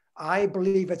 But I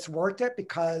believe it's worth it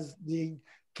because the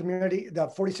community, the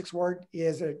 46th Ward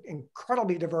is an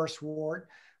incredibly diverse ward.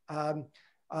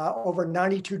 Over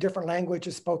 92 different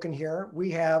languages spoken here.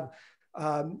 We have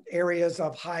areas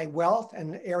of high wealth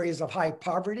and areas of high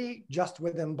poverty just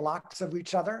within blocks of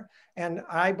each other. And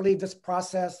I believe this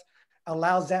process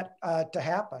allows that to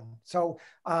happen. So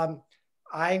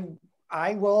I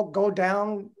will go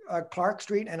down Clark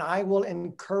Street and I will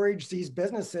encourage these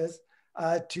businesses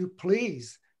to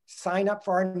please sign up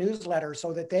for our newsletter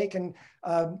so that they can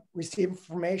receive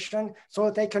information, so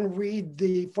that they can read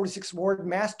the 46th Ward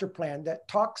master plan that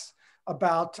talks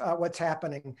about what's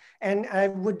happening. And I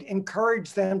would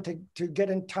encourage them to get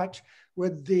in touch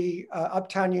with the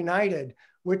Uptown United,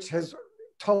 which has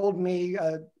told me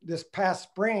this past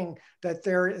spring that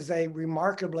there is a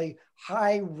remarkably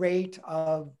high rate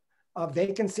of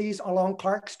vacancies along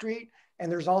Clark Street.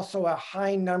 And there's also a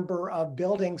high number of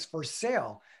buildings for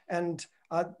sale. And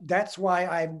that's why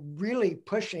I'm really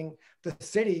pushing the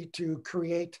city to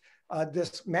create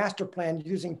this master plan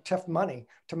using TIF money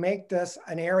to make this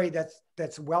an area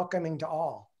that's welcoming to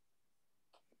all.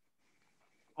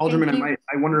 Alderman, I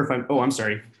wonder if I'm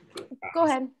sorry. Go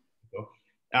ahead.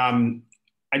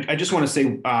 I just want to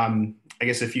say, I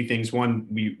guess a few things. One,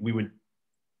 we would,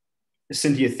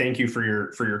 Cynthia, thank you for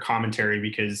your commentary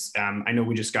because I know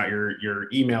we just got your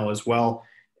email as well.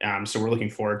 So we're looking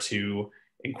forward to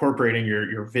incorporating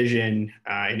your vision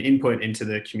and input into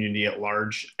the community at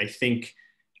large. I think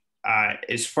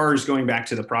as far as going back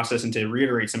to the process and to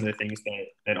reiterate some of the things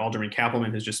that Alderman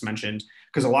Cappleman has just mentioned,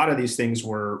 because a lot of these things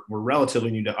were relatively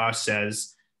new to us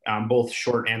as both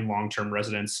short and long-term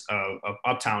residents of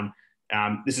Uptown.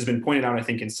 This has been pointed out, I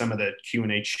think, in some of the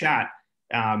Q&A chat,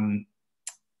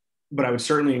 but I would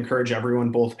certainly encourage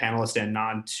everyone, both panelists and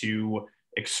non, to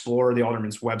explore the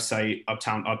Alderman's website,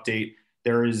 Uptown Update.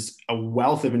 There is a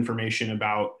wealth of information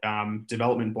about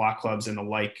development block clubs and the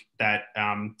like that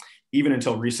even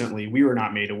until recently we were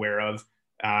not made aware of.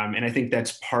 And I think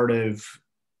that's part of,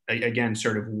 again,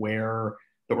 sort of where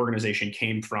the organization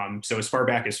came from. So as far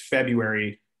back as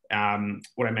February,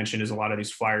 what I mentioned is a lot of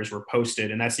these flyers were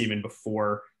posted, and that's even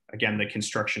before again, the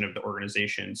construction of the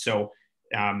organization. So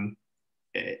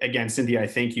again, Cynthia, I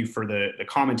thank you for the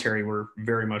commentary. We're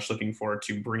very much looking forward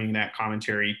to bringing that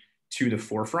commentary to the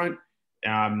forefront.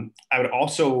 I would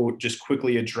also just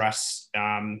quickly address,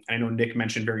 I know Nick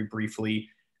mentioned very briefly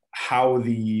how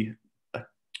the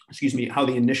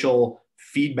initial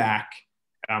feedback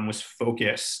was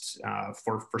focused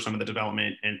for some of the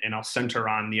development, and I'll center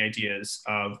on the ideas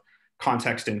of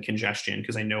context and congestion,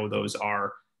 because I know those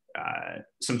are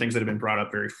some things that have been brought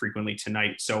up very frequently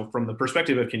tonight. So from the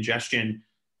perspective of congestion,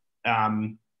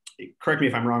 correct me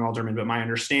if I'm wrong, Alderman, but my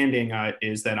understanding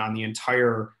is that on the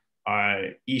entire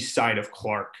east side of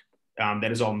Clark,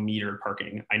 that is all metered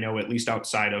parking. I know at least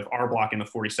outside of our block in the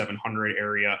 4700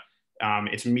 area,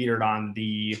 it's metered on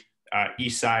the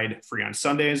east side, free on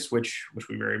Sundays, which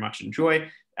we very much enjoy,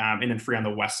 and then free on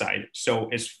the west side. So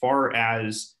as far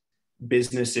as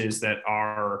businesses that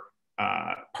are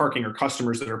parking, or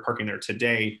customers that are parking there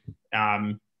today,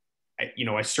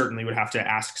 I certainly would have to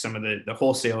ask some of the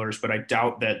wholesalers, but I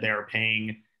doubt that they're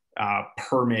paying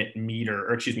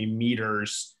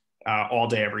meters all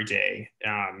day, every day.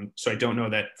 So I don't know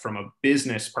that from a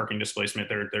business parking displacement,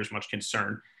 there's much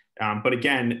concern. But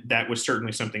again, that was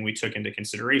certainly something we took into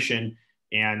consideration.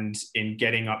 And in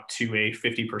getting up to a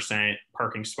 50%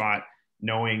 parking spot,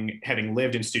 having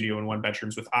lived in studio and one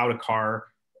bedrooms without a car,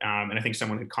 and I think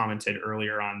someone had commented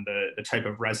earlier on the type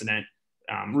of resident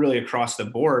really across the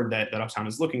board that Uptown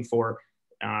is looking for,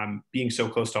 being so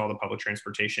close to all the public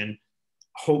transportation,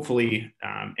 hopefully,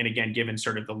 and again, given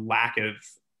sort of the lack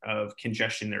of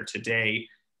congestion there today,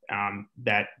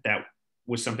 that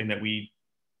was something that we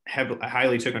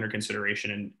highly took under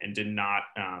consideration and did not,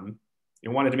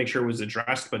 wanted to make sure it was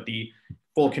addressed, but the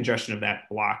full congestion of that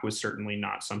block was certainly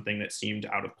not something that seemed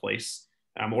out of place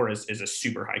or is a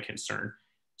super high concern.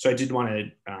 So I did want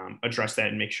to address that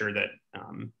and make sure that,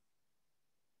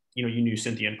 you knew,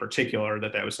 Cynthia, in particular,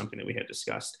 that was something that we had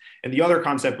discussed. And the other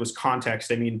concept was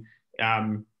context. I mean,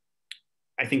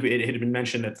 I think it had been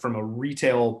mentioned that from a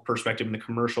retail perspective in the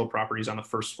commercial properties on the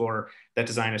first floor, that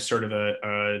design is sort of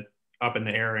a up in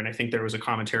the air. And I think there was a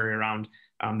commentary around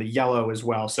the yellow as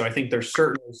well. So I think there's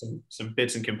certainly some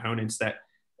bits and components that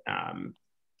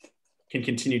can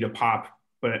continue to pop.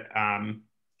 But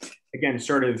again,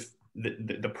 sort of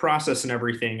the process and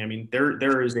everything, I mean,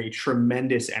 there is a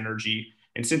tremendous energy.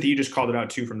 And Cynthia, you just called it out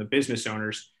too from the business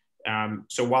owners.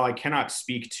 So while I cannot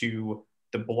speak to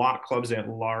the block clubs at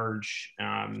large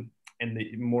and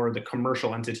the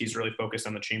commercial entities really focused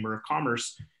on the Chamber of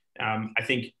Commerce, I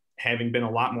think having been a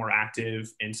lot more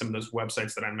active in some of those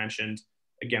websites that I mentioned,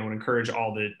 again, would encourage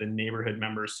all the neighborhood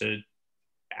members to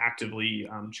actively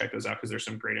check those out, because there's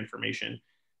some great information.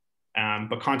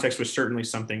 But context was certainly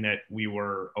something that we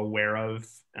were aware of,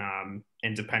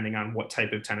 and depending on what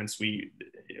type of tenants we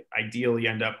ideally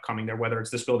end up coming there, whether it's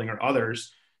this building or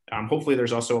others, hopefully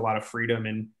there's also a lot of freedom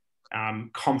and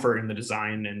comfort in the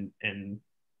design and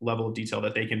level of detail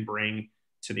that they can bring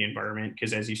to the environment.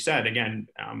 Because as you said, again,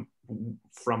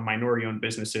 from minority-owned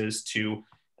businesses to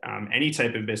any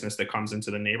type of business that comes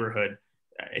into the neighborhood,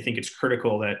 I think it's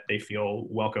critical that they feel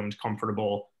welcomed,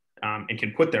 comfortable, and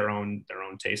can put their own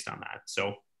taste on that.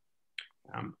 So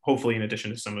hopefully, in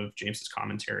addition to some of James's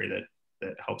commentary,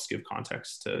 that helps give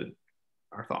context to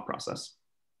our thought process.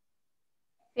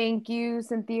 Thank you,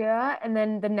 Cynthia. And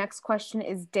then the next question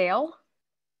is Dale.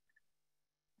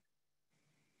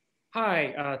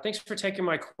 Hi, thanks for taking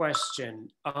my question.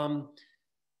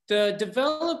 The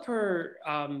developer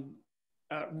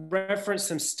referenced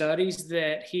some studies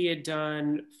that he had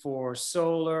done for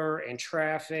solar and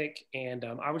traffic, and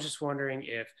I was just wondering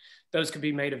if those could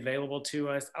be made available to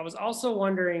us. I was also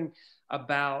wondering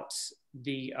about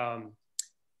the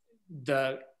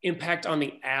impact on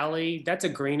the alley. That's a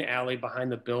green alley behind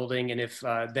the building, and if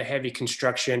the heavy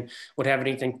construction would have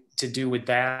anything to do with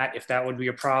that, if that would be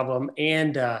a problem.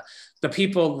 And the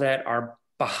people that are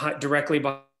directly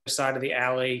behind the side of the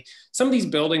alley, some of these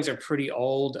buildings are pretty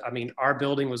old. I mean, our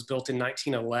building was built in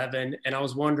 1911, and I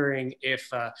was wondering if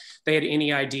they had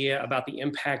any idea about the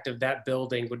impact of that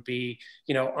building would be,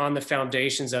 on the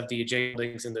foundations of the adjacent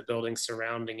buildings and the buildings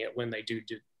surrounding it when they do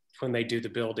the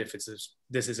build, if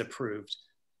this is approved.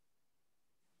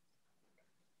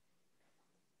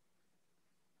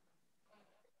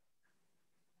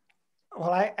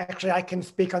 Well, I can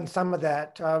speak on some of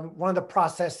that. One of the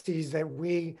processes that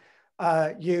we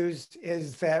use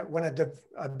is that when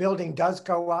a building does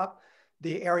go up,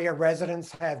 the area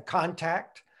residents have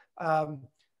contact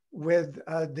with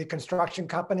the construction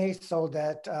company so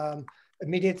that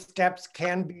immediate steps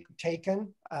can be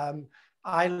taken.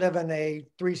 I live in a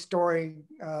 3-story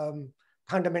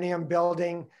condominium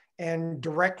building, and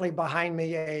directly behind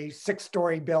me, a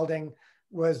 6-story building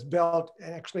was built.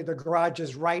 And actually the garage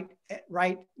is right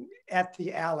at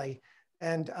the alley.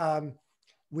 And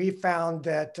we found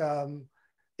that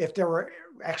if there were,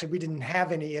 actually we didn't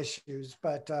have any issues,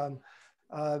 but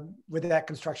with that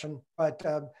construction,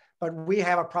 but we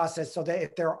have a process so that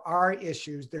if there are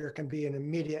issues, there can be an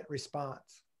immediate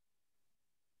response.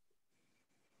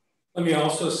 Let me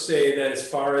also say that as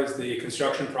far as the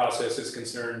construction process is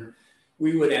concerned,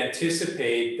 we would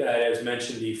anticipate that, as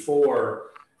mentioned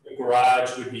before, the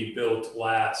garage would be built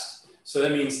last. So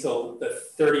that means the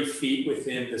 30 feet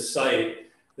within the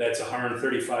site that's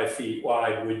 135 feet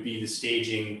wide would be the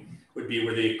staging, would be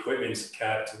where the equipment's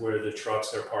kept, where the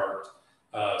trucks are parked.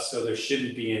 So there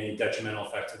shouldn't be any detrimental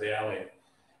effect to the alley.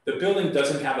 The building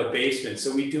doesn't have a basement,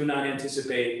 so we do not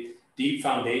anticipate deep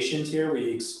foundations here.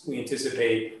 We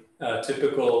anticipate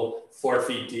typical 4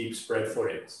 feet deep spread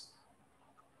footings.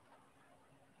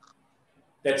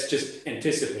 That's just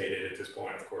anticipated at this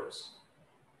point, of course.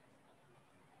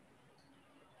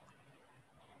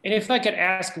 And if I could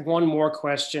ask one more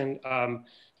question,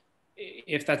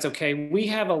 if that's okay. We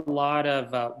have a lot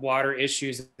of water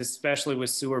issues, especially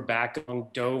with sewer back on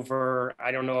Dover.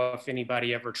 I don't know if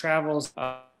anybody ever travels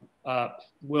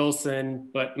Wilson,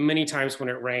 but many times when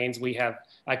it rains, we have,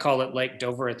 I call it Lake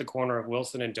Dover at the corner of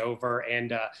Wilson and Dover,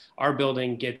 and our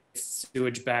building gets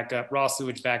sewage backup, raw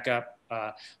sewage backup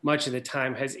much of the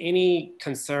time. Has any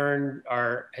concern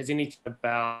or has anything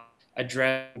about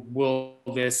addressing, will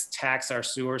this tax our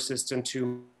sewer system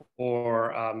to,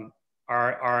 or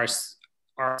our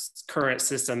current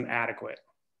system adequate?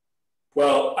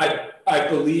 Well, I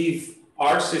believe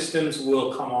our systems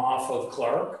will come off of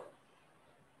Clark,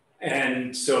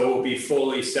 and so will be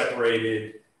fully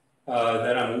separated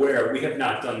that I'm aware. We have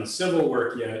not done the civil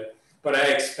work yet, but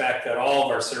I expect that all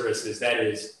of our services, that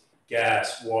is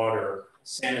gas, water,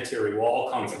 sanitary, will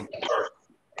all come from Clark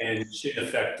and shouldn't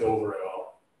affect Dover at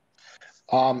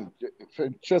all.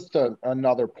 Just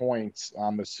another point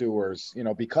on the sewers, you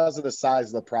know, because of the size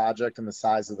of the project and the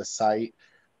size of the site,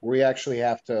 we actually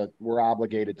we're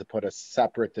obligated to put a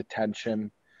separate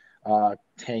detention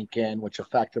tank in, which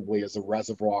effectively is a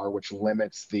reservoir, which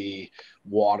limits the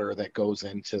water that goes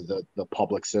into the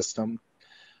public system.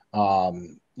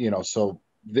 You know, so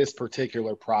this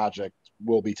particular project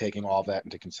will be taking all of that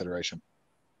into consideration.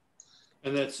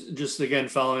 And that's just, again,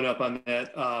 following up on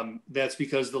that, that's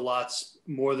because the lot's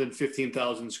more than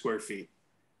 15,000 square feet.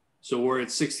 So we're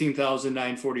at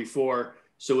 16,944.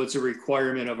 So it's a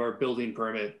requirement of our building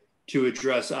permit to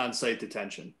address on-site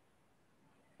detention.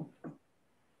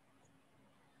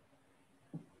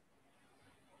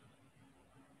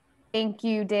 Thank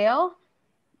you, Dale.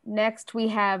 Next, we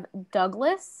have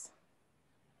Douglas.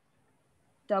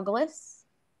 Douglas.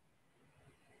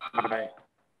 Hi.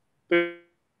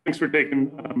 Thanks for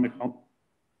taking my call.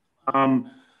 I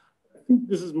think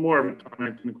this is more of a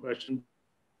comment than a question,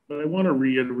 but I want to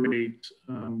reiterate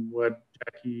what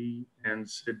Jackie and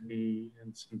Sydney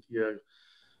and Cynthia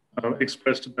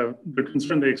expressed about the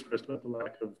concern they expressed about the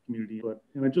lack of community input.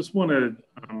 And I just want to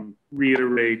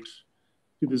reiterate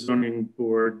to the zoning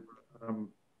board,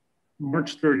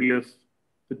 March 30th,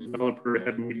 the developer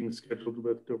had a meeting scheduled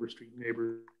with Dover Street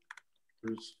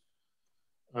neighbors.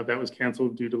 That was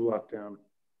canceled due to lockdown.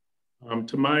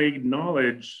 To my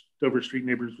knowledge, Dover Street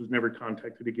Neighbors was never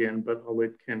contacted again, but I'll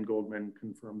let Ken Goldman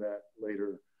confirm that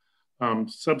later.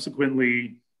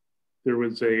 Subsequently, there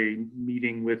was a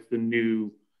meeting with the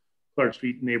new Clark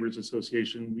Street Neighbors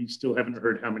Association. We still haven't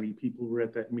heard how many people were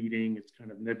at that meeting. It's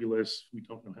kind of nebulous. We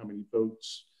don't know how many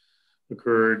votes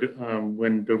occurred.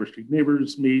 When Dover Street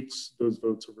Neighbors meets, those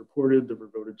votes are reported. They're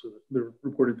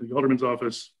reported to the Alderman's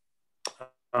office.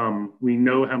 We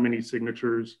know how many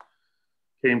signatures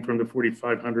came from the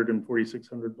 4,500 and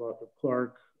 4,600 block of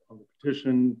Clark on the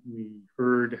petition. We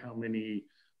heard how many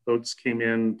votes came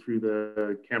in through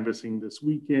the canvassing this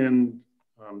weekend,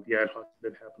 the ad hoc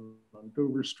that happened on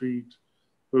Dover Street.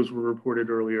 Those were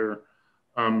reported earlier.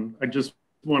 I just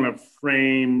want to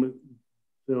frame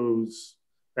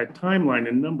that timeline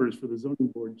and numbers for the zoning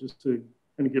board just to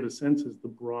kind of get a sense as the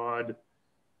broad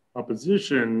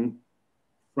opposition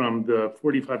from the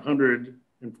 4,500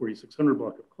 and 4,600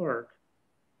 block of Clark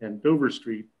and Dover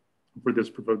Street for this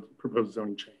proposed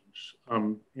zoning change.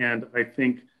 And I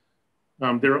think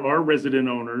there are resident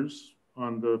owners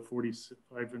on the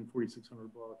 45 and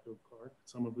 4,600 block of Clark.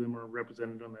 Some of them are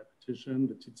represented on that petition,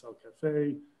 the Titsal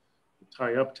Cafe, the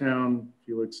Thai Uptown,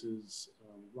 Felix's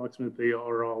Locksmith. They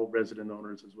are all resident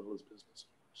owners as well as business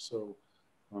owners. So,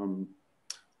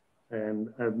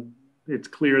 and it's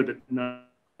clear that none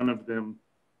of them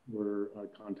were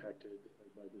contacted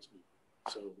by this meeting.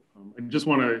 So I just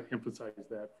want to emphasize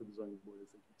that for the zoning board.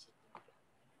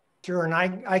 Sure, and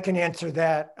I can answer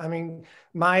that. I mean,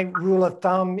 my rule of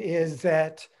thumb is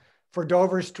that for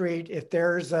Dover Street, if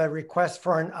there's a request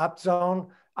for an upzone,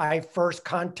 I first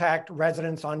contact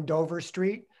residents on Dover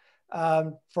Street.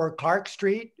 For Clark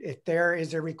Street, if there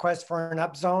is a request for an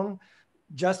upzone,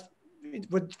 just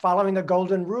with following the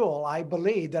golden rule, I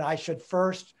believe that I should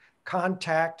first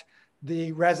contact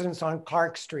the residents on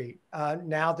Clark Street.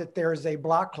 Now that there's a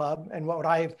block club, and what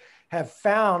I have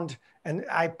found, and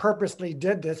I purposely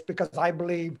did this because I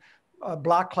believe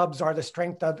block clubs are the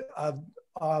strength of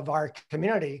our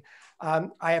community.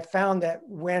 I have found that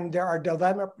when there are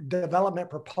development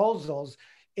proposals,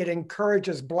 it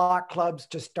encourages block clubs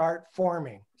to start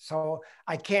forming. So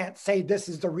I can't say this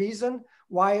is the reason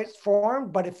why it's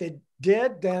formed, but if it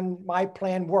did, then my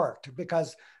plan worked,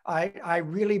 because I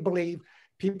really believe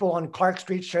people on Clark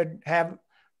Street should have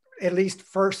at least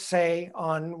first say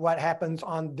on what happens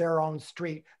on their own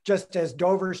street, just as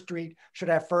Dover Street should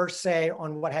have first say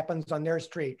on what happens on their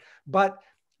street. But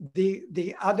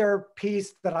the other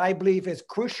piece that I believe is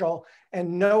crucial,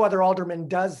 and no other alderman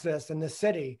does this in the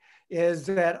city, is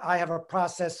that I have a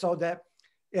process so that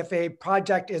if a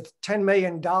project is $10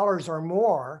 million or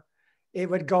more, it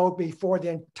would go before the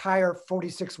entire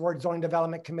 46 Ward Zoning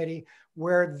Development Committee,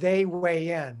 where they weigh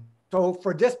in. So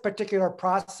for this particular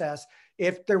process,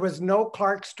 if there was no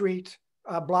Clark Street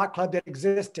block club that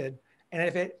existed, and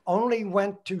if it only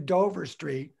went to Dover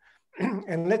Street,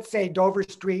 and let's say Dover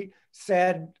Street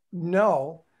said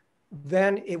no,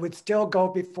 then it would still go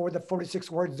before the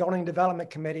 46 Ward Zoning Development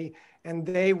Committee, and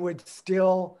they would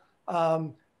still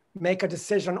make a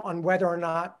decision on whether or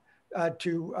not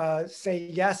to say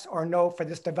yes or no for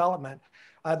this development.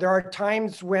 There are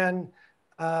times when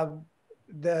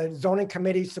the zoning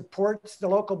committee supports the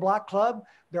local block club.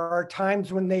 There are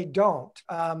times when they don't.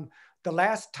 The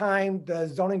last time the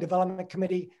zoning development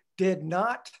committee did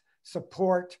not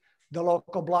support the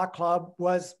local block club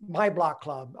was my block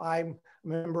club. I'm a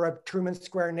member of Truman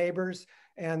Square Neighbors,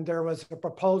 and there was a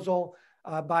proposal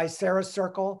by Sarah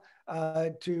Circle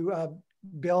to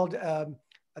build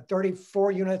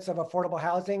 34 units of affordable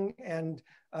housing and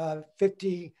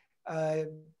 50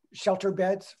 shelter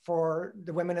beds for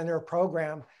the women in their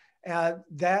program.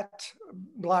 That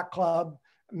block club,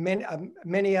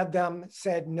 many of them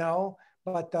said no,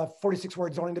 but the 46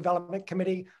 Ward Zoning Development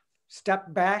Committee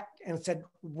stepped back and said,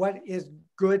 what is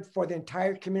good for the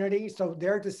entire community? So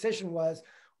their decision was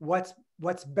what's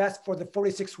best for the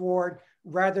 46th Ward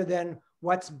rather than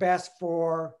what's best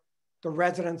for the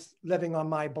residents living on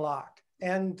my block.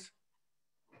 And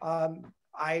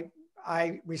I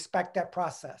respect that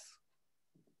process.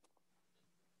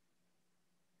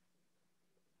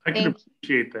 I can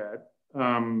appreciate that.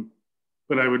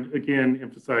 But I would again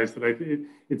emphasize that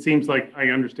it seems like I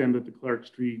understand that the Clark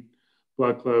Street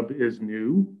Block Club is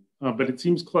new, but it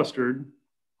seems clustered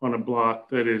on a block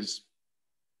that is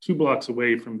 2 blocks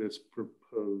away from this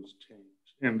proposed change.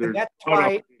 And there's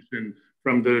opposition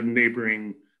from the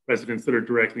neighboring residents that are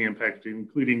directly impacted,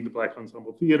 including the Black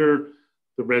Ensemble Theater,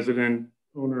 the resident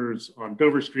owners on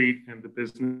Dover Street, and the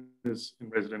business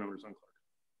and resident owners on Clark.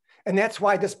 And that's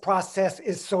why this process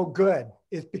is so good,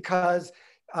 is because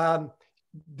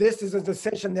this is a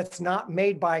decision that's not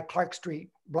made by Clark Street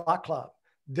Block Club.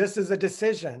 This is a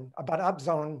decision about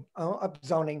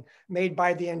upzoning made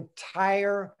by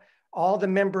all the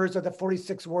members of the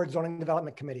 46 Ward Zoning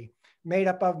Development Committee, made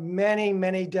up of many,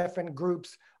 many different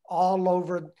groups all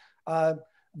over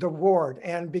the ward.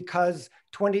 And because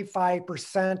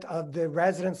 25% of the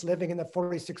residents living in the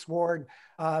 46 Ward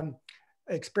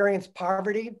experience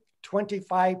poverty,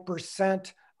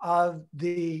 25% of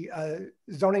the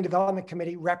Zoning Development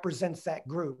Committee represents that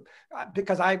group.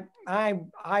 Because I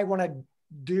want to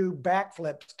do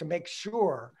backflips to make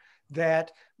sure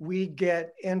that we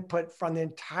get input from the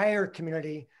entire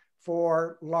community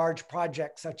for large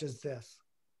projects such as this.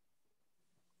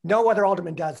 No other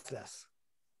alderman does this.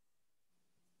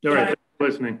 All right,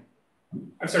 listening.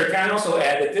 I'm sorry, can I also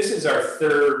add that this is our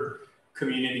 3rd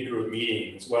community group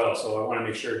meeting as well. So I want to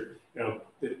make sure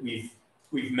that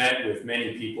we've met with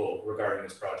many people regarding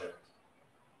this project.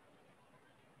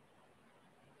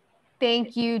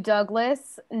 Thank you,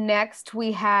 Douglas. Next,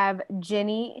 we have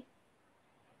Ginny.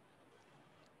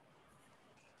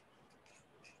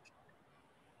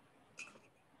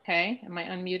 Okay, am I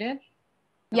unmuted?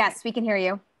 Yes, we can hear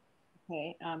you.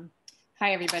 Okay,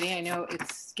 hi everybody. I know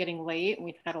it's getting late.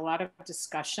 We've had a lot of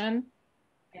discussion,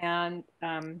 and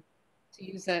to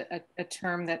use a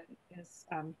term that is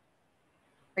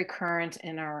very current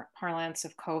in our parlance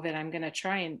of COVID, I'm going to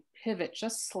try and pivot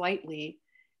just slightly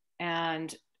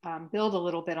and build a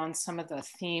little bit on some of the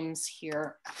themes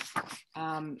here.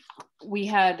 We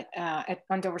had,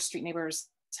 on Dover Street Neighbors,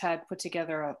 had put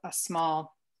together a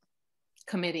small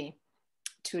committee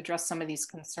to address some of these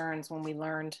concerns when we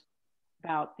learned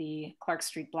about the Clark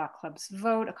Street Block Club's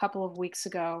vote a couple of weeks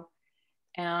ago.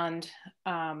 And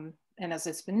as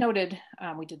it's been noted,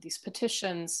 we did these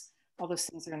petitions. All those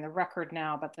things are in the record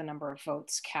now, but the number of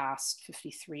votes cast,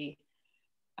 53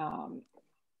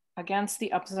 against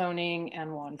the upzoning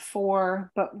and 1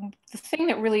 for. But the thing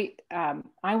that really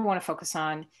I want to focus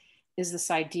on is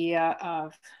this idea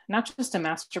of not just a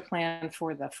master plan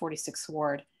for the 46th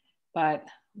ward, but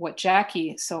what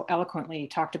Jackie so eloquently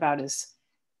talked about is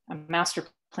a master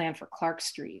plan for Clark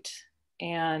Street.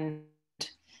 And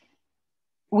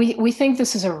we think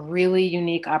this is a really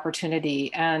unique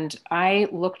opportunity. And I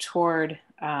look toward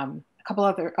a couple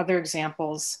other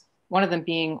examples, one of them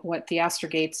being what the Astor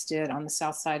Gates did on the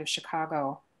south side of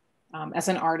Chicago as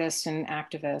an artist and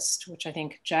activist, which I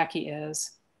think Jackie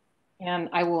is. And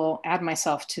I will add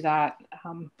myself to that,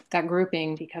 that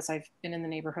grouping because I've been in the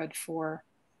neighborhood for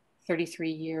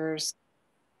 33 years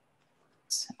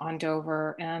on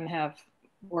Dover and have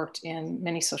worked in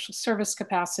many social service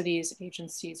capacities,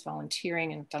 agencies,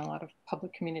 volunteering, and done a lot of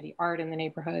public community art in the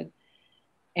neighborhood.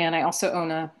 And I also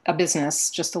own a business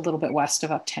just a little bit west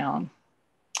of Uptown.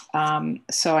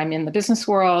 So I'm in the business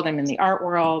world, I'm in the art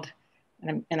world,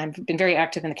 and I've been very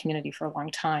active in the community for a long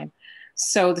time.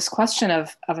 So this question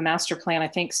of a master plan, I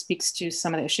think, speaks to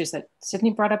some of the issues that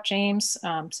Sydney brought up,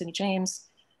 Sydney James,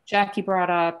 Jackie brought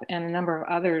up, and a number of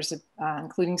others,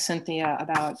 including Cynthia,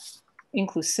 about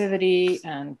inclusivity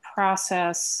and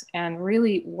process, and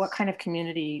really what kind of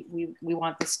community we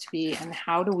want this to be, and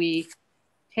how do we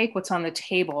take what's on the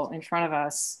table in front of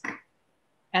us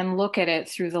and look at it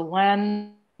through the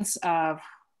lens of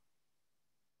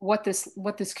what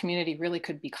this community really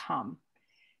could become.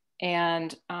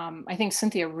 And I think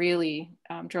Cynthia really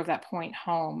drove that point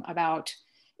home about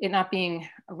it not being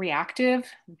reactive,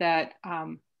 that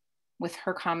with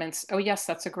her comments, oh yes,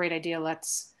 that's a great idea,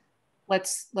 let's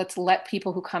let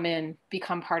people who come in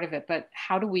become part of it, but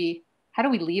how do we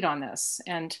lead on this?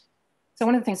 And so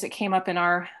one of the things that came up in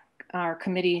our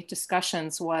committee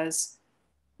discussions was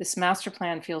this master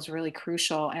plan feels really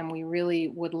crucial, and we really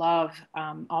would love,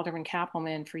 Alderman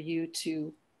Cappleman, for you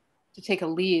to take a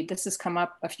lead. This has come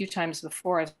up a few times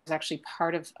before. I was actually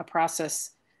part of a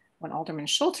process when Alderman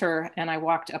Schulter and I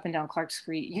walked up and down Clark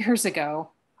Street years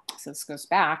ago, so this goes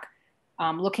back,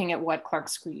 looking at what Clark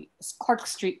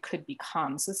Street could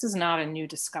become. So this is not a new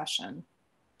discussion.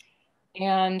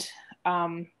 And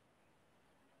I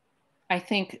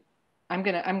think I'm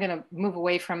gonna move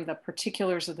away from the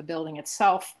particulars of the building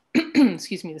itself,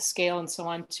 excuse me, the scale and so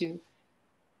on, to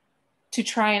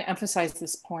try and emphasize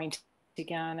this point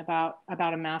again about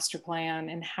a master plan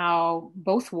and how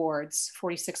both wards,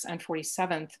 46th and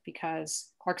 47th, because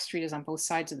Clark Street is on both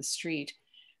sides of the street,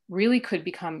 really could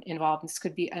become involved. This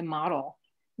could be a model,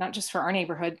 not just for our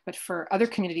neighborhood, but for other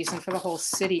communities and for the whole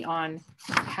city on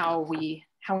how we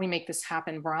make this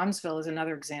happen. Bronzeville is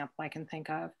another example I can think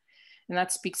of. And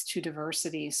that speaks to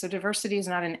diversity. So diversity is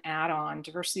not an add-on.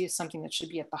 Diversity is something that should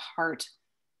be at the heart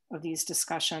of these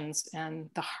discussions and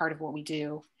the heart of what we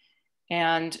do.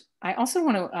 And I also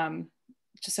want to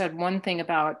just add one thing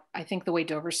about, I think the way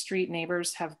Dover Street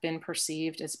neighbors have been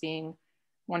perceived as being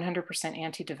 100%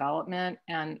 anti-development,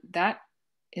 and that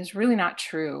is really not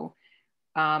true.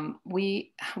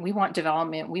 We want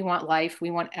development, we want life,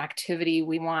 we want activity,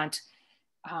 we want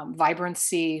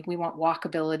vibrancy, we want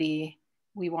walkability,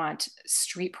 we want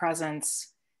street presence,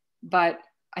 but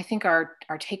I think our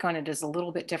take on it is a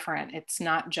little bit different. It's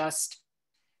not just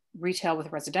retail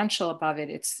with residential above it.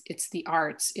 It's the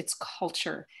arts, it's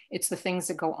culture, it's the things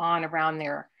that go on around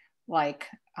there, like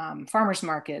farmers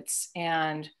markets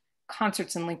and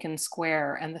concerts in Lincoln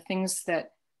Square, and the things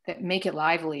that make it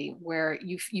lively, where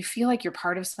you feel like you're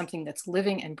part of something that's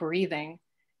living and breathing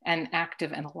and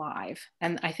active and alive.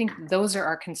 And I think those are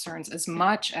our concerns as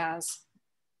much as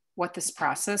what this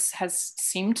process has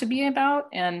seemed to be about.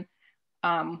 And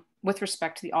with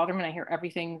respect to the alderman, I hear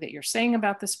everything that you're saying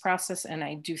about this process. And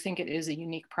I do think it is a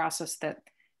unique process, that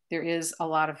there is a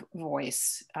lot of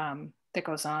voice that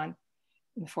goes on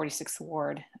in the 46th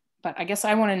ward. But I guess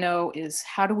I want to know is,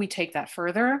 how do we take that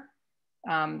further?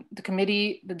 The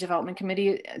committee, the development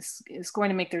committee is going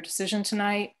to make their decision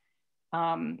tonight.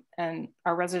 And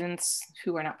our residents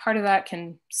who are not part of that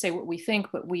can say what we think,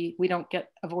 but we don't get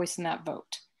a voice in that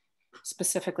vote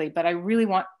specifically. But I really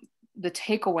want the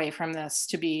takeaway from this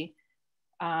to be,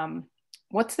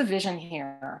 what's the vision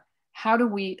here? How do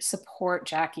we support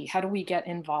Jackie? How do we get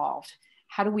involved?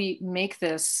 how do we make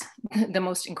this the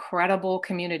most incredible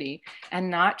community, and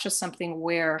not just something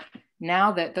where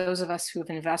now that those of us who have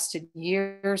invested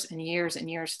years and years and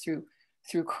years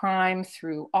through crime,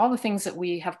 through all the things that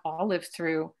we have all lived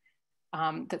through,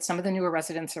 that some of the newer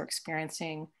residents are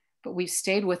experiencing, but we've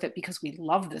stayed with it because we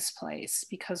love this place,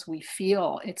 because we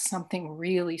feel it's something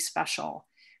really special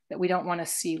that we don't want to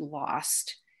see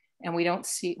lost. And we don't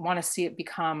want to see it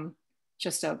become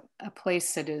just a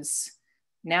place that is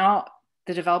now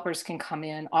the developers can come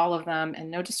in, all of them, and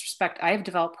no disrespect, I have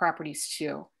developed properties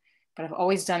too, but I've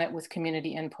always done it with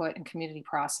community input and community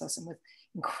process and with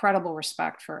incredible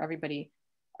respect for everybody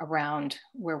around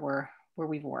where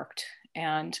we've worked.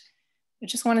 And I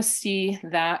just want to see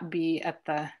that be at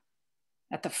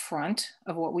the front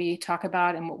of what we talk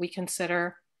about and what we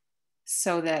consider,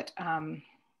 so that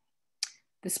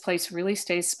this place really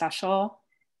stays special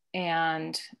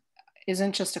and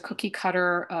isn't just a cookie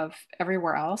cutter of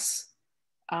everywhere else.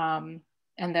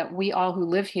 And that we all who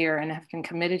live here and have been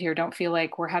committed here don't feel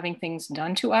like we're having things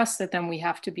done to us that then we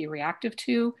have to be reactive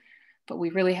to, but we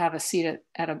really have a seat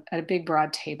at a big,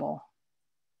 broad table.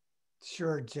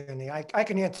 Sure, Jenny, I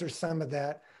can answer some of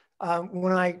that.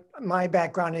 My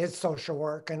background is social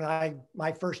work, and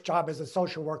my first job as a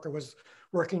social worker was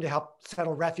working to help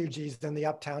settle refugees in the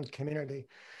Uptown community.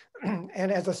 And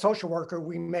as a social worker,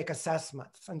 we make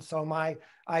assessments. And so my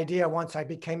idea once I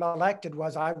became elected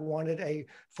was I wanted a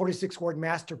 46 ward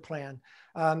master plan.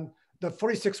 The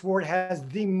 46 ward has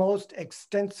the most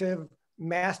extensive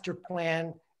master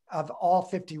plan of all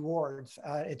 50 wards.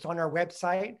 It's on our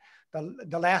website.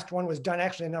 The last one was done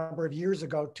actually a number of years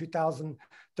ago,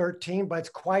 2013, but it's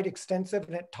quite extensive,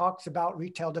 and it talks about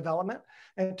retail development,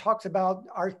 and it talks about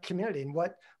our community and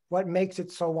what makes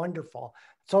it so wonderful.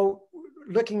 So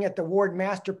looking at the ward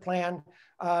master plan,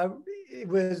 it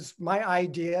was my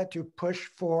idea to push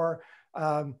for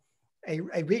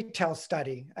a retail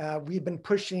study. We've been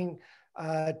pushing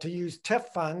to use TIF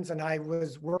funds, and I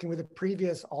was working with a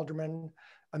previous alderman,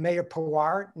 Mayor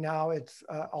Pawar, now it's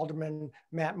Alderman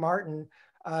Matt Martin,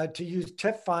 to use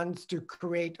TIF funds to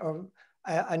create,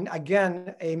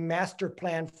 again, a master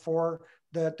plan for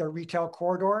the retail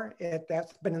corridor.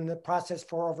 That's been in the process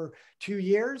for over 2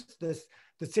 years.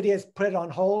 The city has put it on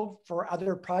hold for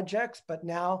other projects, but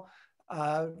now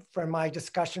from my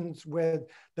discussions with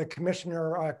the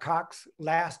Commissioner Cox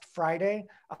last Friday,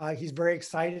 he's very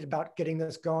excited about getting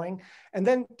this going. And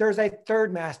then there's a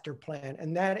third master plan,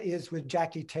 and that is with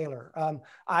Jackie Taylor.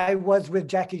 I was with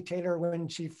Jackie Taylor when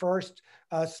she first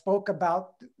spoke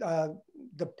about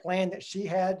the plan that she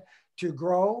had to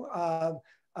grow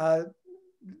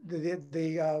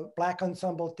the Black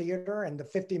Ensemble Theater and the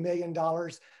 $50 million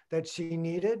that she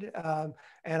needed.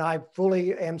 And I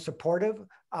fully am supportive.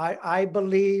 I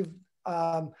believe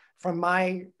from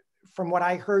what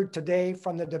I heard today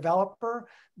from the developer,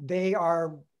 they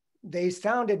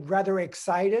sounded rather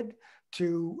excited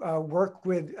to work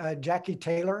with Jackie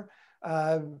Taylor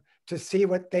to see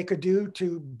what they could do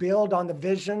to build on the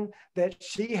vision that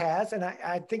she has. And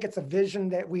I think it's a vision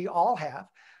that we all have.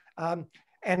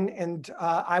 And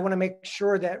I want to make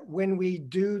sure that when we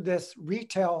do this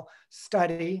retail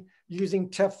study using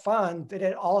TIF fund, that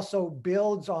it also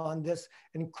builds on this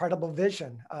incredible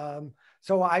vision.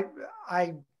 So I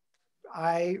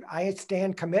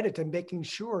stand committed to making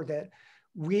sure that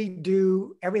we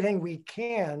do everything we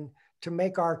can to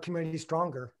make our community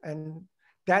stronger. And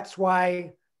that's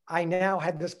why I now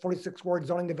had this 46 Ward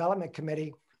Zoning Development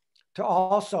Committee to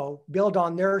also build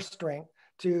on their strength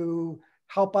to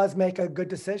help us make a good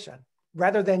decision,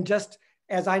 rather than just,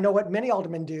 as I know what many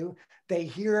aldermen do, they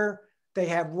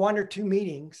have 1 or 2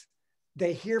 meetings,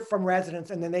 they hear from residents,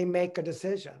 and then they make a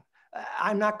decision.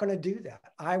 I'm not going to do that.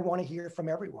 I want to hear from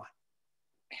everyone.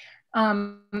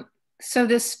 So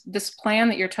this plan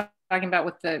that you're talking about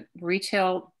with the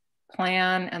retail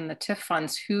plan and the TIF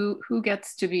funds, who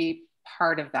gets to be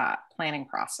part of that planning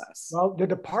process? Well, the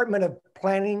Department of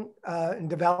Planning and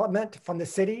Development from the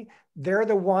city, they're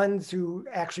the ones who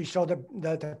actually show the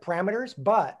parameters,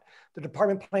 but the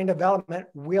Department of Planning and Development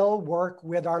will work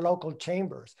with our local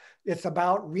chambers. It's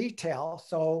about retail,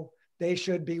 so they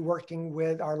should be working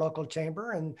with our local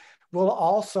chamber, and we'll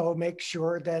also make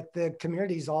sure that the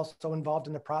community is also involved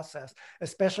in the process,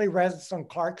 especially residents on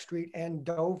Clark Street and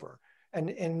Dover. And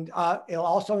it'll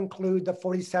also include the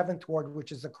 47th Ward,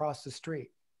 which is across the street.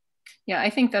 Yeah, I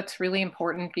think that's really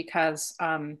important because,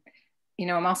 you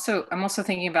know, I'm also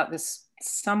thinking about this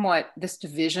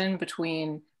division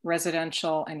between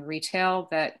residential and retail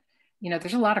that, you know,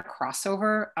 there's a lot of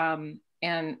crossover,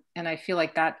 and I feel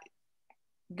like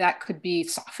that could be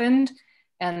softened.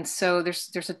 And so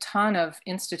there's a ton of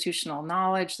institutional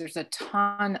knowledge. There's a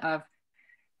ton of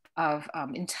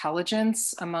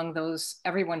intelligence among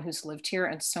everyone who's lived here,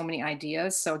 and so many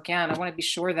ideas. So again, I want to be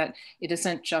sure that it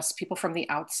isn't just people from the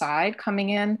outside coming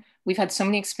in. We've had so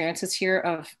many experiences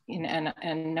here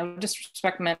and no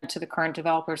disrespect meant to the current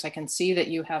developers. I can see that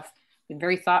you have been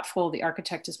very thoughtful. The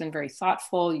architect has been very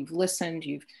thoughtful. You've listened,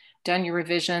 you've done your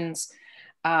revisions,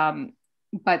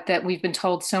 but that we've been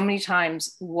told so many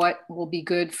times what will be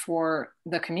good for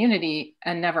the community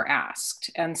and never asked.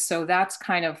 And so that's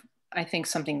kind of, I think,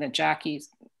 something that Jackie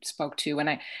spoke to.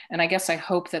 And I guess I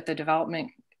hope that the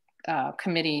development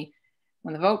committee,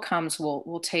 when the vote comes,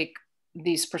 will take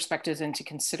these perspectives into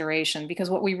consideration, because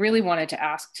what we really wanted to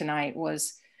ask tonight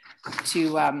was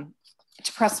to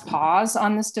press pause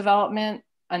on this development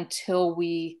until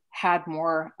we had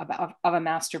more of a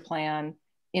master plan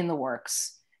in the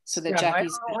works. So that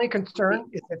Jackie's my only concern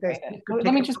is that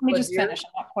let me just finish.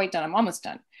 I'm not quite done. I'm almost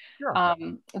done. Sure.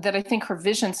 That I think her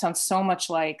vision sounds so much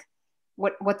like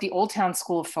what the Old Town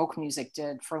School of Folk Music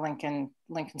did for Lincoln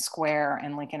Square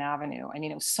and Lincoln Avenue. I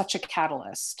mean, it was such a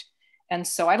catalyst. And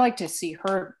so I'd like to see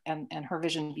her and her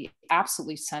vision be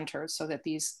absolutely centered, so that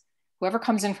whoever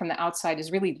comes in from the outside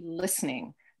is really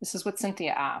listening. This is what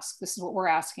Cynthia asked. This is what we're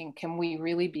asking. Can we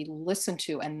really be listened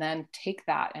to, and then take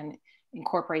that and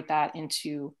incorporate that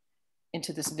into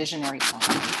this visionary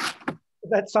plan?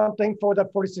 That's something for the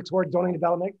 46 Ward Zoning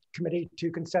Development Committee to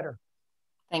consider.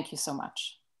 Thank you so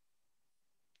much.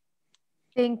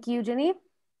 Thank you, Jenny.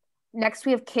 Next,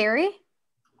 we have Carrie.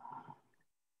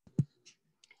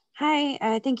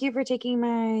 Hi, thank you for taking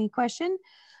my question.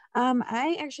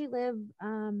 I actually live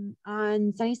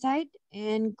on Sunnyside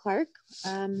in Clark.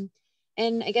 And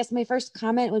I guess my first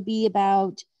comment would be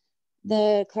about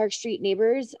the Clark Street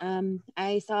neighbors.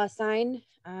 I saw a sign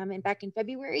back in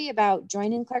February about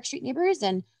joining Clark Street neighbors,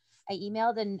 and I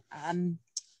emailed and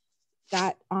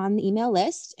got on the email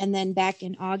list. And then back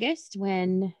in August,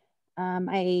 when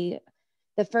the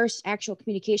first actual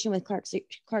communication with Clark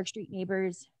Street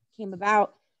neighbors came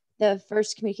about, the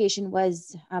first communication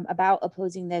was about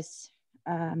opposing this,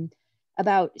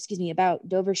 about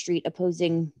Dover Street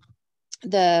opposing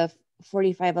the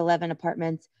 4511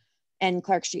 apartments, and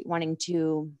Clark Street wanting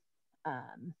to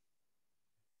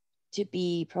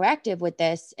be proactive with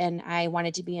this. And I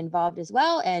wanted to be involved as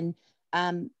well. And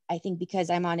I think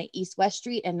because I'm on an East-West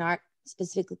Street and not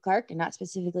specifically Clark and not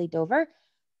specifically Dover,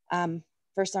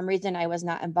 for some reason I was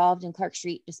not involved in Clark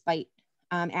Street despite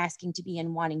asking to be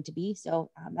and wanting to be.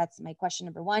 So that's my question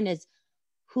number one, is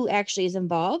who actually is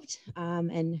involved,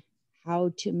 and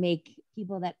how to make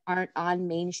people that aren't on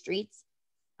main streets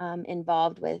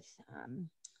involved with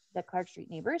the Clark Street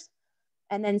neighbors.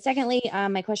 And then secondly,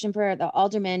 my question for the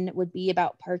alderman would be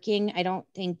about parking. I don't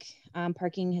think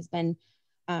parking has been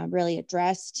really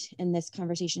addressed in this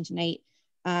conversation tonight.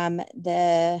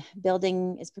 The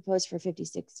building is proposed for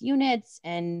 56 units,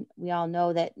 and we all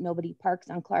know that nobody parks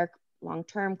on Clark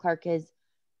long-term. Clark is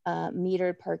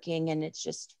metered parking, and it's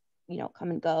just,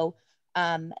 come and go.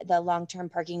 The long-term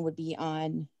parking would be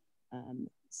on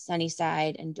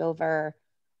Sunnyside and Dover,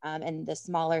 and the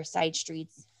smaller side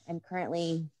streets. And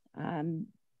currently,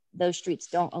 those streets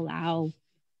don't allow,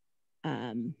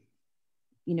 the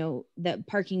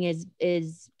parking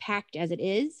is packed as it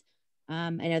is. I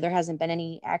know there hasn't been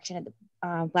any action at the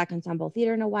Black Ensemble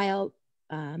Theater in a while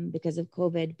because of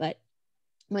COVID, but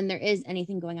when there is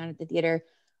anything going on at the theater,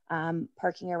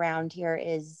 parking around here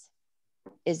is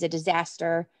a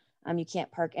disaster. You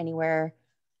can't park anywhere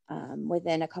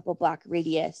within a couple block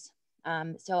radius.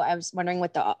 So I was wondering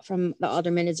from the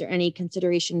alderman, is there any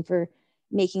consideration for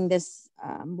making this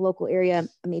local area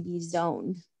maybe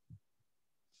zoned?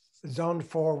 Zoned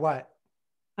for what?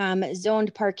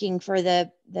 Zoned parking for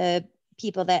the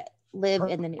people that live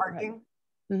in the neighborhood.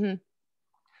 Mm-hmm.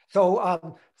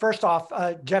 So first off,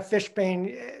 Jeff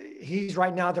Fishbane, he's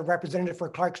right now the representative for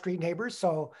Clark Street Neighbors.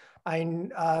 So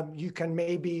you can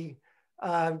maybe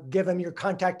give him your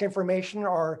contact information,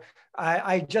 or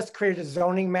I just created a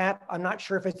zoning map. I'm not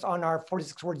sure if it's on our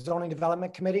 46 Ward Zoning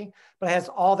Development Committee, but it has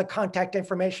all the contact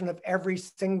information of every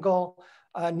single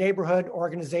neighborhood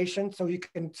organization. So you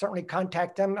can certainly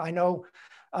contact them. I know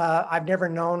I've never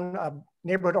known a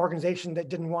neighborhood organization that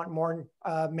didn't want more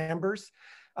members.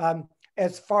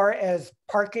 As far as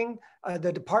parking,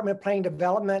 the Department of Planning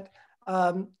Development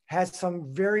has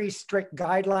some very strict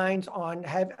guidelines on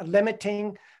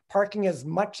limiting parking as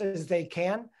much as they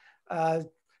can.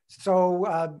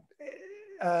 So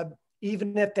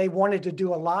even if they wanted to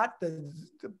do a lot,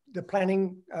 the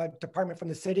planning department from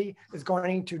the city is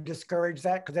going to discourage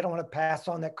that because they don't want to pass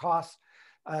on that cost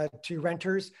to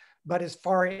renters. But as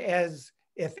far as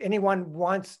if anyone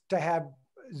wants to have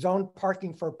zone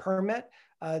parking for permit,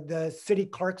 The city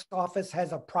clerk's office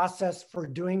has a process for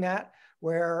doing that,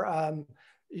 where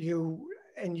you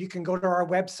can go to our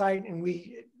website and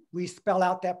we spell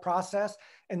out that process.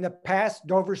 In the past,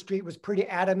 Dover Street was pretty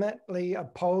adamantly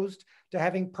opposed to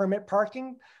having permit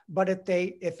parking, but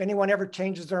if anyone ever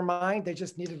changes their mind, they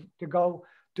just need to go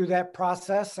through that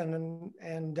process, and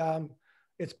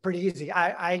it's pretty easy.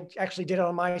 I actually did it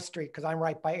on my street because I'm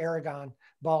right by Aragon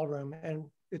Ballroom, and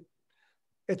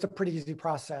it's a pretty easy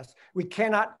process. We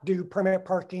cannot do permit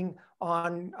parking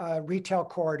on retail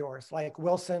corridors like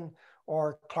Wilson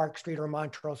or Clark Street or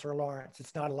Montrose or Lawrence.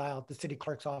 It's not allowed. The city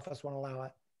clerk's office won't allow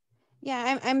it.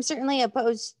 Yeah, I'm certainly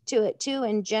opposed to it too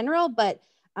in general, but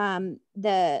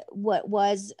what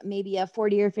was maybe a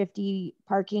 40 or 50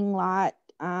 parking lot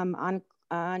on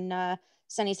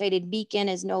Sunnyside and Beacon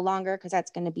is no longer, because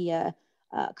that's going to be a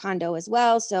condo as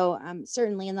well. So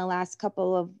certainly in the last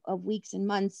couple of weeks and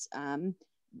months,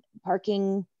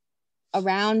 parking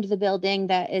around the building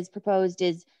that is proposed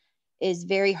is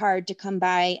very hard to come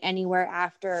by anywhere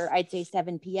after, I'd say,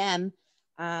 7 p.m.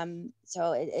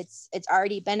 So it's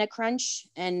already been a crunch,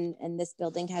 and this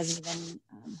building hasn't even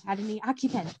had any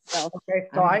occupants. So, okay,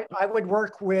 so I would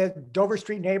work with Dover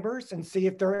Street neighbors and see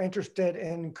if they're interested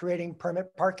in creating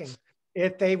permit parking.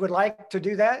 If they would like to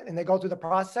do that and they go through the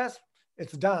process,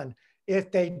 it's done. If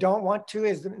they don't want to,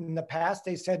 as in the past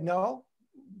they said no,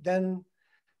 then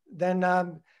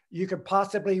you could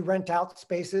possibly rent out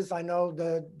spaces. I know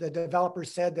the developer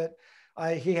said that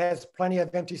he has plenty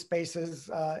of empty spaces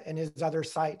in his other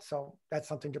sites, so that's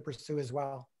something to pursue as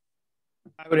well.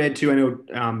 I would add too, I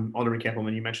know Alderman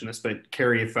Cappleman, you mentioned this, but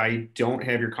Carrie, if I don't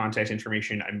have your contact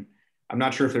information, I'm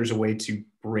not sure if there's a way to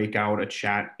break out a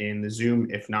chat in the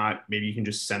Zoom. If not, maybe you can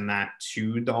just send that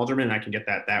to the Alderman and I can get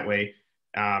that way.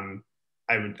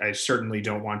 I certainly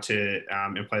don't want to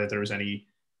imply that there was any,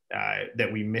 that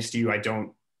we missed you. I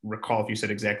don't recall if you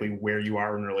said exactly where you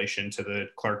are in relation to the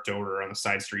Clark Dover on the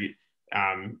side street.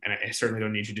 And I certainly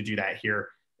don't need you to do that here.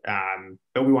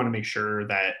 But we want to make sure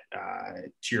that,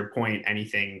 to your point,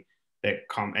 anything that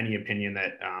any opinion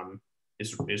that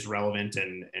is relevant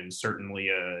and certainly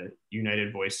a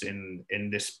united voice in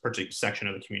this particular section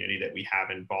of the community that we have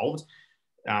involved.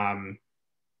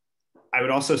 I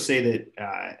would also say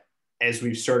that as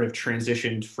we've sort of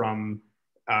transitioned from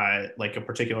like a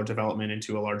particular development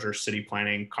into a larger city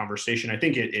planning conversation, I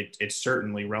think it's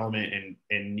certainly relevant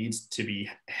and needs to be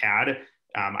had.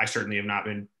 I certainly have not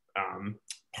been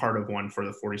part of one for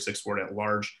the 46th ward at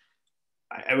large.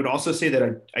 I would also say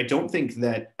that I don't think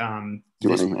that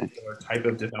this particular type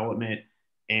of development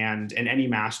and any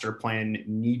master plan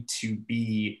need to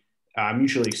be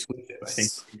mutually exclusive. I think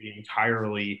they can be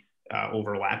entirely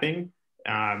overlapping.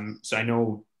 So I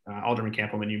know Alderman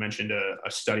Cappleman, you mentioned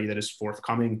a study that is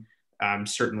forthcoming,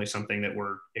 certainly something that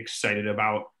we're excited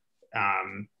about.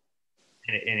 And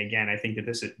again, I think that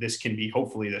this can be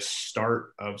hopefully the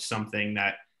start of something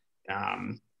that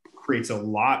creates a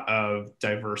lot of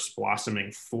diverse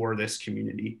blossoming for this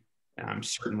community,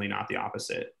 certainly not the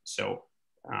opposite. So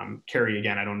Carrie,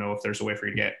 again, I don't know if there's a way for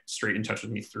you to get straight in touch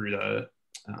with me through the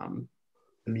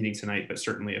meeting tonight, but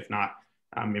certainly if not,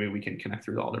 maybe we can connect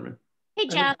through the Alderman. Hey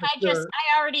Jeff,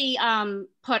 I already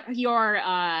put your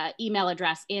email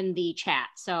address in the chat,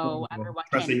 so everyone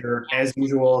can. You're, as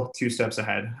usual, 2 steps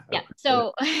ahead. Yeah.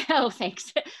 So,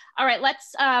 thanks. All right,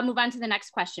 let's move on to the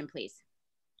next question, please.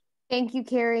 Thank you,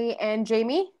 Carrie and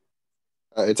Jamie.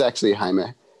 It's actually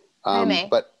Jaime. Jaime.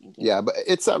 But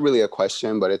it's not really a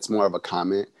question, but it's more of a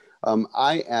comment.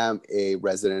 I am a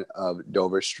resident of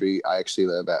Dover Street. I actually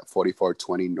live at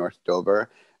 4420 North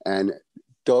Dover, and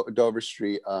Dover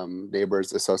Street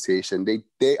Neighbors Association.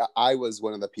 I was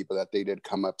one of the people that they did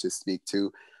come up to speak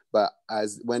to, but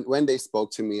when they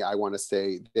spoke to me, I want to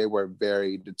say they were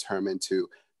very determined to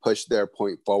push their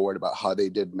point forward about how they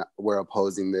were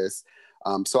opposing this.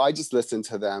 So I just listened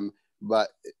to them, but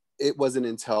it wasn't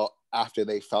until after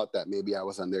they felt that maybe I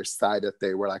was on their side that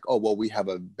they were like, oh, well, we have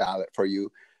a ballot for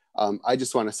you. I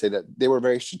just want to say that they were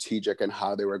very strategic in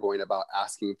how they were going about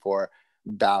asking for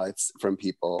ballots from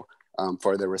people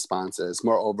for their responses.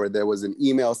 Moreover, there was an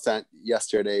email sent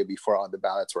yesterday before all the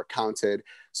ballots were counted.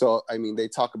 So, I mean, they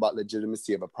talk about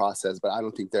legitimacy of a process, but I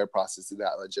don't think their process is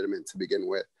that legitimate to begin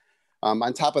with.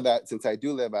 On top of that, since I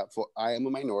do live I am a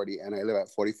minority and I live at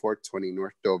 4420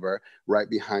 North Dover, right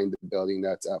behind the building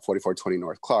that's at 4420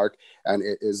 North Clark, and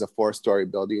it is a 4-story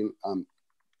building.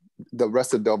 The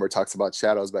rest of Dover talks about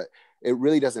shadows, but it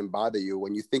really doesn't bother you.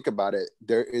 When you think about it,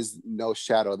 there is no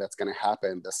shadow that's going to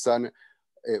happen. The sun,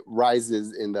 it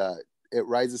rises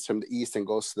from the east and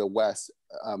goes to the west.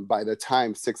 By the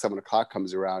time 6-7 o'clock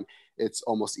comes around, it's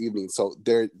almost evening. So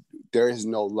there is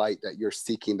no light that you're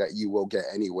seeking that you will get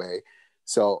anyway.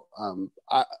 So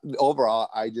overall,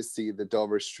 I just see the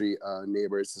Dover Street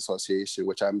Neighbors Association,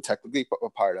 which I'm technically a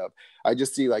part of. I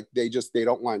just see like they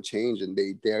don't want change, and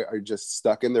they are just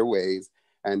stuck in their ways,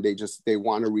 and they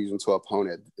want a reason to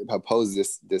oppose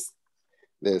this.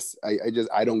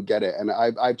 I don't get it. And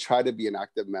I've tried to be an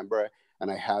active member,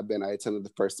 and I have been. I attended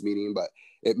the first meeting, but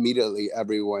immediately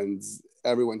everyone's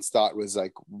thought was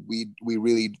like, we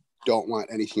really don't want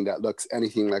anything that looks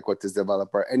anything like what this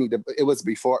developer, it was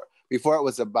before it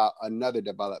was about another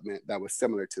development that was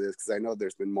similar to this, because I know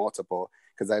there's been multiple,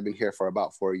 because I've been here for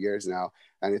about 4 years now,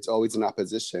 and it's always in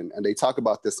opposition. And they talk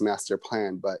about this master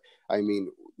plan, but I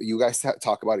mean, you guys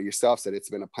talk about it yourselves, that it's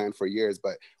been a plan for years,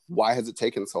 but why has it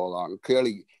taken so long?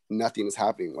 Clearly nothing is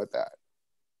happening with that.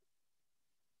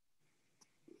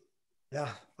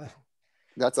 Yeah.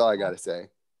 That's all I got to say.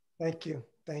 Thank you.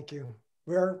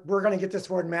 We're going to get this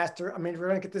we're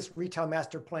going to get this retail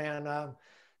master plan.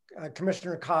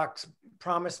 Commissioner Cox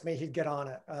promised me he'd get on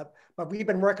it, but we've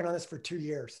been working on this for 2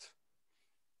 years.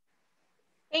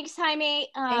 Thanks, Jaime.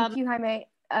 Thank you, Jaime.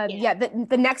 Yeah,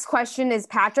 the next question is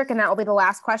Patrick, and that will be the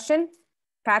last question.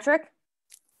 Patrick?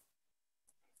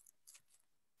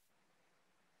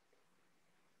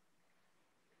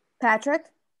 Patrick?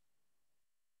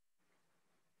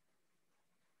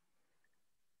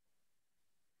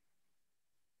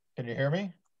 Can you hear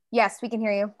me? Yes, we can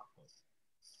hear you.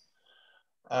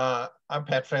 I'm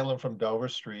Pat Phelan from Dover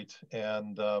Street,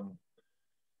 and kind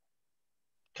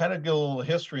of get a little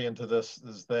history into this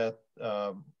is that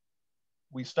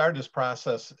we started this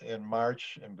process in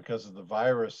March, and because of the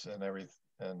virus and everything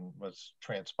and what's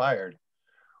transpired,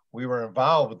 we were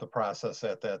involved with the process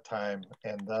at that time.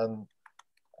 And then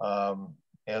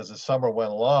as the summer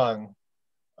went along,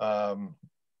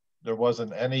 there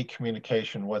wasn't any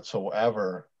communication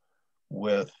whatsoever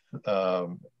with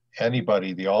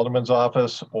anybody, the alderman's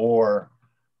office or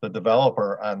the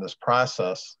developer, on this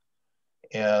process.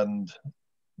 And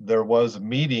there was a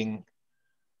meeting,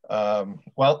 and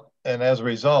as a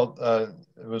result,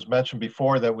 it was mentioned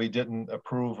before that we didn't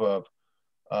approve of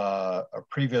a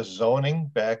previous zoning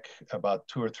back about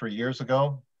 2 or 3 years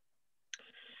ago.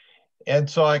 And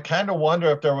so I kind of wonder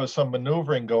if there was some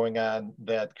maneuvering going on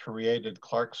that created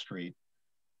Clark Street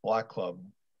Block Club.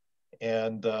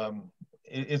 And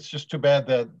it's just too bad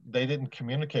that they didn't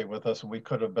communicate with us, and we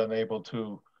could have been able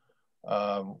to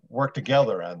work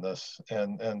together on this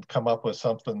and come up with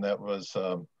something that was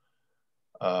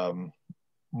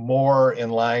more in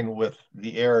line with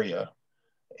the area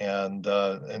and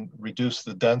reduce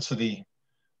the density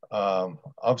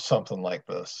of something like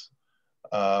this.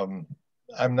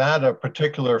 I'm not a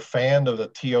particular fan of the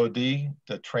TOD,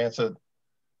 the transit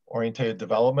oriented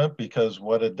development, because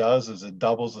what it does is it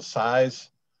doubles the size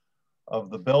of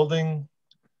the building,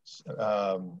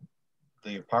 the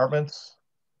apartments,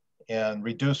 and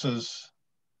reduces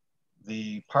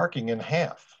the parking in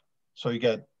half. So you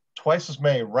get twice as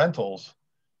many rentals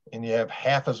and you have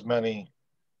half as many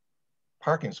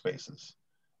parking spaces.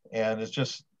 And it's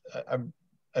just,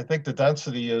 I think the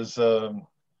density is,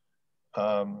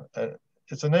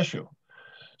 it's an issue.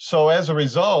 So as a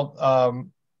result,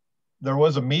 there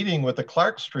was a meeting with the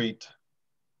Clark Street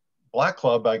Block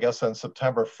Club, I guess on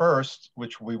September 1st,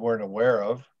 which we weren't aware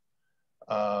of.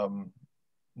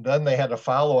 Then they had a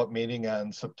follow-up meeting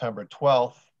on September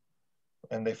 12th,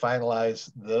 and they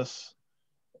finalized this.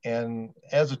 And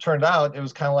as it turned out, it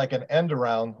was kind of like an end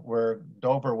around where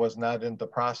Dover was not in the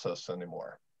process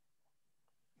anymore.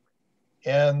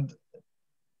 And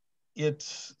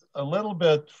it's a little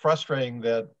bit frustrating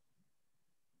that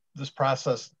this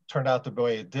process turned out the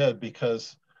way it did,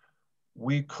 because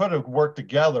we could have worked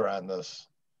together on this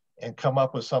and come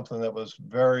up with something that was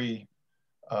very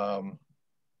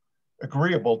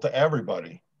agreeable to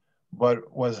everybody.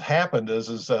 But what's happened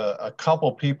is a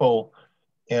couple people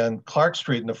in Clark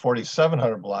Street in the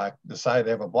 4700 block decided to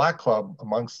have a block club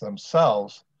amongst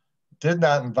themselves, did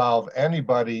not involve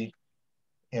anybody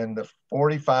in the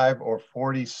 45 or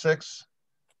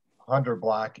 4600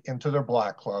 block into their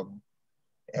block club.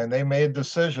 And they made a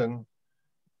decision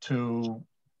to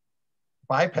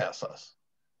bypass us.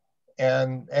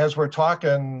 And as we're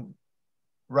talking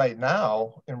right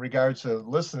now, in regards to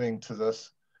listening to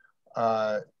this,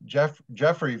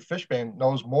 Jeffrey Fishbane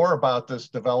knows more about this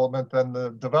development than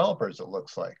the developers, it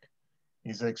looks like.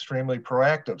 He's extremely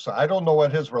proactive. So I don't know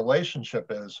what his relationship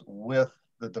is with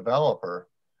the developer,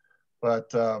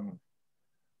 but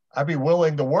I'd be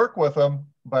willing to work with him,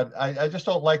 but I just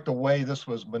don't like the way this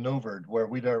was maneuvered, where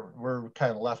we're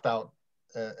kind of left out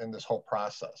in this whole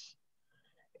process.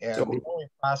 And the only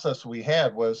process we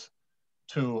had was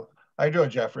to, how you doing,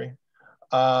 Jeffrey?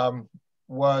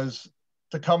 was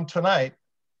to come tonight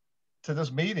to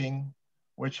this meeting,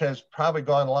 which has probably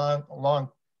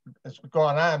it's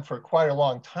gone on for quite a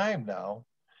long time now.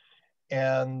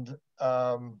 And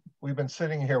we've been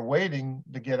sitting here waiting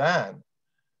to get on.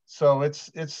 So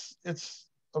it's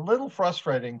a little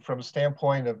frustrating from a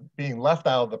standpoint of being left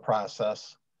out of the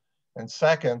process. And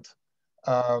second,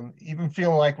 even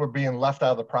feeling like we're being left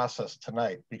out of the process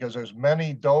tonight, because there's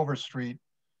many Dover Street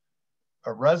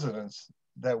residents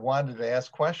that wanted to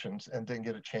ask questions and didn't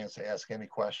get a chance to ask any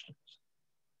questions.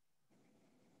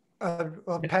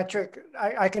 Well, Patrick,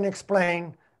 I can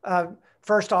explain.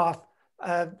 First off,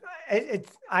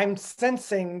 I'm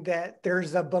sensing that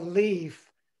there's a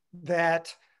belief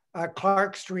that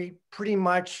Clark Street pretty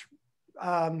much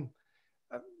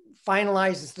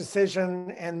finalized its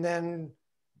decision, and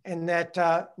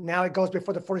that now it goes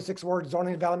before the 46 Ward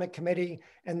Zoning Development Committee,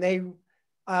 and they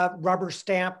rubber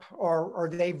stamp or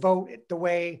they vote the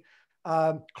way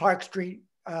Clark Street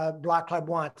Block Club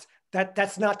wants.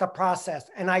 That's not the process,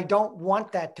 and I don't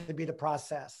want that to be the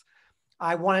process.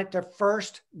 I want it to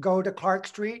first go to Clark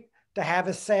Street to have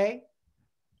a say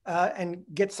and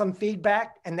get some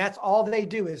feedback, and that's all they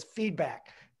do is feedback.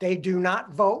 They do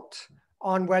not vote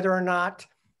on whether or not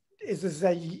is this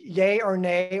a yay or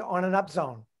nay on an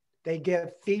upzone. They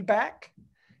give feedback,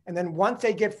 and then once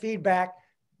they get feedback,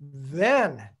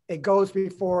 then it goes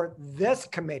before this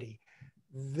committee.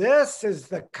 This is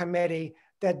the committee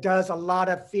that does a lot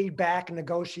of feedback and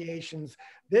negotiations.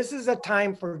 This is a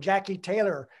time for Jackie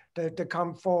Taylor to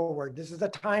come forward. This is a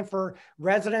time for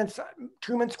residents,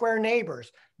 Truman Square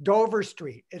neighbors, Dover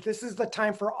Street. This is the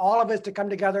time for all of us to come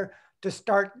together to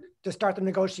start the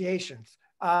negotiations.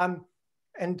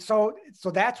 And so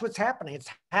that's what's happening. It's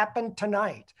happened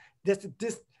tonight.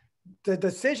 The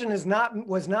decision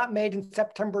was not made in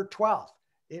September 12th.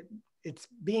 It's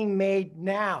being made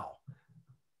now.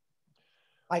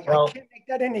 I can't make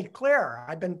that any clearer.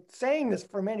 I've been saying this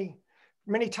for many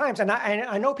times, and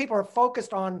I know people are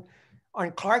focused on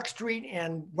Clark Street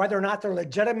and whether or not they're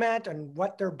legitimate and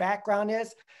what their background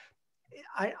is.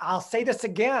 I'll say this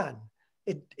again.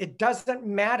 It doesn't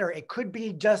matter. It could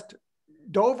be just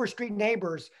Dover Street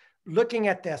neighbors looking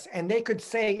at this, and they could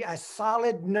say a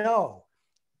solid no.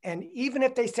 And even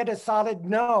if they said a solid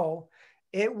no,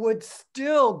 it would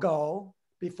still go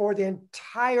before the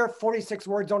entire 46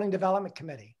 Ward Zoning Development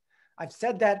Committee. I've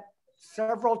said that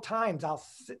several times.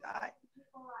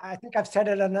 I think I've said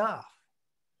it enough.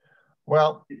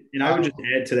 Well, and I would just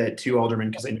add to that too,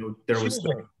 Alderman, because I know there was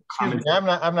I'm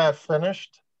not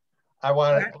finished. I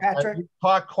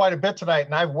talked quite a bit tonight,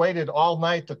 and I've waited all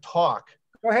night to talk.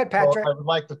 Go ahead, Patrick. So I would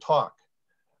like to talk.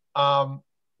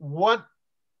 What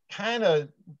kind of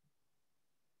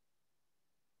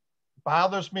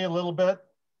bothers me a little bit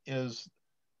is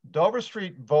Dover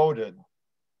Street voted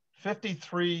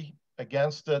 53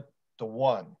 against it to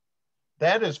 1.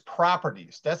 That is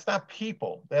properties. That's not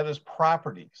people. That is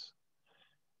properties.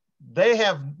 They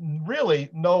have really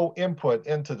no input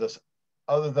into this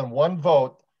other than one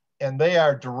vote, and they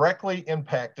are directly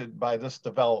impacted by this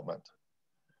development.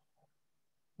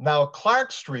 Now,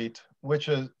 Clark Street, which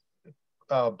is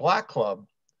Black Club,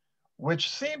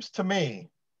 which seems to me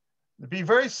to be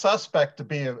very suspect to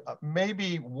be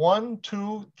maybe 1,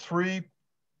 2, 3,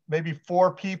 maybe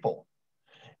 4 people.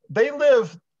 They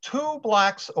live 2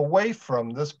 blocks away from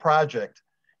this project,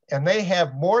 and they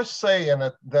have more say in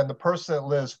it than the person that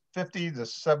lives 50 to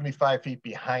 75 feet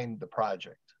behind the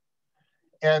project.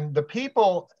 And the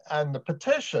people on the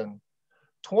petition,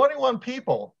 21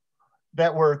 people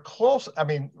that were close, I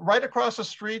mean, right across the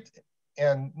street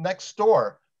and next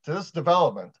door to this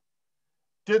development,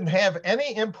 didn't have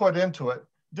any input into it,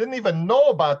 didn't even know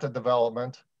about the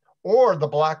development or the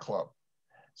Black Club.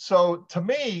 So to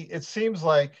me, it seems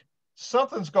like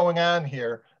something's going on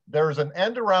here. There's an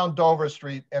end around Dover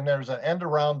Street, and there's an end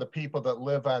around the people that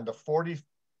live on the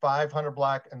 4500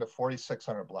 block and the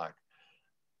 4600 block.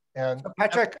 And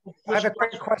Patrick, I have a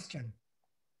quick question.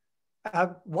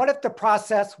 What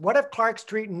if Clark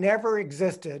Street never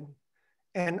existed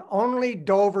and only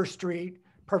Dover Street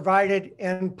provided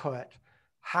input?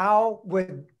 How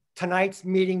would tonight's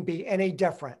meeting be any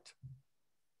different?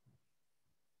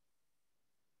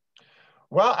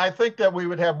 Well, I think that we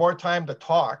would have more time to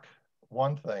talk,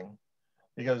 one thing,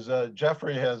 because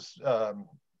Jeffrey has,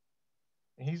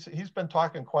 he's been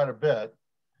talking quite a bit,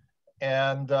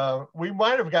 and we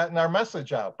might have gotten our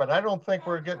message out, but I don't think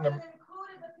we're getting them.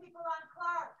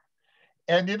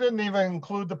 And you didn't even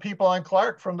include the people on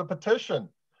Clark from the petition.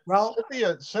 Well,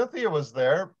 Cynthia was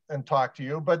there and talked to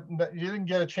you, but you didn't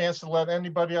get a chance to let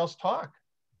anybody else talk.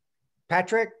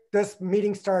 Patrick, this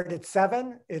meeting started at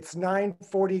 7. It's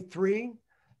 9:43.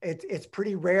 It's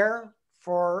pretty rare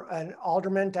for an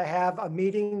alderman to have a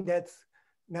meeting that's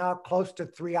now close to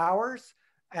 3 hours.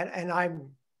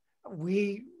 And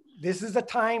this is a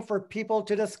time for people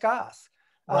to discuss.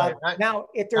 Right. Now,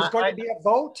 if there's going to be a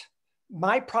vote,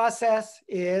 my process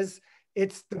is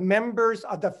it's the members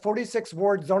of the 46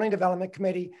 Ward Zoning Development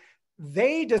Committee.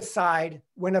 They decide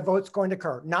when a vote's going to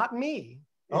occur, not me.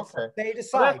 Okay. They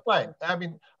decide. Well, that's fine. I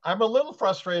mean, I'm a little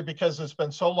frustrated because it's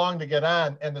been so long to get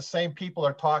on and the same people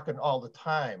are talking all the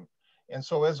time. And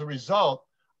so as a result,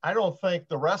 I don't think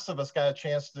the rest of us got a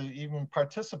chance to even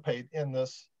participate in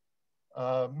this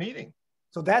meeting.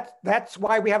 So that's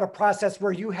why we have a process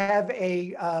where you have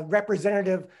a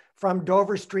representative from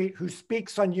Dover Street who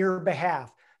speaks on your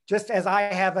behalf, just as I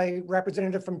have a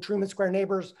representative from Truman Square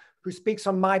Neighbors who speaks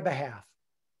on my behalf.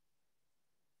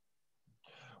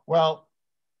 Well,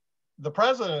 the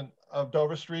president of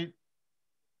Dover Street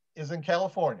is in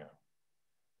California,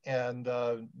 and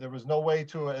there was no way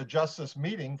to adjust this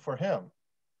meeting for him.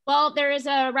 Well, there is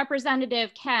a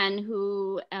representative, Ken,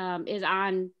 who is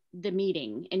on the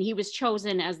meeting, and he was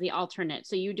chosen as the alternate.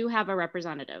 So you do have a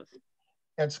representative.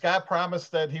 And Scott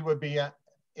promised that he would be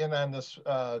in on this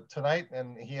tonight,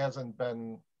 and he hasn't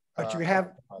been. But you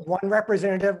have one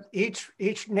representative.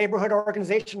 Each neighborhood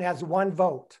organization has one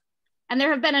vote. And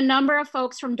there have been a number of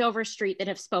folks from Dover Street that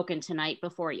have spoken tonight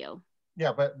before you.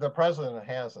 Yeah, but the president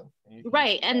hasn't.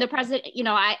 Right, and the president, you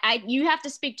know, you have to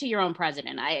speak to your own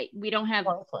president. We don't have,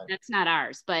 that's not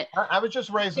ours. But I was just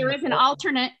raising. There is an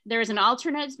alternate. There is an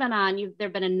alternate that's been on.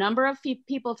 There've been a number of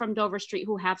people from Dover Street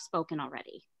who have spoken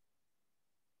already.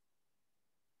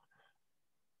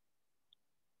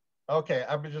 Okay,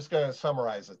 I'm just going to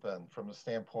summarize it then from the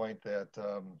standpoint that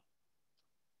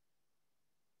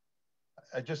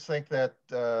I just think that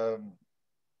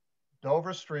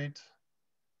Dover Street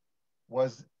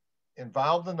was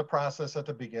involved in the process at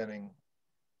the beginning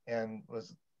and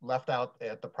was left out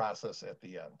at the process at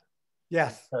the end.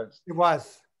 Yes, it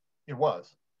was. It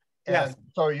was. Yes. And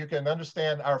so you can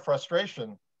understand our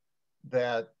frustration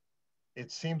that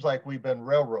it seems like we've been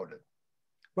railroaded.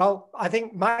 Well, I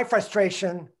think my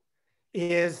frustration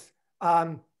is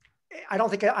I don't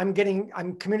think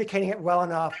I'm communicating it well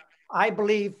enough. I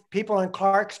believe people on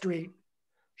Clark Street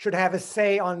should have a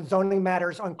say on zoning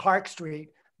matters on Clark Street,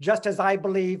 just as I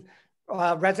believe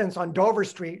residents on Dover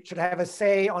Street should have a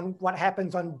say on what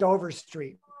happens on Dover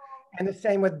Street, and the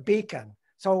same with Beacon.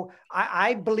 So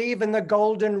I believe in the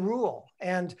golden rule.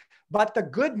 But the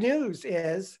good news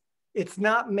is it's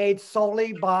not made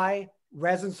solely by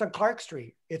residents on Clark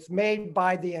Street. It's made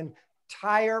by the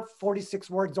entire 46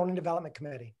 Ward Zoning Development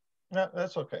Committee. No,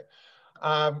 that's okay.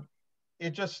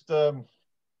 It just,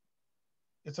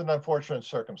 it's an unfortunate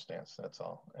circumstance, that's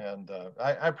all. And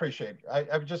I appreciate it.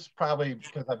 I'm just probably,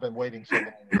 because I've been waiting so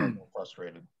long, I'm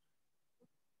frustrated.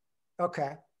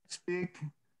 Okay. Speak.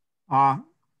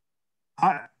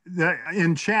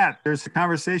 In chat, there's a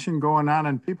conversation going on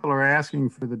and people are asking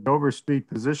for the Dover Street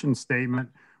position statement,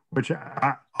 which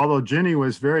although Ginny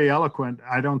was very eloquent,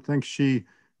 I don't think she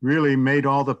really made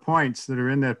all the points that are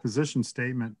in that position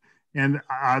statement. And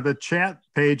the chat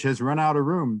page has run out of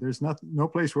room. There's no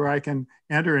place where I can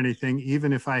enter anything,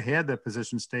 even if I had that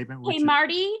position statement. Hey,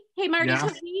 Marty. Hey, Marty, yeah?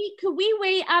 could we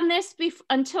wait on this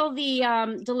until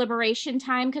the deliberation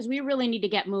time? Because we really need to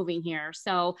get moving here.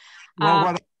 So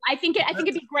I think it'd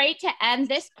be great to end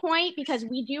this point because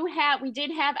we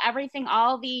did have everything,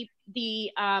 all the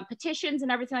petitions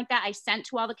and everything like that I sent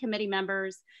to all the committee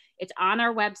members. It's on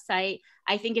our website.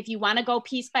 I think if you want to go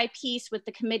piece by piece with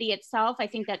the committee itself, I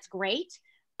think that's great.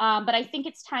 But I think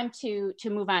it's time to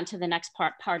move on to the next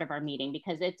part of our meeting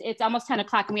because it's almost 10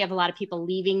 o'clock and we have a lot of people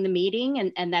leaving the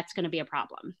meeting and that's going to be a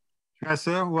problem.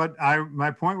 Tressa,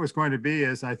 my point was going to be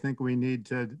is I think we need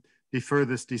to defer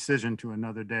this decision to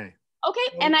another day.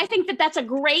 Okay, and I think that's a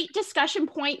great discussion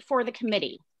point for the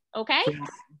committee. Okay.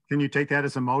 Can you take that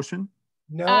as a motion?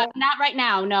 No. Not right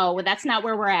now. No, that's not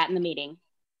where we're at in the meeting.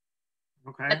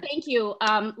 Okay. But thank you.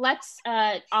 Let's,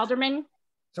 Alderman.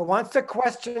 So once the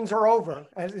questions are over,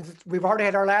 we've already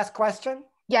had our last question.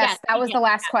 Yes, that was the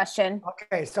last question.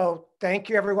 Okay, so thank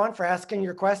you everyone for asking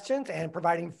your questions and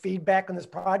providing feedback on this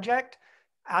project.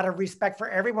 Out of respect for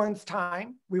everyone's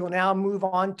time, we will now move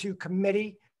on to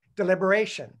committee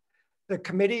deliberation. The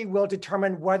committee will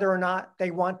determine whether or not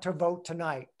they want to vote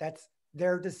tonight. That's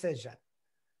their decision.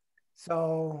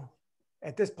 So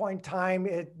at this point in time,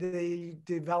 the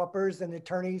developers and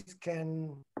attorneys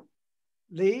can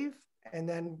leave and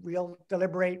then we'll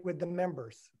deliberate with the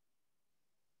members.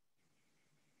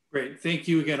 Great. Thank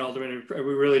you again, Alderman. We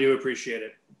really do appreciate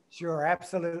it. Sure,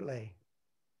 absolutely.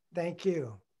 Thank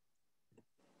you.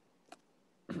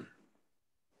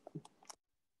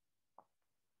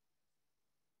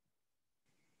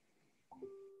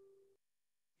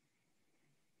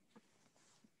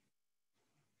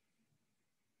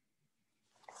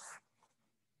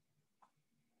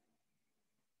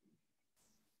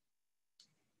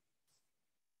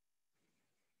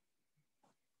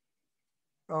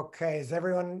 Okay, is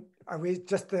everyone, are we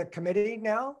just the committee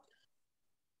now?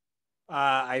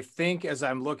 I think as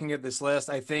I'm looking at this list,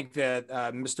 I think that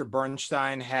Mr.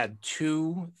 Bernstein had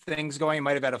 2 things going. He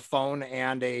might have had a phone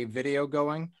and a video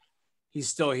going. He's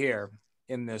still here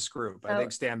in this group. I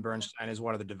think Stan Bernstein is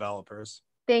one of the developers.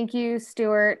 Thank you,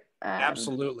 Stuart.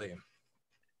 Absolutely.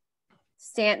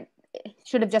 Stan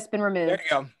should have just been removed. There you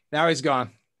go. Now he's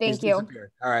gone. Thank you.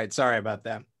 Disappeared. All right. Sorry about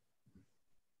that. Of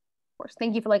course.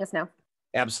 Thank you for letting us know.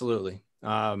 Absolutely.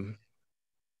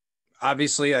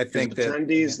 Obviously, I think that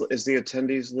is the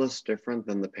attendees list different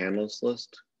than the panelists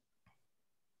list?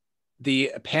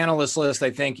 The panelist list, I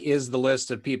think, is the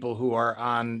list of people who are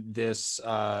on this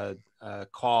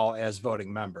call as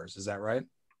voting members. Is that right?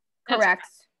 Correct.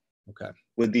 Okay.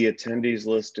 Would the attendees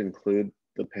list include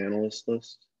the panelist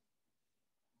list?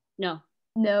 No.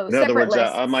 No. In other words,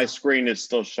 on my screen, it's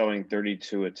still showing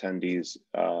 32 attendees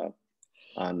on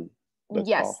the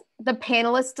call. The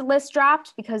panelist list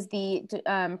dropped because the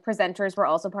presenters were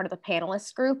also part of the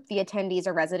panelist group. The attendees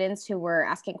are residents who were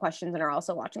asking questions and are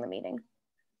also watching the meeting.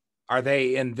 Are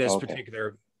they in this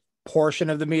particular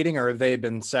portion of the meeting, or have they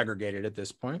been segregated at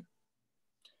this point?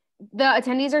 The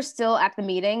attendees are still at the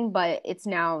meeting, but it's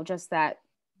now just that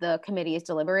the committee is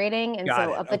deliberating. And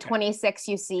so of the 26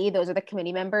 you see, those are the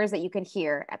committee members that you can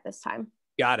hear at this time.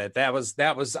 Got it. That was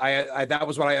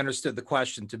what I understood the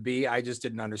question to be. I just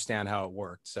didn't understand how it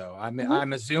worked. So I'm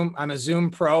a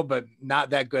Zoom pro, but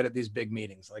not that good at these big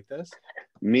meetings like this.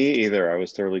 Me either. I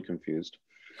was thoroughly confused.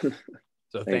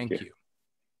 So thank you.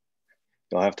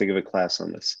 I'll have to give a class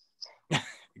on this.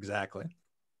 Exactly.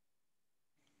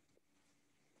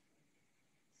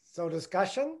 So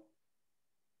discussion?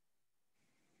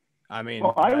 I mean,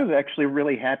 well, I was actually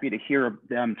really happy to hear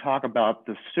them talk about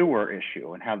the sewer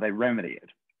issue and how they remedy it.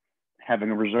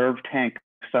 Having a reserve tank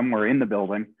somewhere in the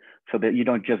building so that you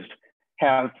don't just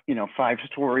have, 5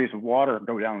 stories of water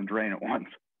go down the drain at once.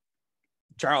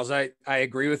 Charles, I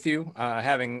agree with you.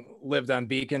 Having lived on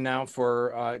Beacon now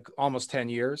for almost 10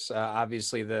 years,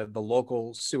 obviously the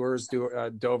local sewers,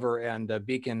 Dover and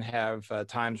Beacon, have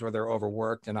times where they're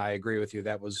overworked, and I agree with you.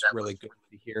 That was really good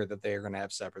to hear that they are going to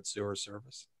have separate sewer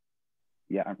service.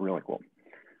 Yeah, really cool.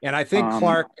 And I think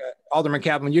Clark, Alderman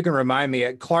Cappleman, you can remind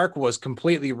me, Clark was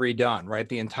completely redone, right?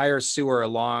 The entire sewer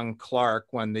along Clark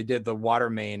when they did the water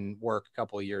main work a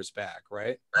couple of years back,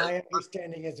 right? My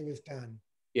understanding is it was done.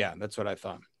 Yeah, that's what I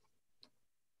thought.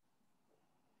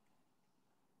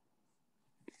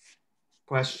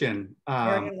 Question.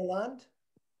 Marianne Lalonde?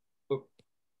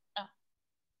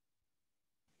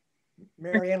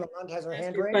 Marianne Lalonde has her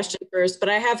hand raised. Question first, but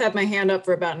I have had my hand up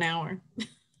for about an hour.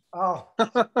 Oh.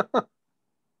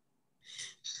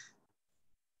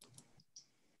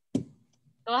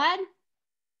 Go ahead.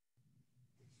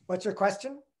 What's your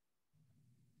question?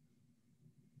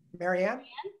 Marianne?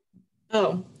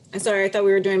 Oh, I'm sorry. I thought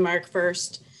we were doing Mark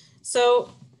first.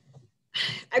 So,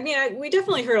 I mean, we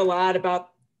definitely heard a lot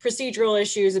about procedural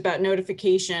issues, about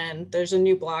notification. There's a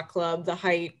new block club, the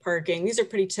height, parking. These are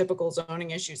pretty typical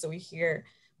zoning issues that we hear.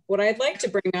 What I'd like to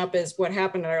bring up is what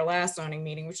happened at our last zoning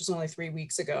meeting, which was only 3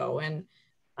 weeks ago.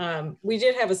 And we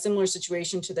did have a similar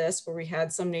situation to this where we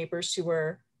had some neighbors who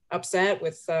were upset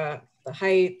with the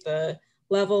height, the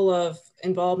level of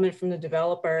involvement from the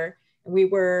developer. And we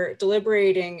were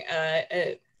deliberating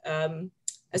a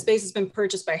space that's been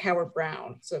purchased by Howard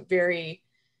Brown. So very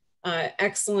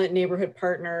excellent neighborhood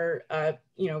partner,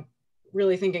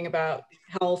 really thinking about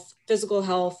health, physical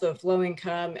health of low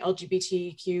income,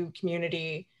 LGBTQ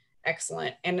community,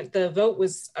 excellent. And the vote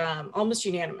was almost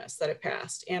unanimous that it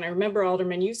passed. And I remember,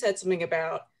 Alderman, you said something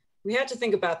about, we had to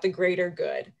think about the greater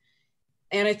good.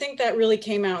 And I think that really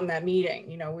came out in that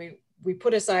meeting. We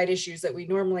put aside issues that we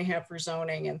normally have for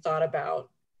zoning and thought about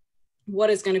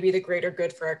what is going to be the greater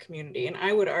good for our community. And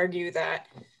I would argue that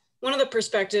one of the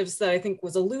perspectives that I think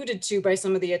was alluded to by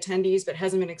some of the attendees, but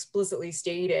hasn't been explicitly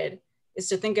stated, is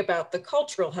to think about the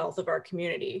cultural health of our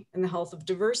community and the health of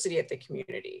diversity at the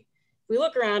community. If we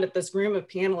look around at this room of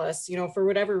panelists, for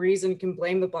whatever reason, can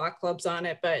blame the block clubs on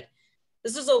it, but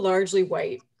this is a largely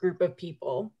white group of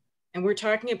people. And we're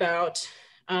talking about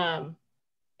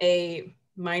a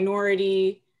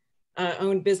minority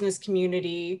owned business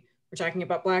community. We're talking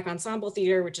about Black Ensemble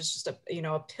Theater, which is just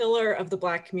a pillar of the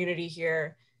Black community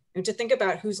here. And to think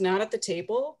about who's not at the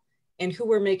table and who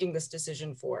we're making this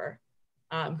decision for,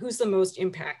 who's the most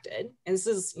impacted. And this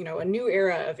is, a new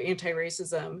era of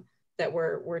anti-racism that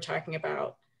we're talking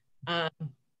about.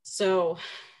 So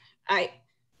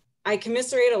I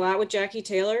commiserate a lot with Jackie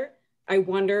Taylor. I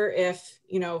wonder if,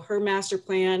 her master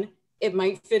plan, it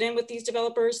might fit in with these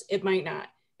developers. It might not.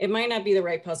 It might not be the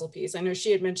right puzzle piece. I know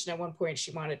she had mentioned at one point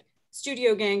she wanted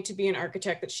Studio Gang to be an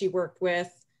architect that she worked with.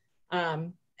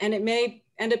 And it may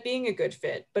end up being a good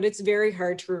fit, but it's very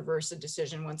hard to reverse a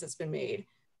decision once it's been made.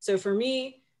 So for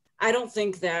me, I don't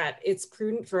think that it's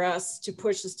prudent for us to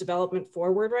push this development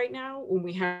forward right now when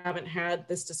we haven't had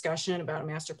this discussion about a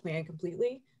master plan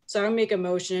completely. So I'll make a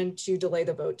motion to delay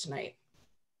the vote tonight.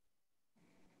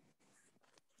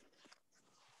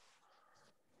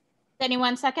 Does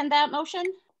anyone second that motion?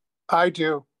 I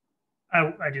do.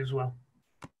 I do as well.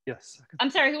 Yes. I'm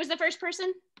sorry, who was the first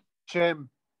person? Jim,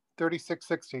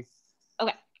 3660.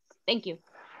 Okay, thank you.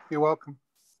 You're welcome.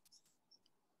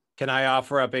 Can I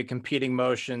offer up a competing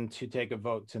motion to take a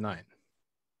vote tonight?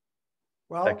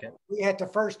 Well, Second. We had to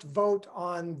first vote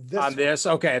on this. On this?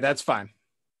 Okay, that's fine.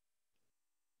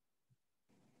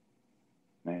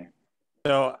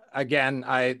 So again,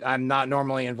 I'm not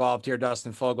normally involved here.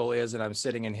 Dustin Fogel is, and I'm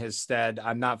sitting in his stead.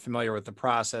 I'm not familiar with the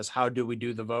process. How do we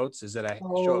do the votes? Is it a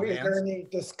show of Is hands? there any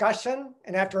discussion?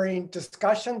 And after any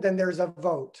discussion, then there's a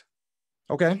vote.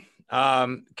 Okay.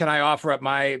 Can I offer up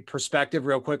my perspective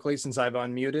real quickly since I've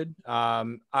unmuted?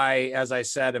 As I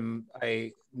said, am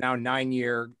a now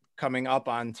 9-year, coming up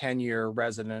on 10-year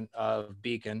resident of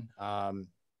Beacon.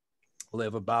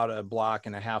 Live about a block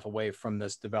and a half away from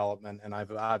this development, and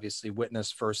I've obviously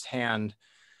witnessed firsthand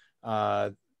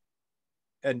a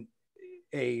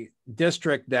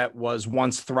district that was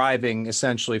once thriving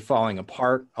essentially falling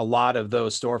apart. A lot of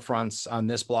those storefronts on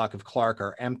this block of Clark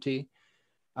are empty,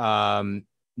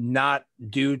 not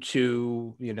due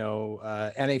to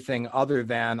anything other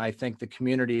than I think the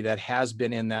community that has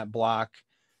been in that block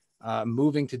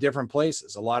moving to different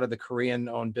places. A lot of the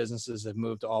Korean-owned businesses have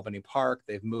moved to Albany Park.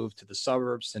 They've moved to the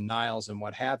suburbs, to Niles and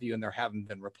what have you, and there haven't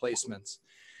been replacements.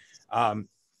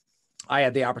 I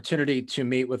had the opportunity to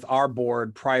meet with our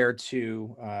board prior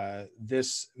to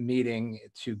this meeting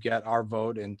to get our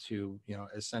vote and to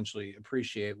essentially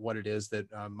appreciate what it is that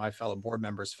my fellow board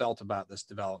members felt about this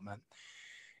development.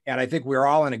 And I think we're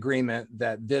all in agreement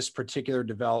that this particular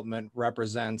development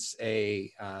represents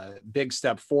a big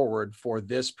step forward for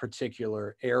this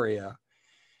particular area.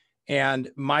 And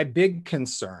my big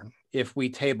concern, if we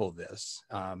table this,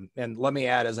 and let me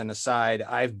add as an aside,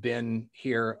 I've been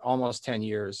here almost 10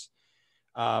 years.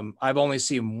 I've only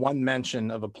seen one mention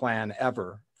of a plan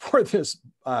ever for this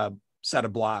set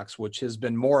of blocks, which has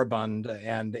been moribund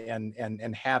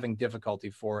and having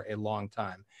difficulty for a long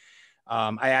time.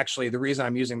 The reason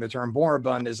I'm using the term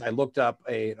moribund is I looked up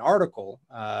an article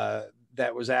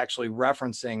that was actually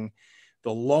referencing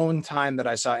the lone time that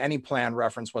I saw any plan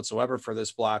reference whatsoever for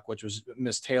this block, which was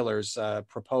Ms. Taylor's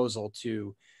proposal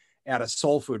to add a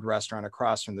soul food restaurant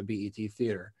across from the BET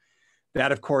Theater.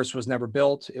 That, of course, was never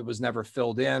built. It was never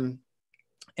filled in.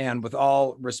 And with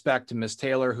all respect to Ms.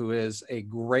 Taylor, who is a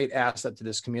great asset to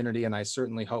this community, and I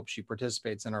certainly hope she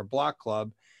participates in our block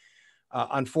club,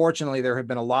 unfortunately, there's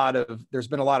been a lot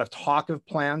of talk of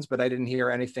plans, but I didn't hear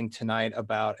anything tonight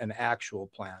about an actual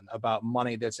plan, about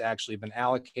money that's actually been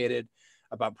allocated,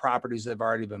 about properties that have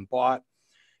already been bought.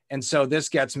 And so this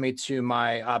gets me to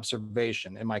my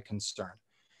observation and my concern.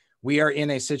 We are in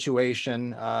a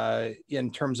situation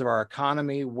in terms of our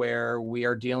economy where we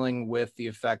are dealing with the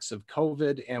effects of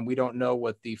COVID, and we don't know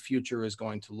what the future is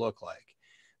going to look like.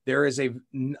 There is a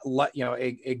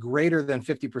greater than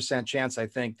 50% chance, I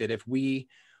think, that if we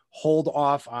hold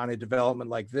off on a development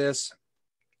like this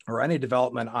or any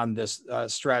development on this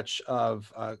stretch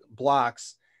of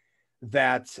blocks,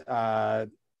 that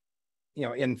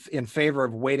in favor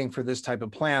of waiting for this type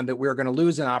of plan, that we're going to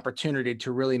lose an opportunity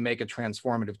to really make a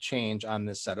transformative change on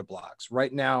this set of blocks.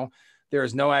 Right now, there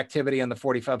is no activity on the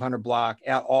 4500 block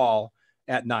at all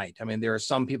at night. I mean, there are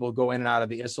some people who go in and out of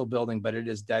the ISIL building, but it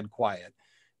is dead quiet.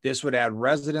 This would add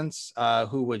residents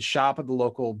who would shop at the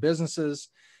local businesses.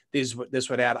 This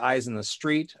would add eyes in the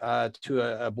street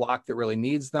to a block that really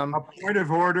needs them. A point of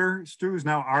order. Stu's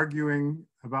now arguing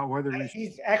about whether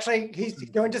he's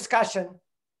doing discussion.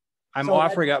 I'm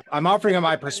offering up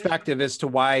my perspective as to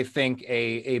why I think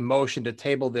a motion to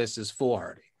table this is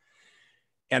foolhardy.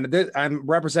 And I'm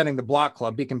representing the block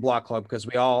club, Beacon Block Club, because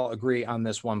we all agree on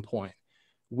this one point.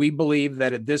 We believe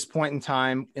that at this point in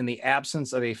time, in the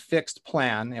absence of a fixed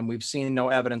plan, and we've seen no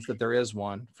evidence that there is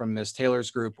one from Ms.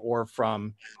 Taylor's group or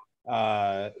from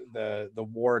the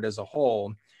ward as a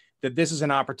whole, that this is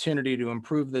an opportunity to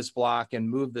improve this block and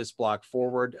move this block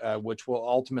forward, which will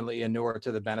ultimately inure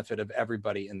to the benefit of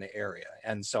everybody in the area.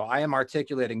 And so I am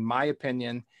articulating my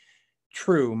opinion,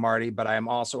 true, Marty, but I am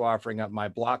also offering up my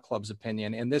block club's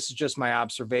opinion. And this is just my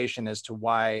observation as to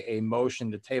why a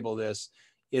motion to table this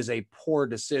is a poor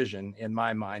decision in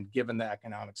my mind, given the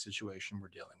economic situation we're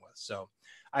dealing with. So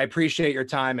I appreciate your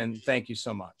time and thank you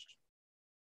so much.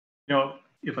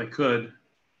 if I could,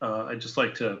 I'd just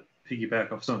like to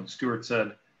piggyback off something Stuart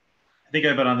said. I think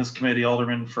I've been on this committee,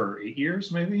 Alderman, for 8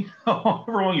 years, maybe,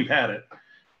 however long you've had it.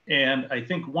 And I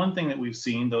think one thing that we've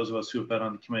seen, those of us who have been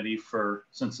on the committee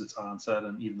since its onset,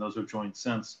 and even those who have joined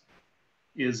since,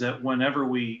 is that whenever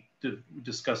we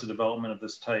discuss a development of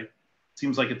this type, it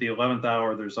seems like at the 11th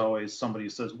hour, there's always somebody who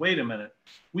says, wait a minute,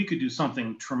 we could do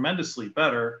something tremendously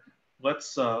better.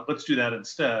 Let's do that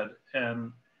instead.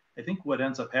 And I think what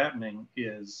ends up happening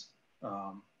is,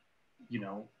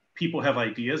 people have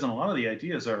ideas, and a lot of the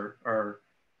ideas are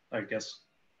I guess,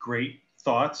 great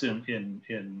thoughts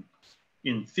in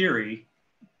theory,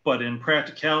 but in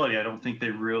practicality, I don't think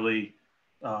they really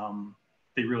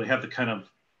have the kind of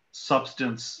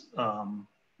substance,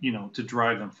 to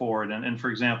drive them forward. And for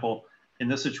example, in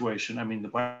this situation, I mean, the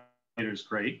Black Theater is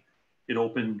great. It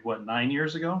opened, 9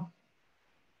 years ago?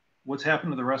 What's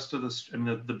happened to the rest of this? And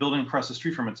the building across the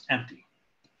street from it's empty,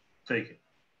 vacant.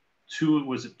 Two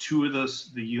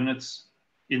of the units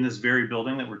in this very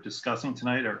building that we're discussing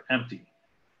tonight are empty.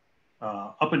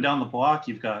 Up and down the block,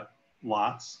 you've got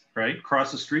lots, right?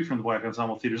 Across the street from the Black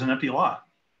Ensemble Theater is an empty lot.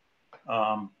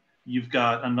 You've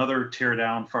got another tear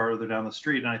down farther down the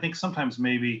street. And I think sometimes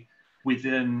maybe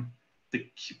within the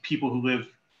people who live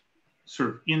sort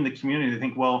of in the community, they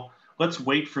think, well, let's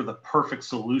wait for the perfect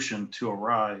solution to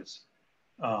arise.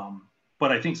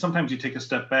 But I think sometimes you take a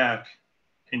step back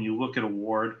and you look at a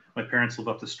ward. My parents live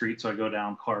up the street, so I go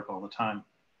down Clark all the time.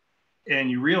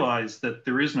 And you realize that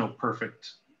there is no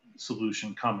perfect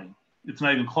solution coming. It's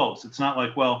not even close. It's not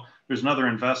like, well, there's another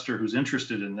investor who's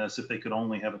interested in this if they could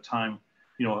only have a time,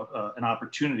 an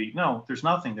opportunity. No, there's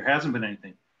nothing. There hasn't been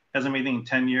anything. Hasn't been anything in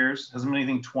 10 years, hasn't been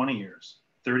anything in 20 years,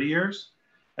 30 years.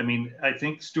 I mean, I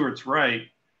think Stuart's right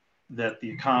that the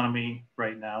economy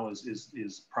right now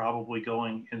is probably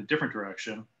going in a different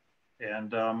direction.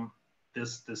 And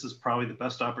this is probably the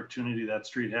best opportunity that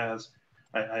street has.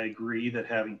 I agree that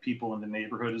having people in the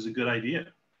neighborhood is a good idea.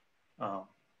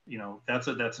 That's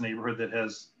a neighborhood that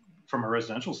has, from a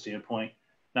residential standpoint,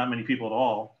 not many people at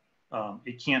all.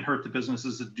 It can't hurt the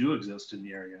businesses that do exist in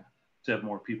the area to have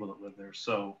more people that live there.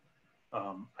 So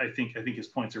I think his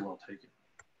points are well taken.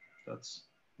 That's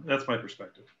my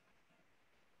perspective.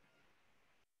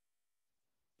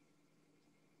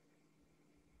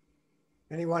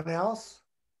 Anyone else?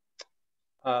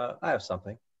 I have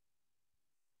something.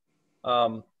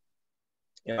 I've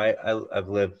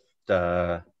lived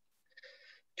 2.5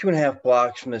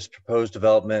 blocks from this proposed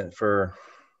development for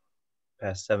the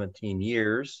past 17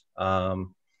 years. And,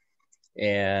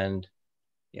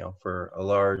 for a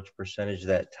large percentage of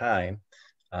that time,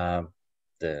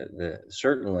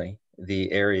 certainly the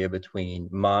area between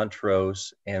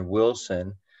Montrose and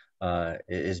Wilson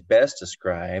is best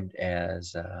described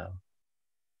as, I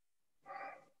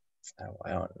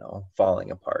don't know,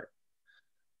 falling apart.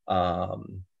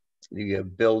 You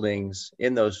have buildings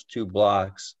in those 2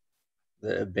 blocks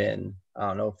that have been, I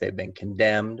don't know if they've been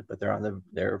condemned, but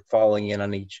they're falling in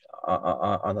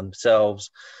on themselves.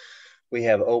 We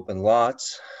have open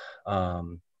lots.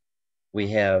 We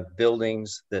have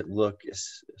buildings that look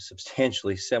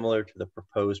substantially similar to the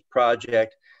proposed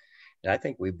project. And I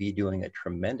think we'd be doing a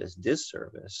tremendous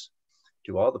disservice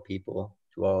to all the people,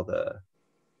 whether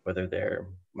they're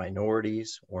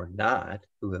minorities or not,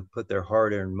 who have put their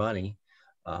hard-earned money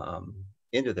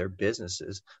into their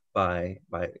businesses by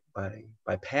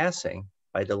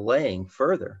delaying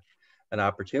further an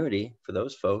opportunity for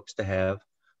those folks to have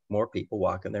more people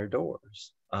walking their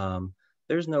doors.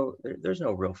 There's no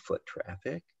real foot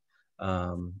traffic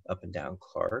up and down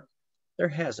Clark. There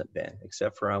hasn't been,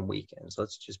 except for on weekends.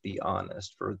 Let's just be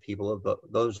honest. For people of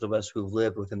those of us who've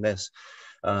lived within this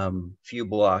few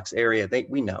blocks area,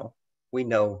 we know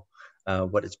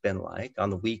what it's been like. On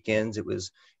the weekends, it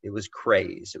was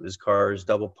crazed. It was cars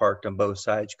double parked on both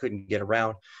sides, couldn't get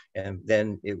around, and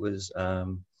then it was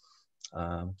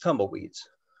tumbleweeds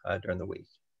during the week.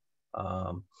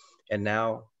 And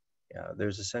now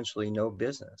there's essentially no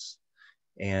business.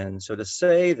 And so to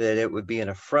say that it would be an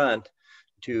affront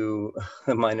to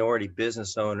minority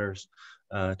business owners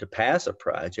to pass a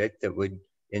project that would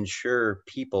ensure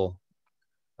people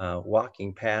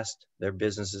walking past their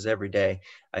businesses every day,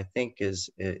 I think is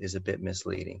a bit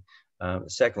misleading.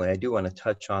 Secondly, I do want to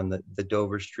touch on the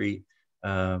Dover Street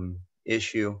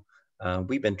issue.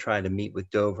 We've been trying to meet with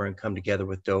Dover and come together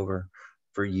with Dover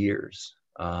for years.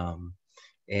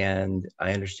 And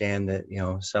I understand that,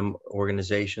 some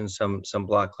organizations, some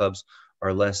block clubs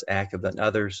are less active than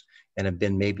others and have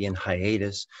been maybe in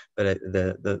hiatus, but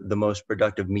the most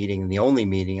productive meeting and the only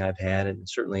meeting I've had, and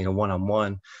certainly in a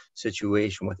one-on-one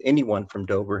situation with anyone from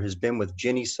Dover, has been with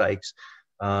Ginny Sykes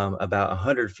about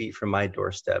 100 feet from my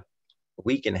doorstep a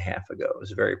week and a half ago. It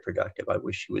was very productive. I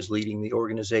wish she was leading the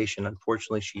organization.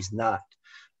 Unfortunately, she's not.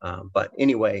 But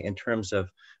anyway, in terms of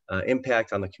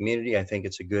impact on the community, I think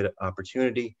it's a good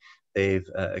opportunity. They've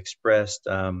expressed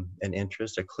an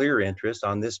interest, a clear interest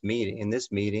on this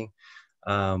meeting,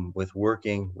 with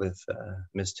working with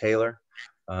Ms. Taylor,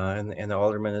 and the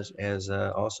alderman has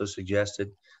also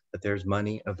suggested that there's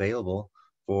money available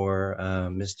for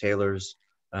Ms. Taylor's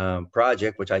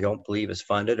project, which I don't believe is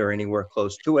funded or anywhere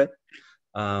close to it,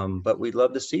 but we'd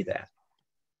love to see that.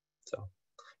 So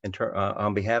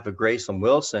on behalf of Graceland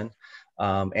Wilson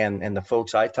and the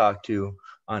folks I talk to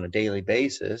on a daily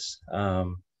basis,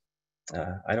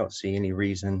 I don't see any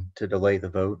reason to delay the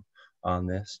vote on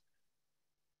this.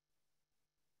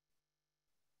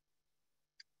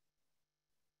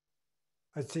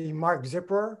 I see Mark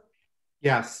Zipper.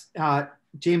 Yes.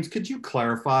 James, could you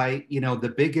clarify,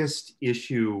 the biggest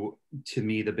issue to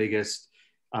me, the biggest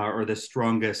or the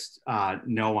strongest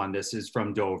no on this is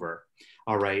from Dover.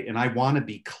 All right. And I want to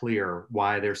be clear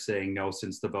why they're saying no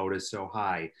since the vote is so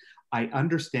high. I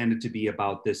understand it to be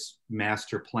about this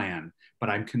master plan, but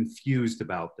I'm confused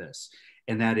about this.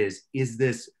 And that is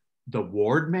this the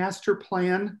ward master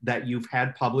plan that you've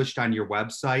had published on your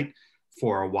website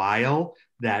for a while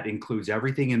that includes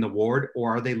everything in the ward,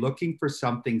 or are they looking for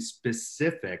something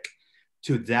specific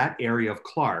to that area of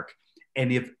Clark?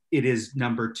 And if it is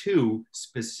number two,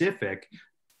 specific,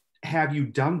 have you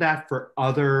done that for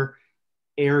other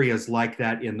areas like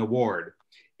that in the ward?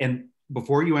 And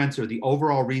before you answer, the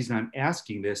overall reason I'm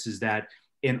asking this is that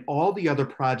in all the other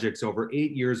projects over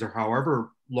 8 years or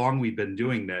however long we've been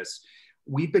doing this,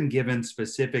 we've been given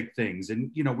specific things.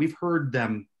 And, we've heard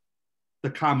them, the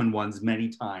common ones, many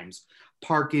times: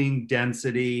 parking,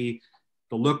 density,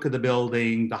 the look of the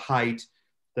building, the height,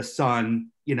 the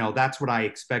sun. That's what I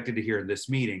expected to hear in this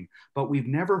meeting. But we've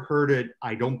never heard it,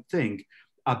 I don't think,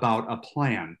 about a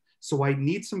plan. So I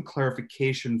need some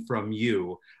clarification from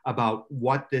you about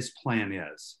what this plan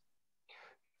is.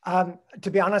 To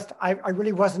be honest, I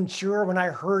really wasn't sure when I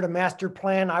heard a master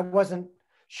plan. I wasn't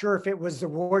sure if it was the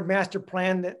ward master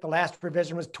plan that the last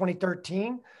revision was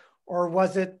 2013, or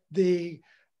was it the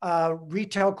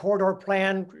retail corridor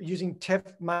plan using TIF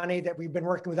money that we've been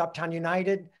working with Uptown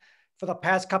United for the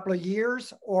past couple of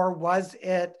years, or was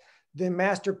it the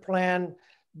master plan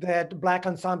that Black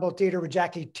Ensemble Theater with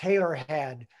Jackie Taylor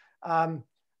had?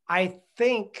 I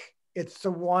think it's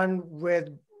the one with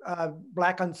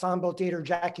Black Ensemble Theater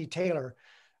Jackie Taylor.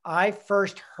 I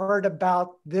first heard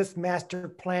about this master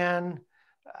plan,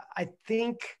 I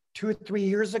think 2 or 3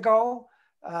 years ago.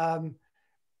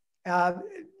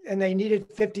 And they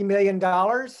needed $50 million.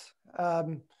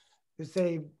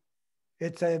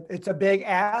 It's a big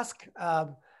ask.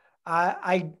 I'll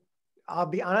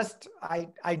be honest,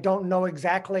 I don't know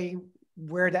exactly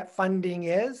where that funding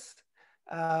is,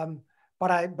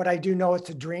 but I do know it's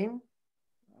a dream.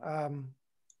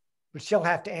 But she'll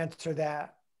have to answer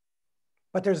that.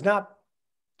 But there's not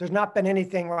been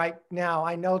anything right now.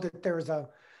 I know that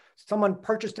someone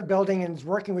purchased a building and is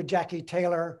working with Jackie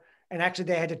Taylor, and actually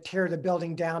they had to tear the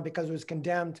building down because it was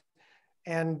condemned.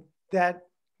 And that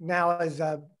now is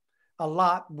a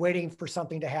lot waiting for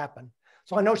something to happen.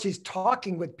 So I know she's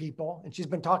talking with people, and she's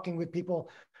been talking with people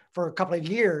for a couple of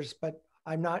years, but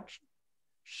I'm not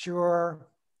sure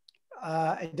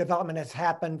a development has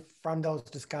happened from those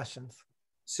discussions.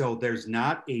 So there's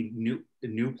not a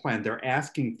new plan. They're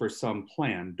asking for some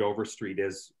plan. Dover Street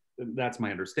is, that's my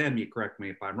understanding. Correct me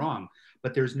if I'm wrong,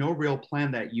 but there's no real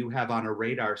plan that you have on a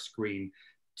radar screen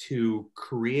to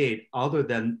create other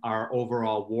than our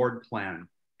overall ward plan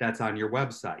that's on your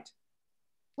website.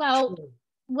 Well,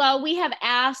 we have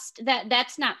asked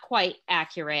that's not quite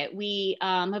accurate. We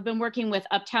have been working with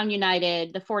Uptown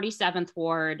United, the 47th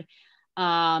Ward,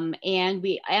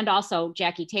 and also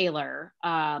Jackie Taylor,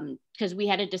 because we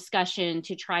had a discussion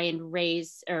to try and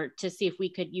raise, or to see if we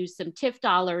could use some TIF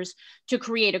dollars to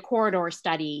create a corridor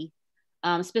study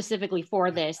specifically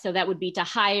for this. So that would be to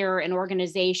hire an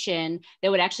organization that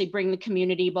would actually bring the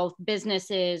community, both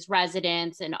businesses,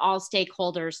 residents, and all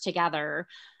stakeholders together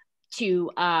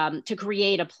to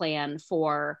create a plan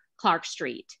for Clark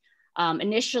Street.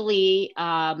 Initially,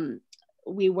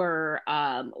 we were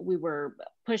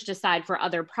pushed aside for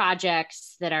other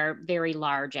projects that are very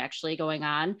large actually going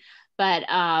on. But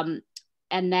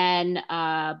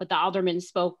the alderman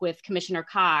spoke with Commissioner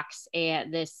Cox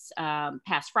this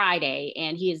past Friday,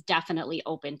 and he is definitely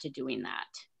open to doing that.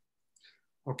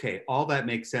 Okay, all that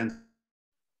makes sense.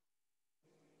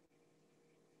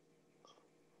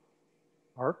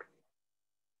 Mark?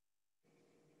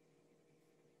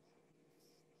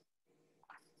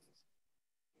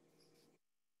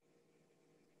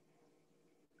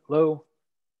 Hello.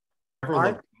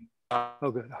 Several oh,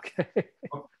 good. Okay.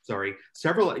 Oh, sorry.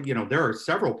 Several, there are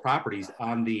several properties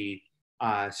on the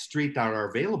street that are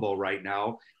available right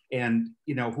now. And,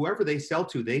 whoever they sell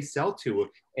to, they sell to.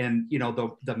 And,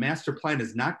 the master plan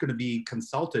is not going to be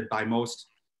consulted by most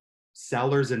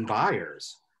sellers and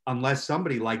buyers unless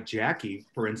somebody like Jackie,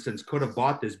 for instance, could have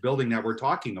bought this building that we're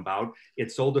talking about.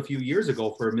 It sold a few years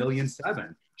ago for $1.7 million.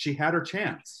 She had her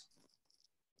chance.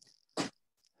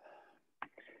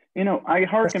 I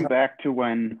hearken back to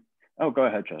when, oh, go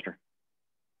ahead, Chester.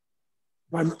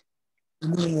 One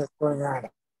meeting is going on.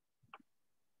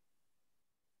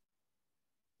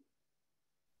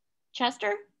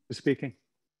 Chester? Speaking.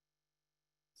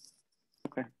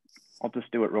 Okay, I'll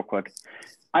just do it real quick.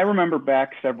 I remember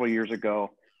back several years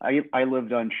ago, I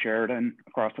lived on Sheridan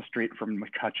across the street from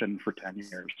McCutcheon for 10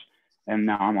 years, and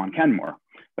now I'm on Kenmore.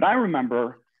 But I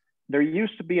remember there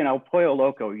used to be an El Pollo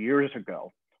Loco years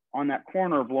ago on that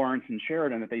corner of Lawrence and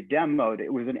Sheridan that they demoed.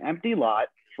 It was an empty lot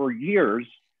for years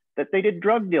that they did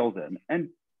drug deals in. And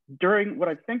during what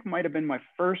I think might have been my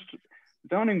first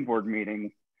zoning board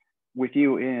meeting with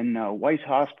you in Weiss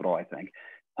Hospital, I think,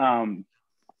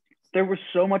 there was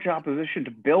so much opposition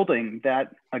to building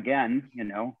that, again,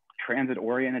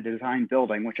 transit-oriented design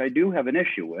building, which I do have an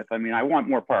issue with. I mean, I want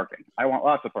more parking. I want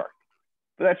lots of parking,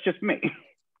 but that's just me.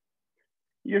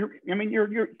 You're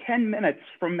 10 minutes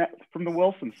from the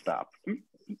Wilson stop.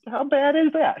 How bad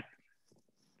is that?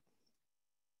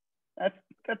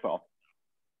 That's all.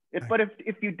 But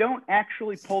if you don't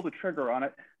actually pull the trigger on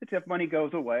it, the TIF money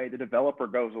goes away, the developer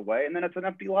goes away, and then it's an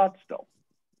empty lot still.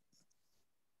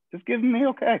 Just give me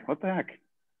okay. What the heck?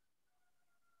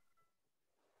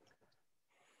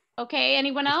 Okay,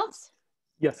 anyone else?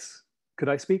 Yes, could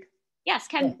I speak? Yes,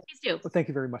 Ken, please do. Well, thank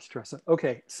you very much, Teresa.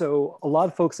 Okay, so a lot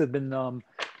of folks have been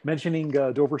mentioning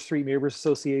Dover Street Neighbors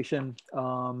Association,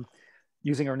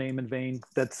 using our name in vain.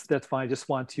 That's fine. I just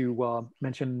want to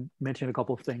mention a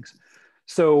couple of things.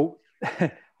 So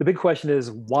the big question is,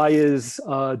 why is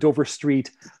Dover Street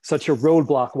such a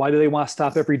roadblock? Why do they want to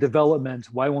stop every development?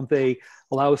 Why won't they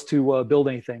allow us to build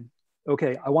anything?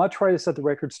 Okay, I want to try to set the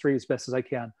record straight as best as I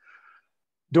can.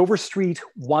 Dover Street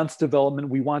wants development.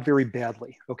 We want very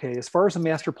badly. Okay, as far as a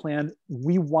master plan,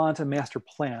 we want a master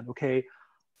plan. Okay,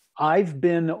 I've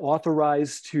been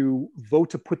authorized to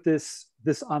vote to put this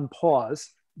on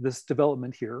pause, this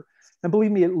development here. And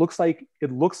believe me, it looks like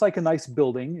a nice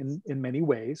building in many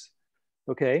ways.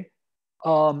 Okay,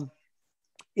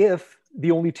 if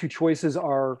the only two choices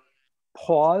are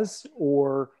pause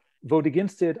or vote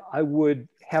against it, I would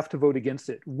have to vote against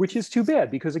it, which is too bad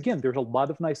because again, there's a lot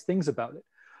of nice things about it.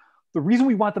 The reason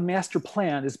we want the master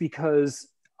plan is because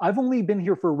I've only been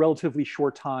here for a relatively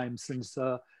short time since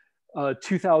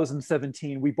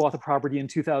 2017. We bought the property in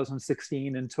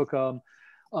 2016 and took,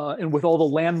 and with all the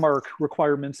landmark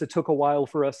requirements, it took a while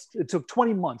for us. It took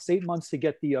 20 months, 8 months to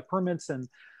get the permits and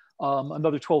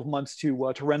another 12 months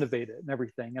to renovate it and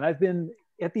everything. And I've been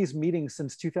at these meetings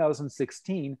since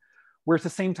 2016, where it's the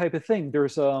same type of thing.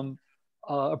 There's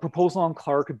a proposal on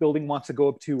Clark, a building wants to go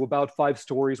up to about 5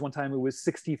 stories. One time it was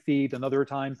 60 feet, another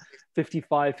time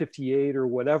 55, 58 or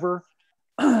whatever.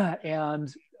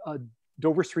 And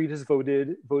Dover Street has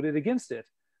voted against it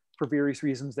for various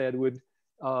reasons that it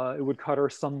would cut our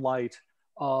sunlight.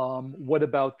 What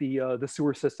about the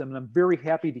sewer system? And I'm very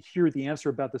happy to hear the answer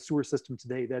about the sewer system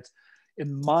today. That's,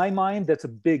 in my mind, that's a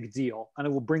big deal. And I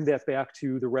will bring that back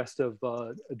to the rest of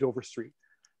Dover Street.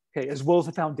 Okay, as well as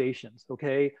the foundations,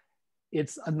 okay?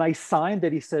 It's a nice sign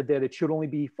that he said that it should only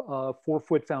be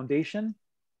 4-foot foundation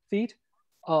feet.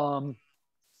 I'm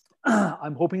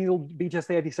hoping it'll be just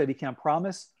that. He said he can't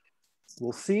promise.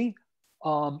 We'll see.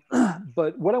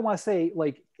 But what I want to say,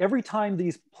 like every time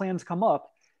these plans come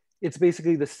up, it's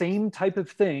basically the same type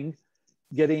of thing.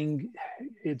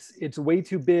 It's way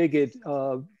too big. It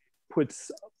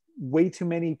puts way too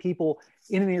many people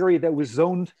in an area that was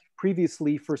zoned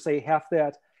previously for say half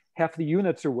the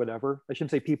units or whatever. I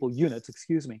shouldn't say people, units,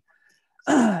 excuse me.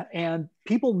 And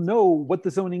people know what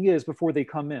the zoning is before they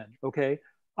come in, okay?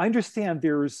 I understand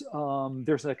there's an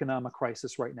economic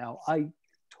crisis right now. I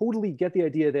totally get the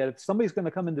idea that if somebody's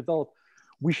gonna come and develop,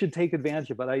 we should take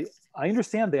advantage of it. I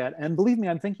understand that, and believe me,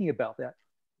 I'm thinking about that.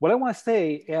 What I wanna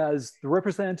say as the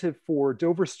representative for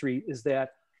Dover Street is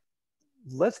that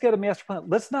let's get a master plan.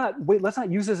 Let's not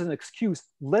use this as an excuse.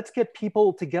 Let's get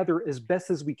people together as best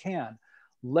as we can.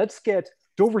 Let's get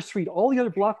Dover Street, all the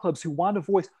other block clubs who want to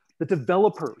voice, the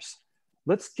developers.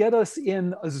 Let's get us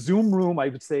in a Zoom room, I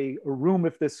would say a room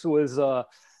if this was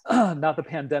not the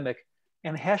pandemic,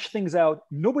 and hash things out.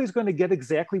 Nobody's going to get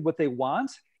exactly what they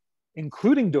want,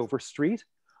 including Dover Street,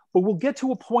 but we'll get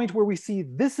to a point where we see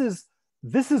this is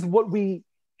this is what we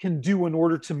can do in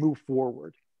order to move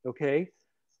forward, okay?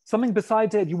 Something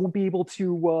besides that you won't be able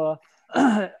to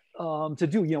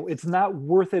do, you know, it's not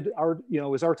worth it,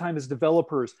 as our time as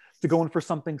developers to go in for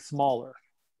something smaller,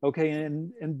 okay?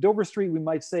 And Dover Street, we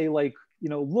might say like, you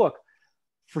know, look,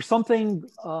 for something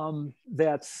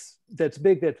that's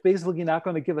big, that's basically not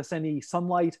going to give us any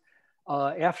sunlight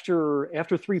after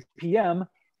 3 p.m.,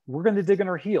 we're going to dig in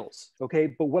our heels, okay?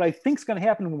 But what I think is going to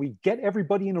happen when we get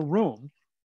everybody in a room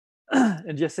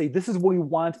and just say, this is what we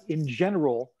want in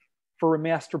general for a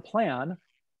master plan,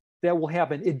 that will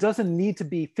happen. It doesn't need to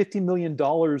be $50 million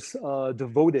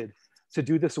devoted to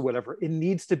do this or whatever. It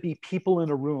needs to be people in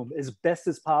a room as best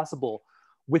as possible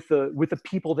with the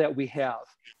people that we have.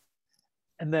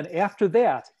 And then after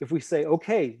that, if we say,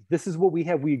 okay, this is what we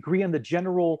have, we agree on the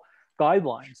general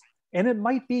guidelines, and it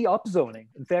might be upzoning.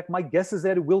 In fact, my guess is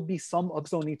that it will be some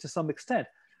upzoning to some extent.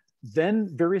 Then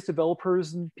various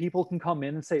developers and people can come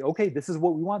in and say, okay, this is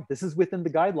what we want. This is within the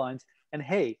guidelines. And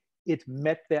hey, it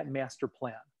met that master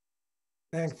plan.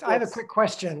 Thanks. I have a quick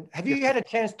question. Have you had a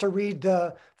chance to read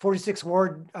the 46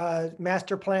 Ward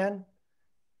master plan?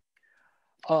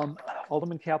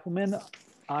 Alderman Cappleman,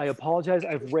 I apologize.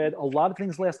 I've read a lot of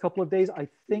things the last couple of days. I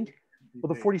think,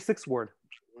 well, the 46th Ward.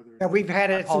 Yeah, we've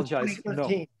had it since apologize.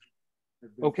 2013.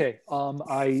 No. Okay.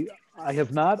 I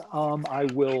have not. I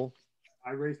will.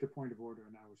 I raised a point of order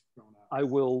and I was thrown out. I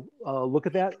will look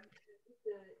at that.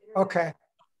 Okay.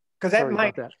 Because that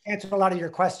might answer a lot of your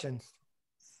questions.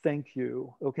 Thank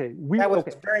you. Okay. That was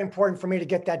very important for me to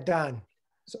get that done.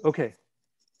 So, okay.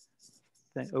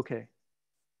 Okay.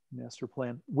 Master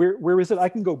plan. Where is it? I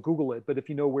can go Google it, but if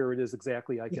you know where it is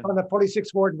exactly, I can. It's on the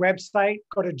 46 Ward website.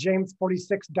 Go to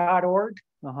james46.org.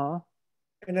 Uh-huh.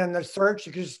 And then the search,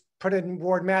 you can just put in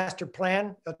Ward Master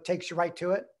Plan. It takes you right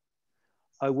to it.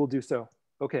 I will do so.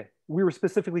 Okay. We were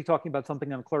specifically talking about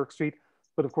something on Clark Street,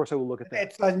 but of course I will look at that.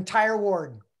 It's the entire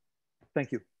ward.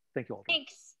 Thank you. Thank you all.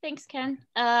 Thanks, Ken.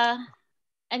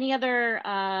 Any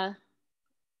other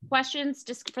questions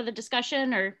just for the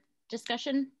discussion or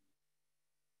discussion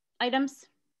items?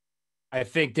 I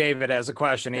think David has a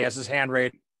question. He has his hand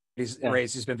raised. He's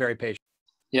been very patient.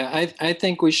 Yeah, I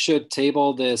think we should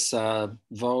table this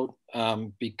vote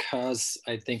because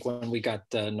I think when we got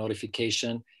the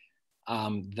notification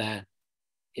that,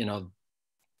 you know,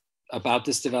 about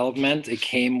this development, it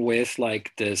came with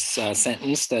like this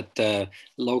sentence that the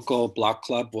local block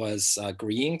club was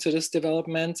agreeing to this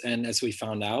development. And as we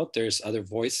found out, there's other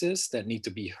voices that need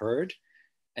to be heard.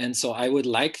 And so I would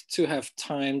like to have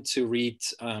time to read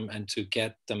and to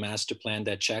get the master plan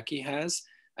that Jackie has.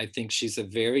 I think she's a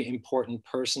very important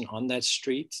person on that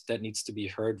street that needs to be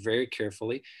heard very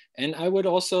carefully. And I would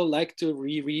also like to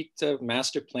reread the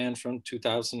master plan from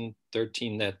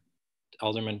 2013 that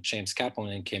Alderman James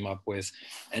Cappleman came up with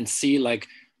and see like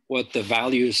what the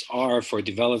values are for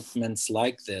developments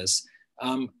like this.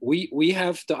 We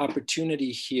have the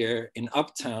opportunity here in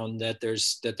Uptown that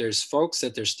there's folks,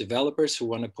 that there's developers who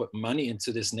want to put money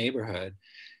into this neighborhood.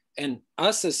 And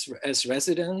us as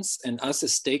residents and us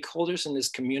as stakeholders in this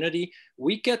community,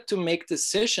 we get to make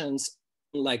decisions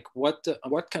like what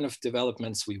kind of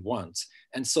developments we want.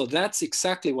 And so that's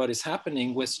exactly what is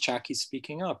happening with Jackie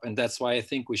speaking up. And that's why I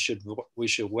think we should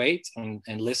wait and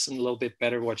listen a little bit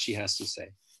better what she has to say.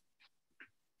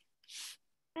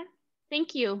 Okay.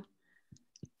 Thank you.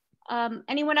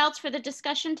 Anyone else for the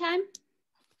discussion time?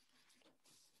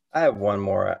 I have one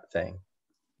more thing.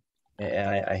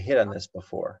 And I hit on this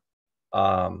before.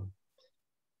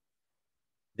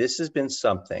 This has been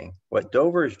something, what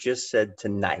Dover has just said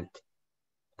tonight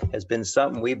has been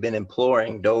something we've been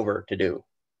imploring Dover to do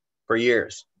for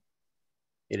years.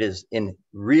 It is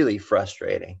really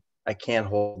frustrating. I can't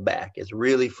hold back. It's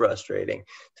really frustrating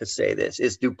to say this.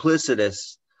 It's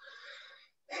duplicitous.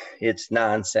 It's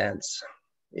nonsense.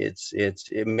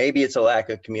 Maybe it's a lack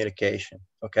of communication.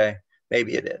 Okay,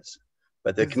 maybe it is.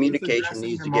 But the communication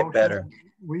needs to get better.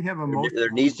 We have a motion.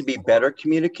 There needs to be better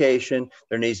communication.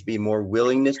 There needs to be more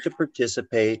willingness to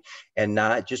participate and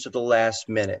not just at the last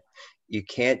minute. You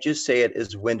can't just say it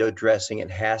as window dressing. It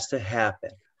has to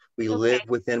happen. We live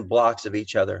within blocks of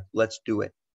each other. Let's do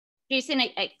it. Jason,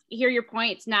 I hear your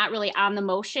point. It's not really on the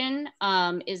motion.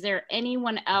 Is there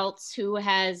anyone else who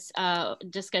has a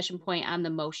discussion point on the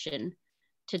motion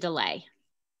to delay?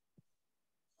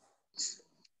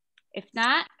 If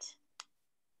not,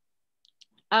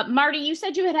 Marty, you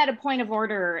said you had a point of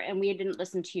order and we didn't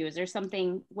listen to you. Is there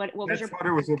something, what was your point? That's what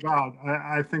it was about.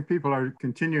 I think people are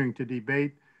continuing to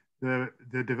debate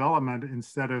the development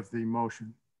instead of the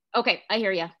motion. Okay, I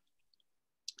hear you.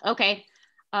 Okay,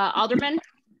 Alderman?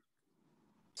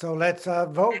 So let's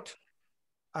vote.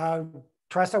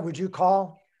 Tressa, would you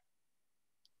call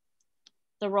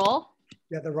The roll?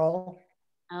 the roll?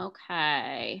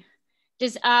 Okay.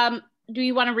 Does, do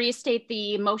you want to restate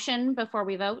the motion before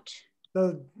we vote?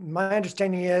 So my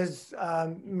understanding is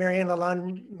Marianne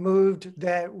Lalonde moved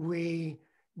that we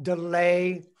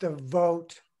delay the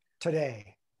vote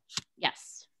today.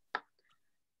 Yes.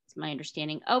 That's my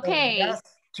understanding. Okay. So yes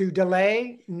to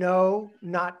delay, no,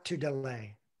 not to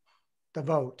delay the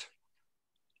vote.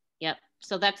 Yep.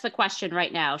 So that's the question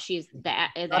right now. She's Not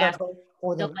a asked vote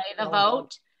for delay the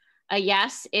vote. A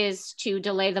yes is to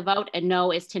delay the vote, and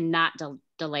no is to not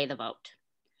delay the vote.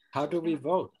 How do we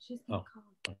vote? Oh.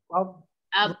 Well,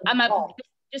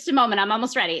 just a moment. I'm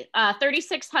almost ready.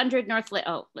 3600 North Lake.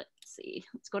 Oh, let's see.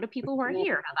 Let's go to people who are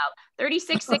here. How about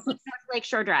 3660 North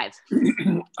Lakeshore Drive?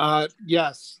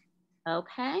 Yes.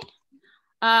 Okay.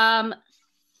 Let's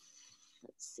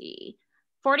see.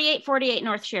 4848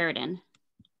 North Sheridan.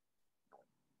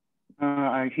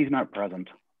 He's not present.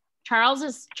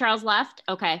 Charles left?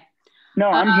 Okay. No,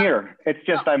 I'm here. It's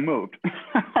just I moved.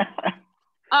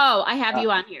 Oh, I have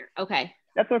you on here. Okay.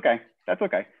 That's okay. That's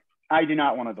okay. I do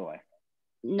not want to delay.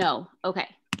 No. Okay.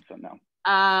 So no.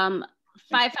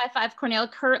 555 Cornell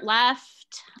Kurt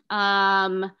left.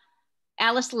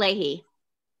 Alice Leahy.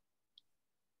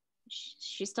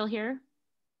 She's still here?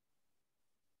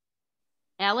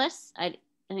 Alice? I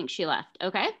think she left.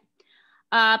 Okay.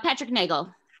 Patrick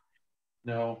Nagel.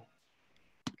 No.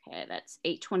 Okay, that's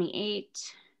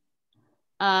 828.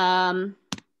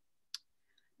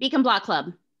 Beacon Block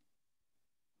Club.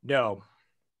 No.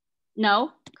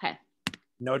 No? Okay.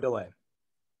 No delay.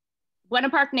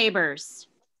 Buena Park Neighbors.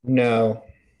 No.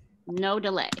 No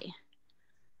delay.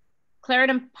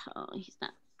 Clarendon, oh, he's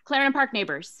not. Clarendon Park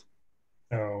Neighbors.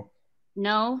 No.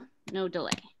 No, no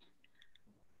delay.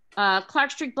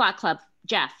 Clark Street Block Club,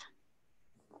 Jeff.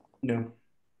 No.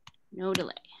 No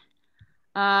delay.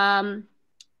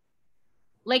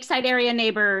 Lakeside Area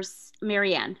Neighbors,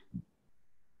 Marianne.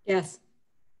 Yes.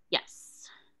 Yes.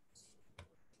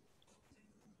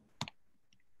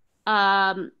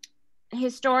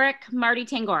 Historic Marty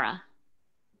Tangora.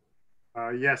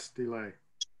 Yes, delay.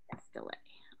 Yes, delay.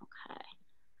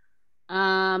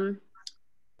 Okay.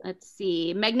 Let's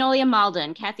see. Magnolia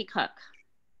Malden, Kathy Cook.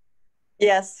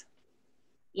 Yes.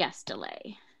 Yes,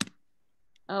 delay.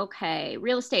 Okay.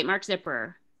 Real estate, Mark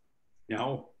Zipper.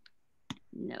 No.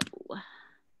 No.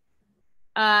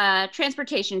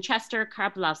 Transportation, Chester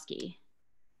Karplowski.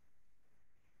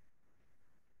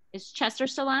 Is Chester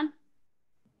still on?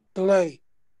 Delay.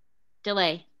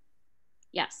 Delay.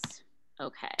 Yes.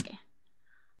 Okay.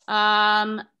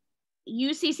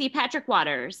 UCC Patrick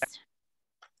Waters.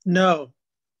 No.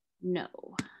 No.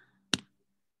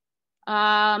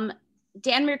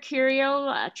 Dan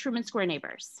Mercurio, Truman Square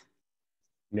Neighbors.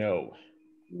 No.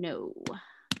 No.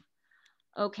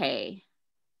 Okay.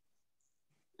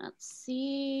 Let's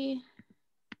see.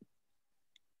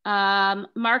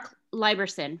 Mark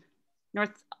Liberson,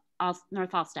 North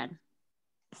Alstead.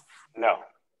 No.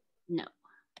 No.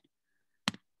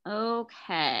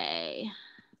 Okay.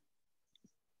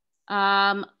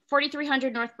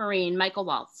 4300 North Marine, Michael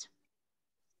Waltz.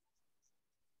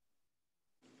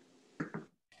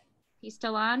 He's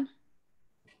still on?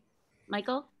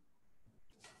 Michael?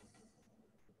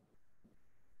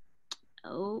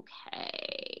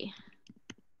 Okay.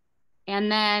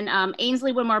 And then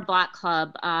Ainsley Winmore Block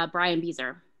Club, Brian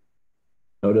Beezer.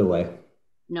 No delay.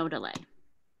 No delay.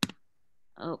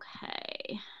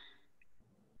 Okay.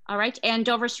 All right, and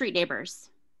Dover Street Neighbors.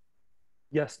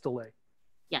 Yes, delay.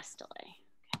 Yes, delay.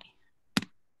 Okay.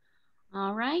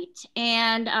 All right,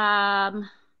 and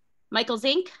Michael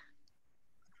Zink.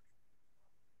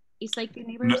 East Lakeview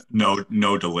Neighbors.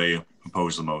 No delay.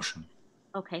 Oppose the motion.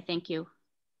 Okay, thank you.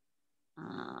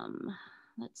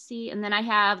 Let's see, and then I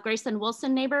have Graceland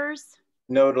Wilson Neighbors.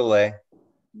 No delay.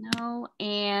 No,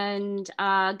 and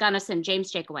Gunnison,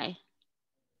 James Jakeaway.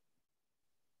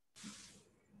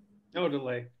 No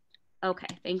delay. Okay,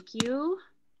 thank you.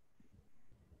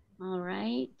 All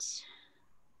right.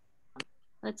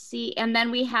 Let's see, and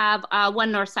then we have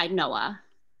One Northside Noah.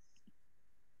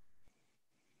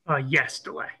 Yes,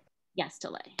 delay. Yes,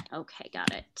 delay. Okay,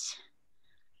 got it.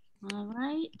 All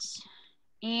right.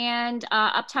 And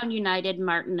Uptown United,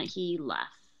 Martin, he left.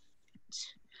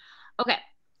 Okay.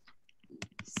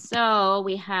 So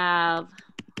we have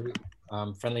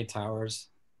Friendly Towers.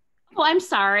 Oh, I'm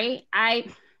sorry.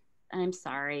 I'm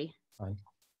sorry. Fine.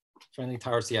 Friendly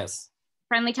Towers, yes.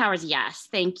 Friendly Towers, yes.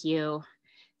 Thank you.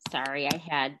 Sorry, I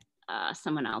had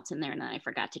someone else in there and then I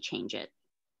forgot to change it.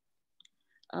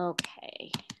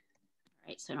 Okay. All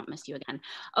right, so I don't miss you again.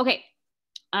 Okay.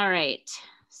 All right.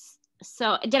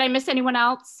 So did I miss anyone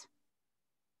else?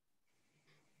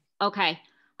 Okay,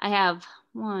 I have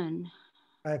 1.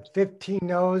 I have 15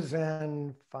 no's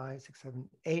and 5, 6, 7,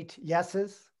 8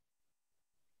 yeses.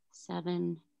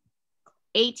 7,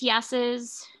 8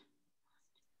 yeses.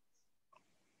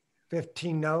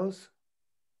 15 no's.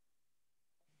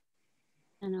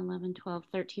 And 11, 12,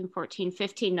 13, 14,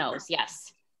 15 no's,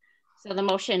 yes. So the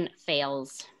motion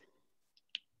fails.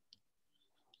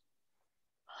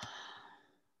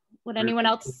 Would anyone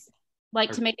else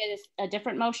like to make a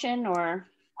different motion, or?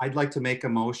 I'd like to make a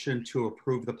motion to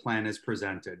approve the plan as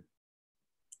presented.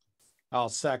 I'll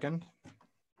second.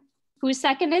 Who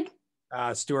seconded?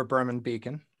 Stuart Berman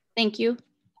Beacon. Thank you.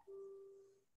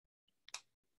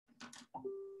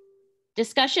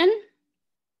 Discussion?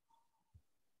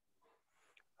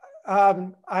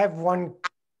 I have one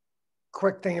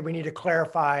quick thing that we need to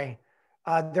clarify.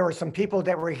 There were some people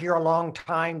that were here a long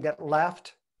time that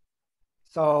left.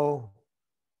 So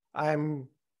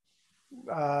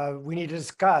we need to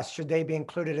discuss, should they be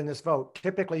included in this vote?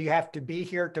 Typically you have to be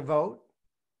here to vote.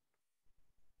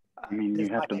 I mean, you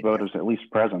have to vote as at least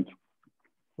present.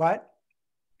 What?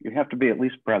 You have to be at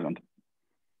least present.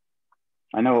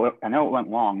 I know it went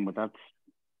long, but that's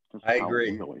I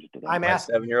agree. I'm My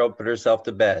asking. 7-year-old put herself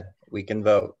to bed. We can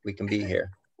vote. We can be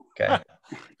here. Okay.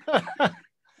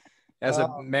 As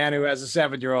a man who has a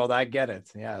 7-year-old, I get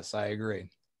it. Yes, I agree.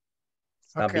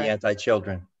 Let's not be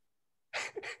anti-children.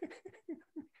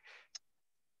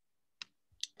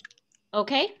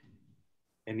 Okay.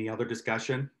 Any other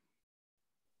discussion?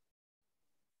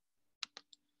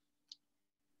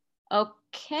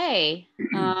 Okay.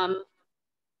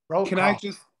 Can I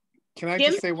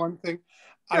just say one thing?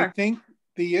 Sure. I think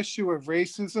the issue of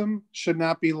racism should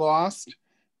not be lost.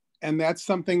 And that's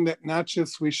something that not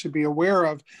just we should be aware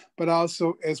of, but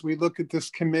also as we look at this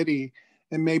committee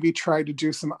and maybe try to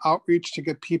do some outreach to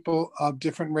get people of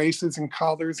different races and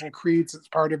colors and creeds as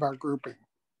part of our grouping.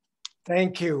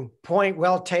 Thank you. Point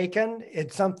well taken.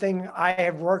 It's something I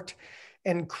have worked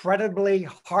incredibly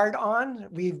hard on.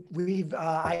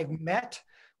 I've met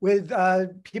with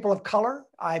people of color.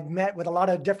 I've met with a lot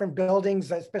of different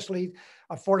buildings, especially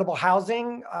affordable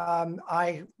housing.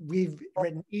 We've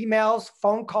written emails,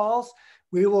 phone calls.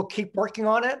 We will keep working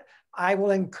on it. I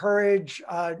will encourage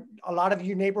a lot of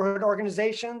you neighborhood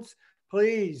organizations,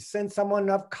 please send someone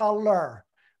of color.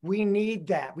 We need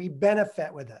that. We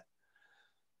benefit with it.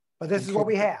 But this is what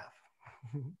we have.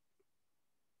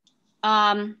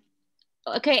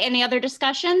 Okay, any other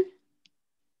discussion?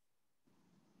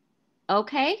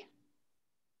 Okay.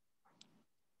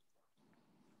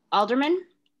 Alderman?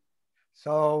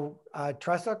 So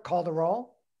Tressa, call the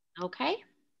roll. Okay.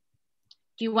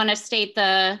 Do you want to state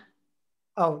the?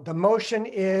 Oh, the motion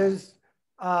is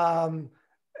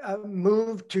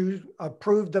move to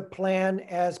approve the plan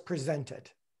as presented.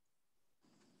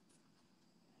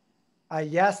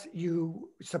 Yes, you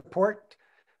support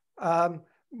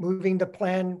moving the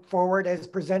plan forward as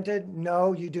presented.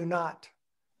 No, you do not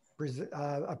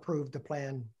approve the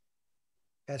plan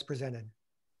as presented.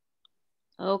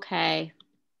 Okay.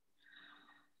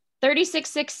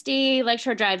 3660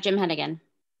 Lakeshore Drive, Jim Hennigan.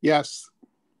 Yes.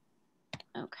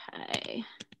 Okay.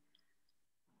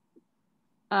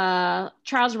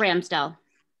 Charles Ramsdell.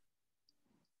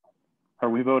 Are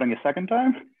we voting a second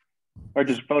time or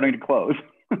just voting to close?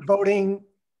 Voting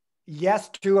yes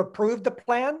to approve the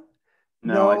plan?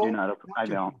 No, I do not. I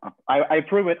don't. I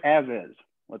approve it as is.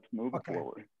 Let's move it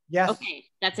forward. Yes. Okay,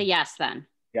 that's a yes then.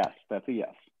 Yes, that's a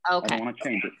yes. Okay. I don't want to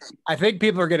change it. I think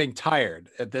people are getting tired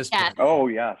at this point. Oh,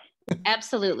 yes.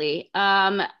 Absolutely.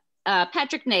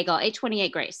 Patrick Nagel,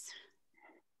 828 Grace.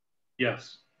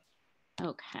 Yes.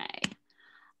 Okay.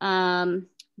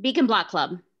 Beacon Block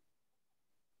Club.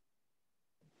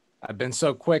 I've been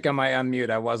so quick on my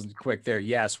unmute. I wasn't quick there.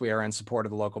 Yes, we are in support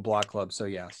of the local block club. So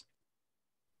yes.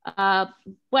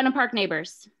 Wenham Park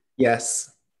Neighbors.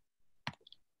 Yes.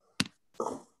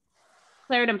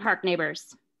 Clarendon Park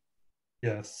Neighbors.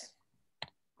 Yes.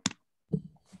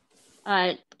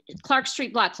 Clark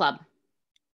Street Block Club.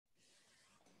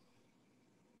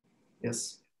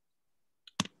 Yes.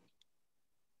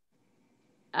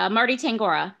 Marty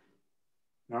Tangora.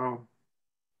 No.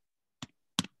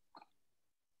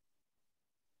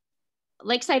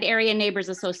 Lakeside Area Neighbors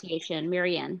Association,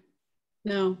 Marianne.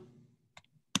 No.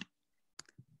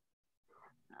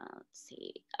 Let's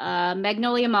see.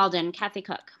 Magnolia Malden, Kathy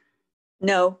Cook.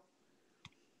 No.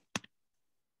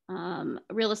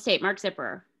 Real Estate, Mark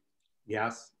Zipper.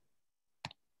 Yes.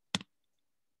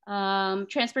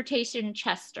 Transportation,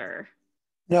 Chester.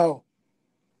 No.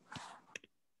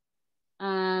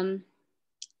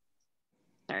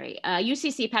 Sorry.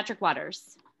 UCC, Patrick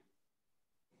Waters.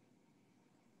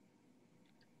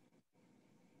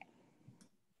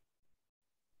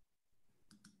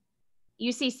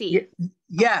 UCC.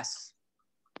 Yes.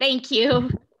 Thank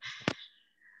you.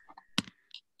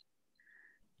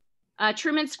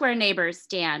 Truman Square neighbors,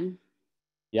 Dan.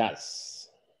 Yes.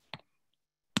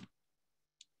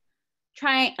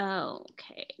 Okay,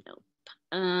 nope.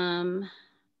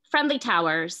 Friendly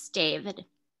Towers, David.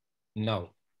 No.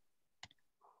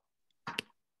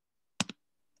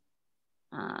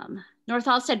 North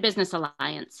Halstead Business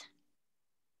Alliance.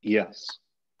 Yes.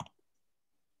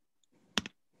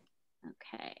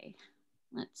 Okay,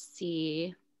 let's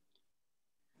see.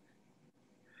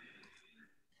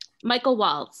 Michael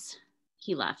Waltz,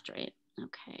 he left, right?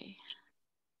 Okay.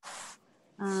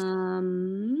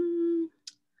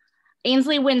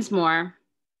 Ainsley Winmore,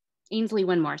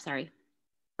 sorry.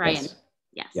 Brian.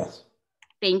 Yes. Yes.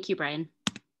 Thank you, Brian.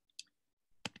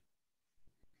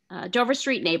 Dover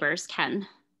Street neighbors, Ken.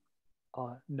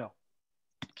 No.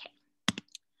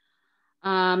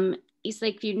 East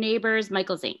Lakeview neighbors,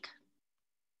 Michael Zink.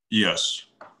 Yes.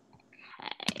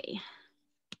 Okay.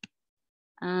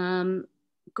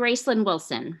 Graceland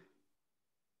Wilson.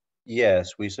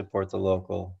 Yes, we support the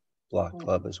local block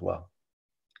club as well.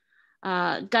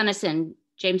 Gunnison,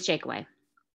 James Jakeaway.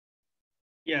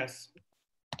 Yes.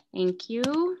 Thank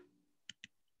you.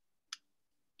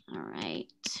 All right.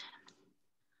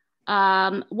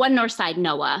 One North Side,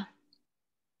 Noah.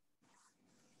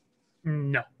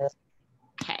 No.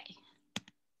 Okay.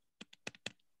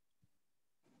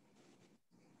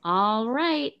 All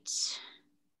right.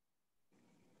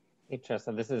 Hey,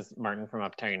 Tressa, this is Martin from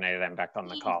Uptown United. I'm back on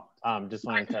the call. Just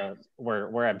wanted to,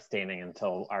 we're abstaining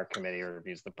until our committee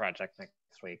reviews the project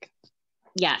next week.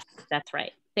 Yes, that's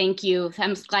right. Thank you.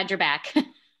 I'm glad you're back.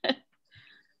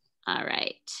 All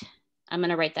right. I'm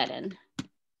gonna write that in.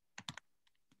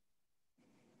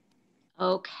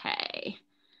 Okay.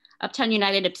 Uptown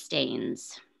United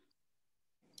abstains.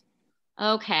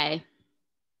 Okay.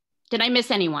 Did I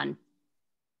miss anyone?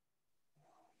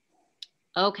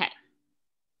 Okay.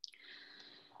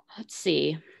 Let's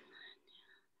see.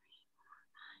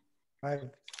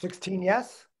 16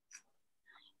 yes.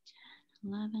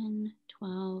 11,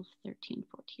 12, 13,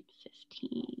 14,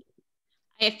 15.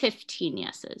 I have 15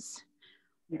 yeses.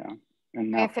 Yeah.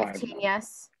 And I have 15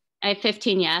 yes. I have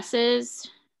 15 yeses.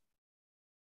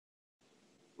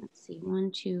 Let's see,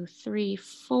 1, 2, 3,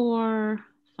 4,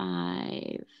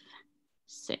 5,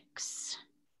 6,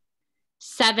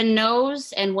 7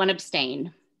 no's and 1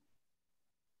 abstain.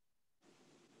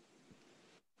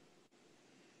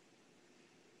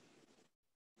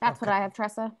 That's what I have,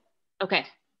 Tressa. Okay.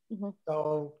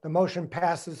 So the motion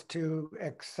passes to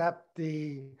accept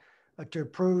the, to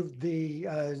approve the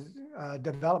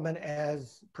development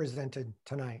as presented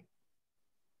tonight.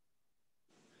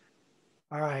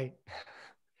 All right.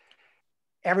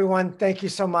 Everyone, thank you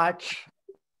so much.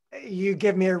 You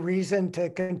give me a reason to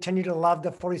continue to love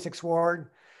the 46th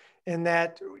Ward in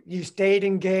that you stayed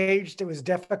engaged. It was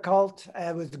difficult.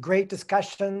 It was a great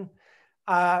discussion.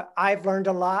 I've learned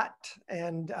a lot,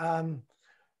 and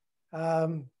now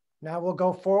we'll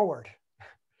go forward.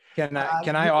 Can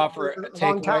I offer a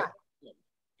takeaway?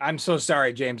 I'm so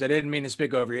sorry, James. I didn't mean to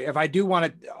speak over you. If I do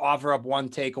want to offer up one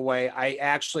takeaway, I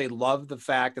actually love the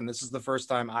fact, and this is the first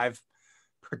time I've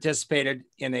participated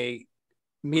in a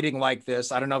meeting like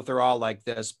this. I don't know if they're all like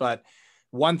this, but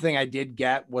one thing I did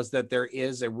get was that there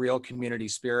is a real community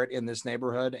spirit in this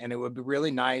neighborhood, and it would be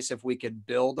really nice if we could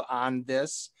build on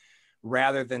this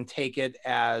rather than take it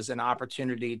as an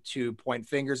opportunity to point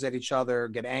fingers at each other,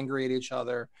 get angry at each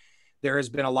other. There has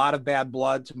been a lot of bad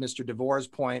blood, to Mr. DeVore's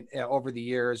point, over the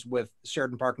years with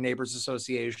Sheridan Park Neighbors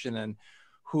Association and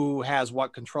who has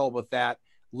what control with that.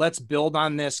 Let's build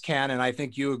on this, Ken, and I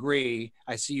think you agree.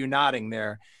 I see you nodding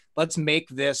there. Let's make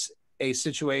this a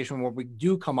situation where we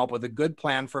do come up with a good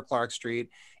plan for Clark Street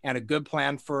and a good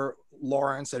plan for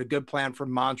Lawrence and a good plan for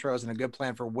Montrose and a good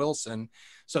plan for Wilson.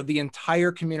 So the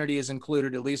entire community is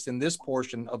included, at least in this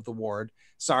portion of the ward.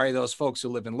 Sorry, those folks who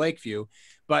live in Lakeview,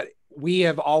 but we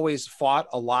have always fought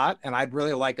a lot, and I'd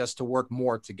really like us to work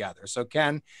more together. So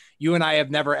Ken, you and I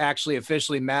have never actually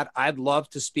officially met. I'd love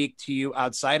to speak to you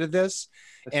outside of this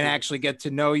and actually get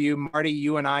to know you. Marty,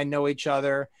 you and I know each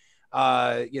other.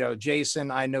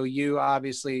 Jason, I know you,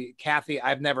 obviously. Kathy,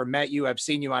 I've never met you. I've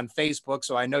seen you on Facebook,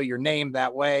 so I know your name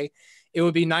that way. It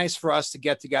would be nice for us to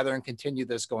get together and continue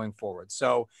this going forward.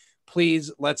 So please,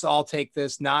 let's all take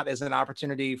this not as an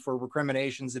opportunity for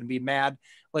recriminations and be mad.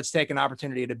 Let's take an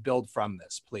opportunity to build from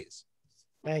this, please.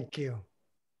 Thank you.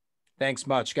 Thanks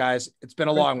much, guys. It's been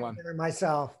a long one.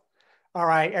 Myself. All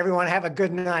right, everyone have a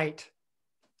good night.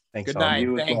 Thanks. Good night.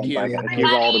 You Thank you. Thank you,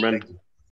 Alderman.